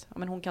något tips. Ja,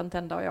 men hon kan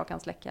tända och jag kan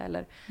släcka,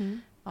 eller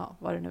ja,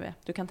 vad det nu är.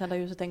 Du kan tända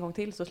ljuset en gång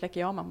till, så släcker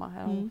jag,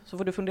 mamma. Så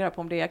får du fundera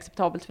på om det är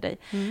acceptabelt för dig.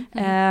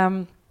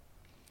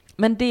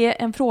 Men det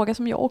är en fråga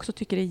som jag också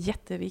tycker är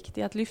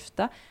jätteviktig att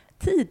lyfta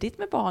tidigt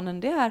med barnen.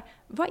 Det är,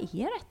 vad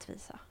är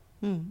rättvisa?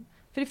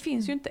 För det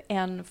finns ju inte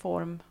en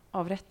form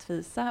av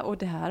rättvisa. Och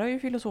det här har ju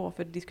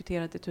filosofer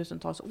diskuterat i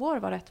tusentals år,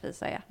 vad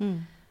rättvisa är.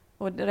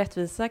 Och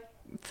rättvisa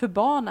för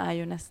barn är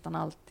ju nästan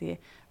alltid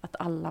att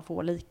alla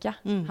får lika.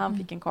 Han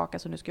fick en kaka,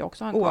 så nu ska jag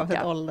också ha en kaka.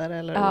 Oavsett ålder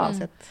eller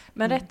oavsett.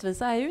 Men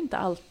rättvisa är ju inte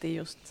alltid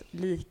just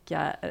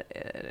lika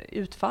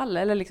utfall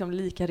eller liksom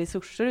lika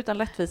resurser, utan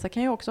rättvisa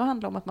kan ju också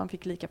handla om att man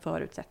fick lika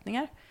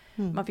förutsättningar.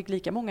 Man fick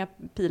lika många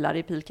pilar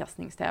i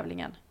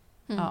pilkastningstävlingen.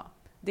 Ja,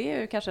 det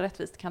är ju kanske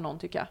rättvist, kan någon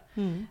tycka.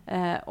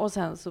 Och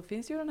sen så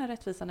finns ju den här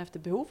rättvisan efter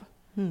behov.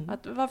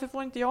 Att, varför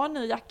får inte jag en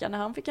ny jacka när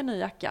han fick en ny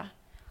jacka?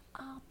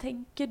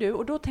 Tänker du,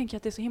 och då tänker jag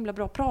att det är så himla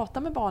bra att prata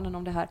med barnen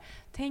om det här.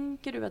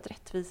 Tänker du att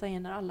rättvisa är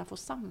när alla får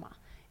samma?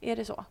 Är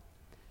det så?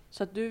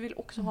 Så att du vill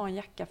också ha en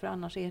jacka, för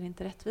annars är det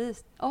inte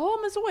rättvist. Ja,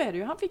 men så är det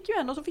ju. Han fick ju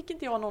en och så fick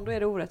inte jag någon, då är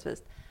det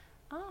orättvist.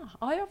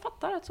 Ja, jag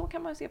fattar att så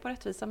kan man ju se på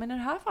rättvisa. Men i det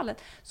här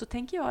fallet så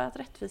tänker jag att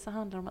rättvisa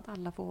handlar om att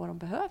alla får vad de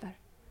behöver.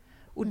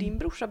 Och din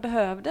brorsa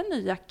behövde en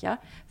ny jacka,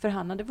 för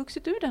han hade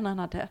vuxit ur den han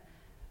hade.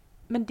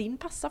 Men din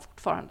passar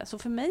fortfarande. Så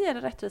för mig är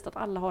det rättvist att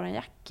alla har en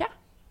jacka.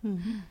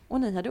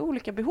 Och ni hade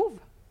olika behov.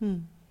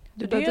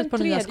 Det är en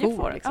tredje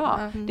form.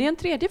 Liksom. Det är en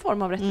tredje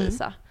form av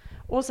rättvisa.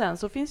 Och sen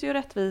så finns ju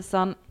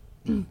rättvisan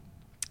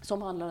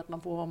som handlar om att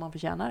man får vad man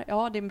förtjänar.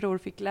 Ja, din bror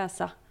fick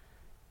läsa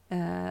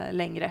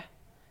längre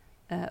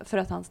för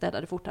att han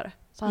städade fortare.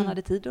 Så han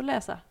hade tid att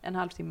läsa en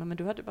halvtimme, men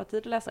du hade bara tid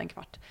att läsa en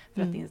kvart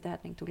för att din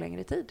städning tog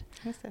längre tid.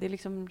 Det är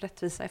liksom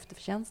rättvisa efter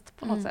förtjänst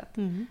på något sätt.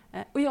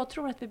 Och jag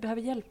tror att vi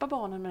behöver hjälpa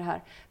barnen med det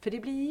här. För det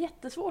blir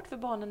jättesvårt för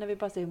barnen när vi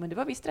bara säger, men det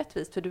var visst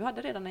rättvist för du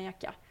hade redan en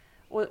jacka.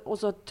 Och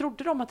så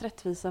trodde de att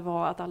rättvisa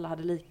var att alla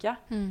hade lika.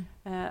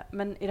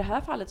 Men i det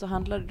här fallet så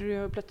handlar det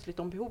ju plötsligt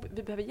om behov.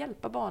 Vi behöver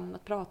hjälpa barnen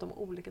att prata om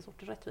olika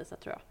sorters rättvisa,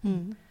 tror jag.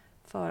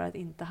 För att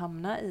inte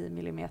hamna i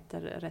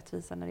millimeter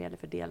rättvisa när det gäller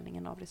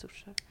fördelningen av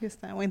resurser.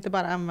 Just det, och inte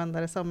bara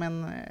använda det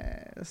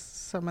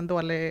som en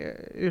dålig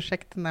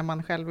ursäkt när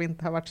man själv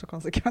inte har varit så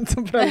konsekvent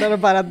som förälder och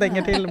bara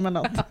dänger till med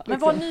något. Men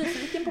var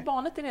nyfiken på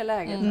barnet i det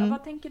läget.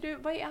 Vad tänker du?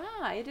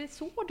 Är det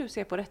så du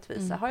ser på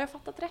rättvisa? Har jag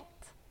fattat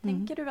rätt?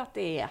 Tänker du att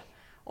det är?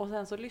 Och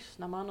sen så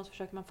lyssnar man och så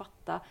försöker man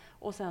fatta.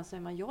 Och sen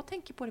säger man, jag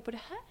tänker på det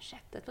här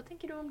sättet. Vad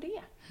tänker du om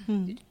det? Det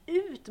är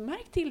ett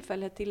utmärkt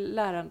tillfälle till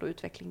lärande och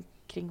utveckling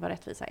kring vad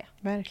rättvisa är.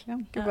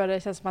 Verkligen.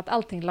 Det känns som att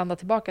allting landar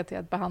tillbaka till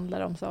att behandla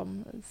dem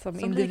som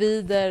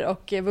individer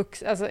och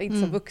alltså inte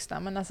som vuxna,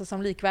 men alltså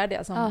som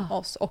likvärdiga som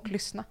oss, och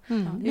lyssna.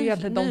 Det är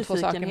egentligen de två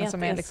sakerna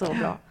som är liksom så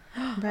bra.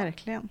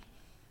 Verkligen.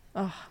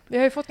 Vi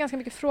har ju fått ganska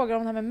mycket frågor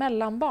om det här med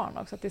mellanbarn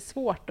också, att det är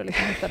svårt att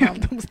liksom hitta någon.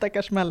 De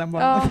stackars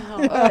mellanbarn.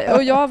 Ja,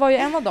 och jag var ju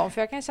en av dem,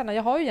 för jag kan känna,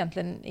 jag har ju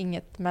egentligen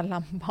inget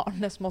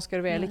mellanbarn som Oskar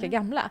och Vera är lika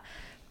gamla.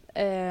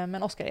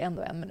 Men Oskar är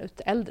ändå 1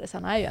 minut äldre, så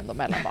han är ju ändå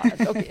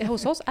mellanbarnet. Och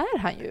hos oss är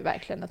han ju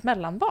verkligen ett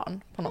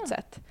mellanbarn på något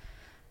sätt.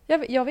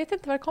 Jag vet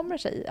inte vad det kommer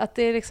sig. Att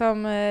det är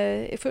liksom,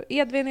 för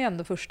Edvin är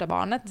ändå första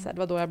barnet, så det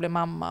var då jag blev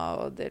mamma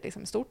och det är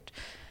liksom stort.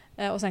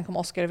 Och sen kom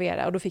Oskar och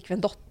Vera och då fick vi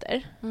en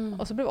dotter.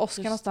 Och så blev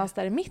Oskar någonstans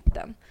där i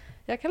mitten.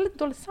 Jag kan lite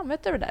dåligt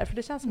samvete över det där, för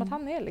det känns som att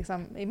han är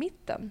liksom i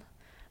mitten.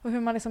 Och hur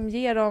man liksom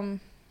ger dem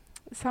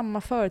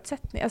samma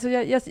förutsättningar. Alltså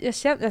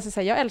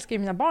jag älskar ju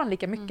mina barn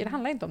lika mycket, det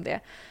handlar inte om det.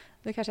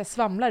 Nu kanske jag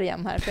svamlar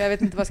igen här, för jag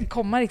vet inte vad ska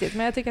komma riktigt.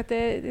 Men jag tycker att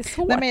det är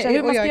svårt.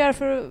 Hur man ska göra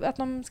för att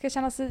de ska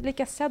känna sig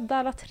lika sedda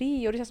alla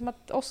tre. Och det känns som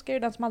att Oskar är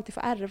den som alltid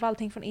får ärva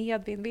allting från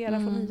Edvin. Vera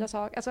får nya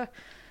saker. Alltså,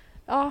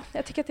 ja,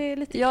 jag tycker att det är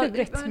lite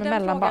klurigt med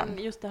mellanbarn.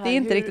 Det är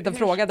inte riktigt en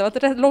fråga, det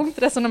var ett långt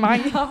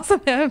resonemang.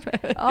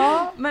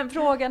 Ja, men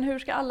frågan hur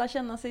ska alla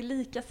känna sig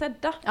lika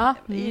sedda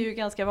är ju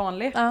ganska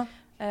vanlig.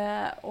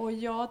 Och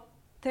jag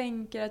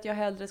tänker att jag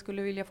hellre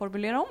skulle vilja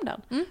formulera om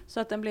den. Så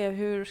att den blev,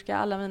 hur ska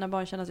alla mina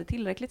barn känna sig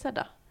tillräckligt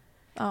sedda?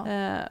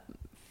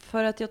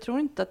 För att jag tror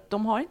inte att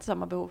de har inte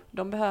samma behov.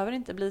 De behöver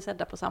inte bli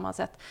sedda på samma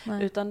sätt.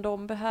 Nej. Utan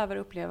de behöver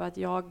uppleva att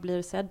jag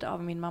blir sedd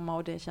av min mamma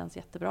och det känns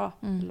jättebra.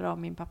 Eller av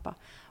min pappa.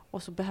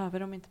 Och så behöver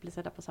de inte bli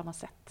sedda på samma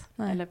sätt.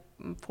 Nej. Eller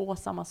få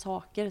samma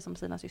saker som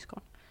sina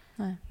syskon.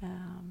 Nej.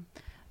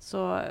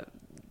 Så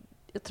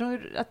jag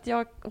tror att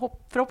jag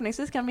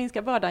förhoppningsvis kan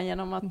minska bördan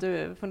genom att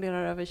du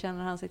funderar över,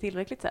 känner han sig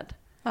tillräckligt sedd?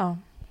 Ja.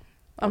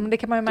 Ja, men det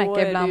kan man ju märka då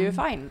är ibland. det ju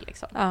fine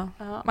liksom. Ja.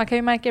 Man kan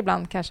ju märka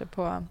ibland kanske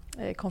på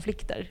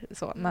konflikter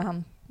så, när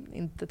han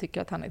inte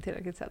tycker att han är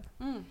tillräckligt sedd.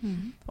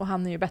 Och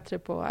han är ju bättre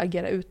på att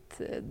agera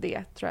ut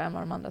det, tror jag, än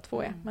vad de andra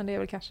två är. Men det är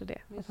väl kanske det,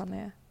 att han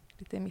är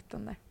lite i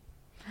mitten där.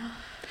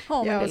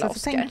 Och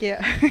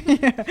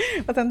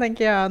sen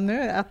tänker jag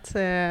nu att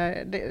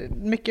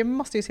mycket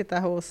måste ju sitta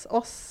hos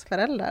oss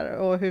föräldrar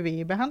och hur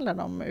vi behandlar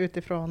dem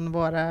utifrån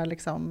våra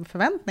liksom,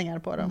 förväntningar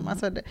på dem.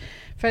 Alltså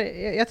för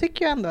jag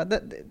tycker ju ändå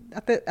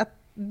att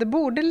det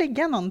borde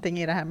ligga någonting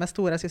i det här med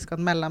stora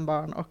syskon,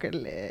 mellanbarn och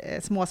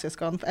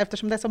småsyskon,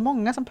 eftersom det är så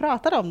många som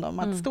pratar om dem,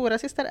 att stora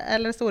syster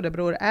eller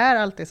storebror är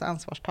alltid så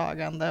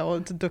ansvarstagande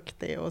och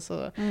duktig och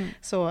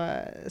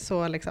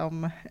så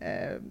liksom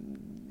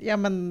ja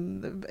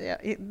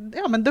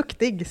men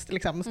duktig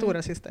liksom,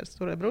 stora syster,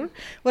 storebror,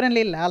 och den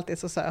lilla är alltid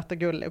så söt och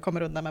gullig och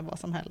kommer undan med vad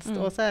som helst,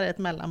 och så är det ett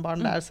mellanbarn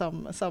där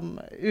som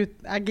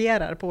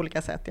agerar på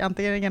olika sätt,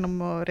 antingen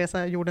genom att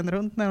resa jorden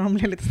runt när de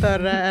blir lite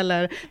större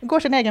eller går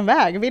sin egen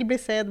väg, vill bli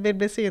sedd, vill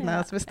bli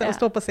synas, vill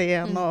stå på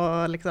scen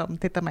och liksom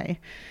titta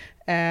mig.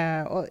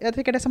 Och jag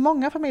tycker det är så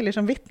många familjer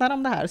som vittnar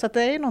om det här, så att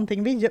det är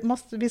någonting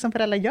vi som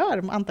föräldrar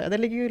gör, antar jag. Det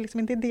ligger ju liksom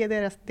inte i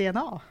deras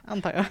DNA,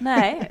 antar jag.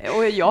 Nej,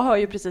 och jag hör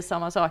ju precis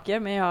samma saker,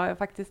 men jag är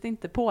faktiskt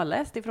inte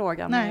påläst i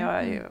frågan.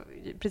 Men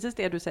precis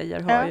det du säger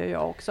hör ju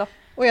jag också.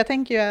 Och jag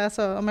tänker ju,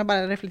 alltså, om jag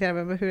bara reflekterar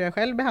över hur jag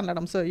själv behandlar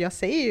dem, så jag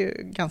säger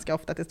ju ganska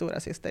ofta till stora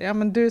syster, ja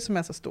men du som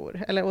är så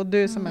stor, och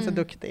du som är så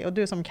duktig, och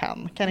du som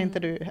kan inte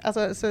du?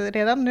 Alltså, så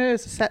redan nu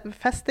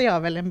fäster jag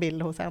väl en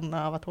bild hos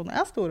henne av att hon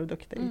är stor och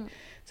duktig.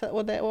 Så,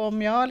 och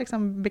om jag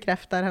liksom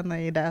bekräftar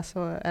henne i det,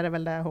 så är det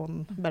väl det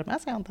hon bär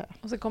med sig, antar jag.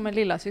 Och så kommer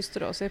lilla syster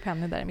då, så är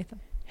Penny där i mitten.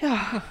 Ja,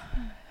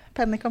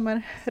 Penny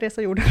kommer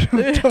resa jorden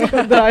runt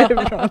och dra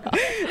ifrån.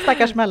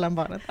 Stackars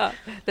mellanbarnet. Ja,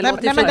 det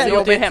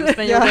låter ju hemskt,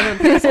 men jorden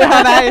runt.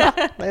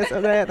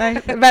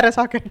 Nej, värre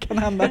saker kan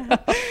hända.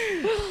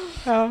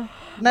 Ja.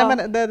 Nej,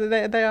 men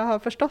det jag har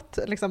förstått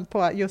liksom,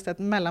 på just ett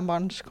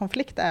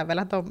mellanbarnskonflikt är väl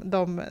att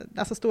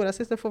alltså stora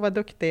syster får vara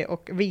duktig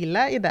och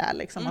vila i det,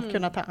 liksom, att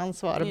kunna ta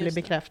ansvar och bli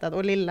bekräftad.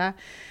 Och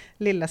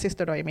lilla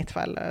syster då, i mitt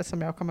fall,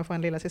 som jag kommer få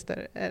en lilla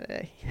syster,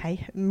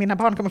 mina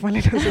barn kommer få en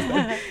lilla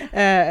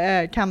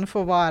syster, kan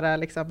få vara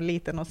liksom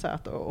liten och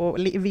söt och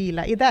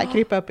vila i det,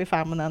 krypa upp i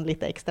famnen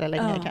lite extra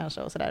länge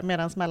kanske och sådär,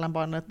 medan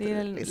mellanbarnet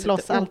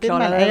slåss alltid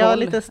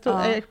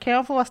med kan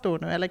jag få vara stor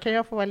nu eller kan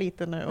jag få vara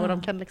liten nu, och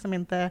de kan liksom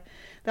inte,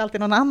 det är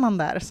alltid någon annan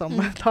där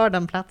som tar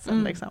den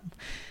platsen liksom.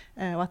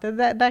 Och att det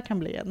där kan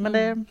bli en,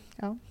 men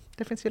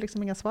det finns ju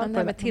liksom inga svar på det.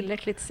 Men med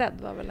tillräckligt sedd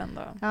var väl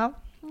ändå... Ja.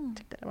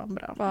 Tyckte det var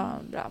bra.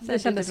 Det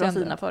kändes från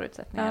sina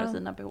förutsättningar och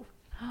sina behov.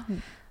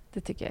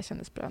 Det tycker jag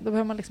kändes bra. Då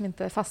behöver man liksom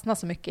inte fastna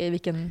så mycket i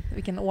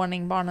vilken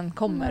ordning barnen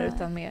kommer,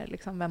 utan mer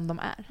liksom vem de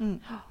är.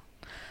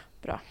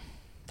 Bra.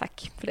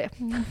 Tack för det.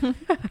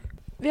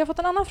 Vi har fått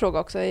en annan fråga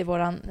också i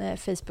vår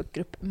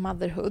Facebookgrupp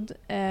Motherhood,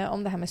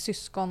 om det här med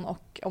syskon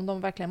och om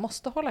de verkligen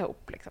måste hålla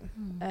ihop. Liksom.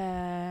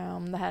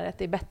 Om det här att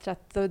det är bättre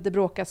att det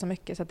bråkar så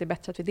mycket så att det är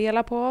bättre att vi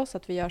delar på oss,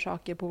 att vi gör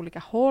saker på olika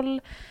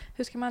håll.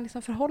 Hur ska man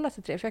liksom förhålla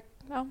sig till det?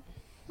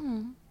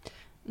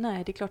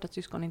 Nej, det är klart att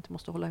syskon inte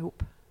måste hålla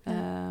ihop.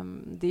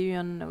 Det är ju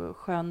en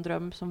skön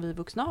dröm som vi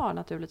vuxna har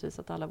naturligtvis,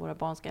 att alla våra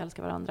barn ska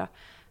älska varandra.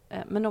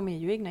 Men de är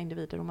ju egna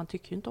individer och man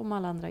tycker ju inte om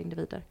alla andra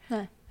individer.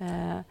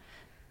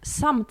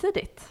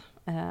 Samtidigt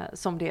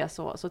som det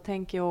är så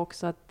tänker jag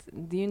också att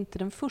det är ju inte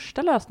den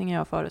första lösningen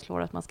jag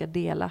föreslår, att man ska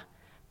dela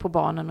på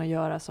barnen och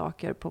göra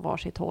saker på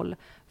varsitt håll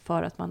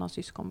för att man har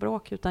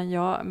syskonbråk. Utan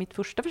mitt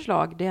första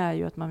förslag, det är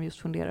ju att man just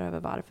funderar över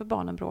varför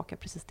barnen bråkar,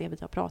 precis det vi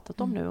har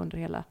pratat om nu under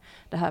hela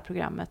det här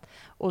programmet.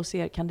 Och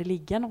ser, kan det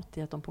ligga något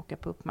i att de pockar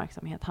på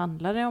uppmärksamhet?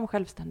 Handlar det om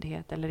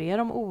självständighet eller är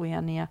de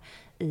oeniga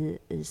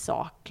i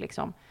sak?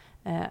 Liksom?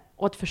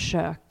 Och att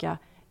försöka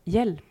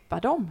hjälpa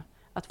dem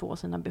att få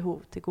sina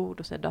behov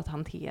tillgodosedda, att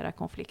hantera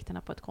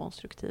konflikterna på ett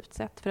konstruktivt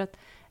sätt. För att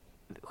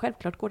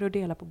självklart går det att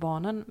dela på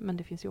barnen, men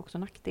det finns ju också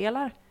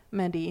nackdelar.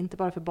 Men det är inte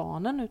bara för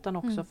barnen utan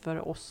också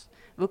för oss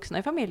vuxna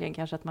i familjen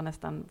kanske, att man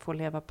nästan får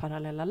leva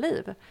parallella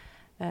liv.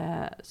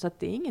 Så att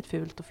det är inget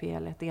fult och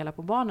fel att dela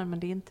på barnen, men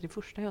det är inte det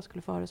första jag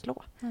skulle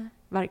föreslå.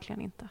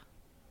 Verkligen inte.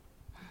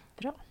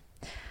 Bra.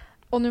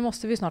 Och nu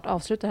måste vi snart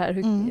avsluta här.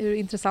 Hur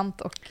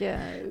intressant och...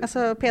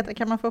 Alltså Peter,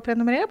 kan man få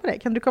prenumerera på det?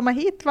 Kan du komma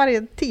hit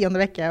varje 10:e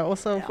vecka och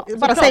så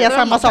bara säga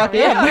samma sak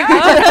igen?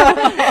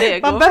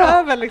 Man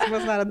behöver liksom en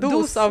sån här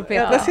dos av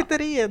Peter. Det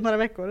sitter i några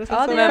veckor. Så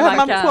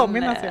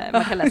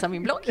man kan läsa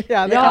min blogg. Det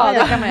kan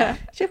man göra.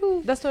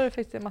 Där står det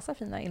faktiskt en massa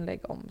fina inlägg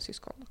om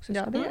syskon.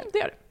 Ja, det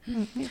gör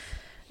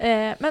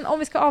det. Men om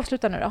vi ska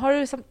avsluta nu då. Har du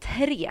liksom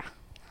 3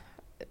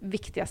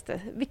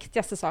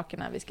 viktigaste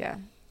sakerna vi ska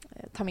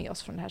ta med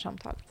oss från det här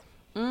samtalet?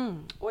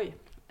 Oj.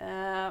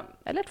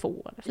 Eller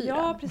 2 eller 4.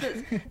 Ja,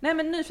 precis. Nej,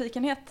 men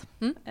nyfikenhet.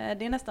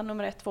 Det är nästan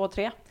nummer 1, 2 och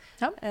 3.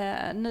 Ja.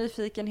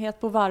 Nyfikenhet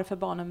på varför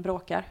barnen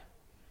bråkar.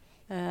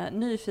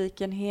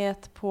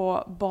 Nyfikenhet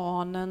på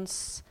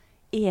barnens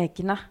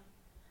egna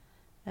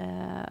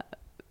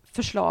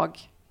förslag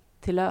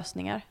till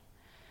lösningar.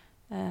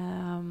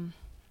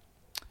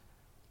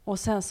 Och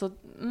sen så,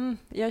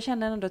 jag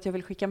känner ändå att jag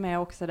vill skicka med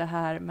också det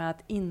här med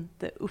att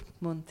inte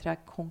uppmuntra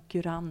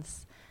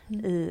konkurrens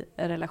i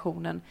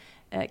relationen.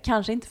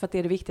 Kanske inte för att det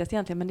är det viktigaste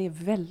egentligen, men det är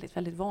väldigt,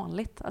 väldigt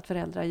vanligt att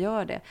föräldrar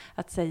gör det.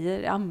 Att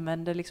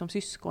använder liksom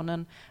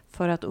syskonen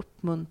för att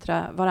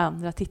uppmuntra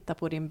varandra, titta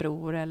på din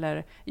bror,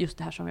 eller just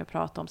det här som jag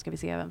pratade om, ska vi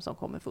se vem som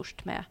kommer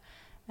först med.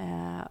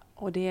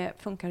 Och det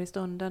funkar i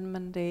stunden,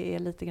 men det är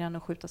lite grann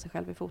att skjuta sig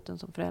själv i foten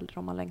som förälder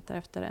om man längtar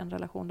efter en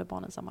relation där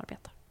barnen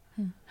samarbetar.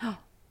 Ja.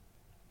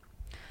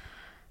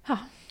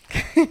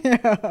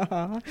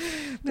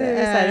 Det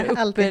är så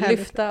här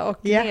upplyfta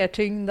och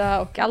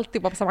nedtyngda och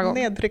alltid bara på samma gång.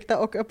 Nedtryckta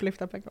och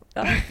upplyfta på en gång.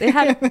 Ja, det är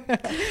härligt.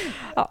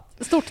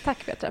 Stort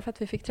tack Petra för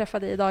att vi fick träffa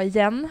dig idag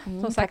igen.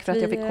 Som sagt, tack för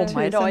att jag fick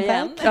komma idag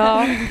igen.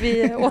 Ja,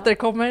 vi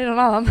återkommer i någon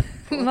annan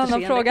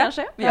fråga.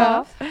 Kanske.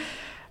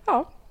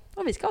 Ja,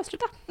 och vi ska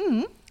avsluta.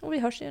 Och vi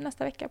hörs ju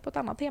nästa vecka på ett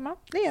annat tema.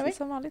 Det gör vi.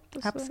 Som vanligt.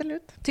 Och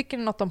absolut. Tycker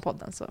ni något om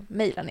podden så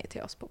mejla ni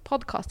till oss på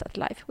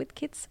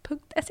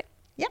podcast@lifewithkids.se.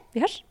 Ja, vi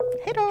hörs.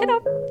 Hej då! Hej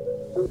då!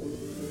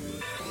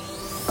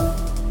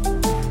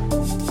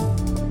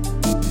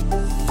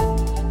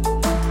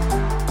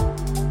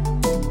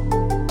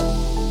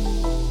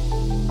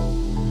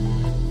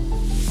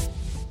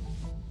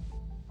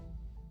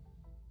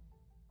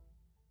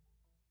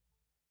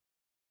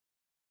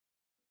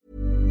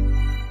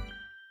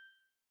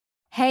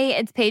 Hey,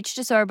 it's Paige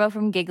DeSorbo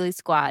from Giggly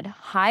Squad.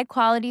 High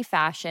quality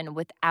fashion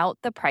without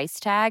the price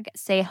tag.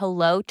 Say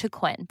hello to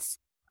Quince.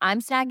 I'm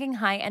snagging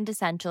high-end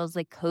essentials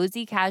like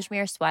cozy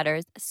cashmere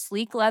sweaters,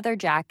 sleek leather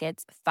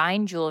jackets,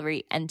 fine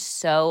jewelry, and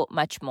so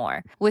much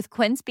more. With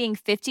Quince being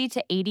 50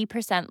 to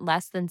 80%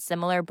 less than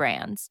similar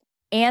brands.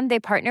 And they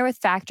partner with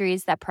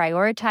factories that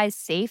prioritize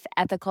safe,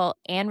 ethical,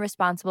 and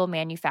responsible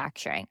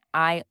manufacturing.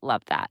 I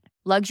love that.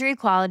 Luxury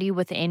quality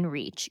within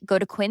reach. Go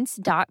to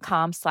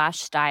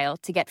quince.com/style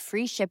to get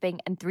free shipping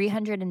and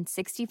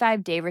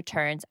 365-day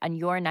returns on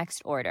your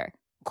next order.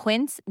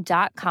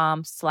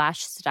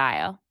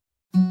 Quince.com/style.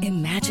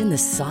 Imagine the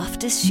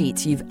softest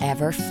sheets you've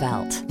ever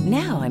felt.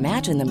 Now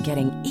imagine them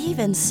getting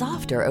even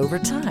softer over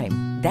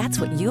time. That's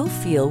what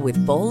you'll feel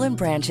with Boll &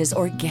 Branch's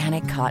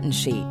organic cotton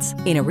sheets.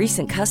 In a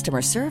recent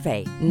customer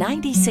survey,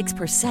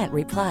 96%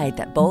 replied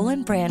that Boll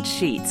 & Branch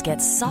sheets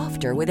get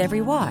softer with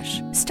every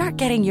wash.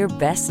 Start getting your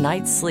best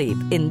night's sleep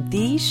in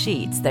these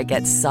sheets that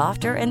get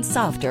softer and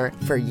softer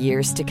for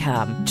years to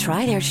come.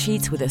 Try their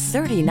sheets with a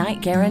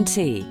 30-night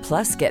guarantee.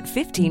 Plus, get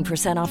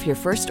 15% off your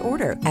first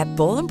order at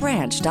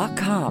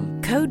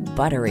bollandbranch.com. Code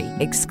BUTTERY.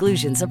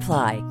 Exclusions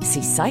apply.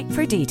 See site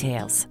for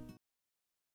details.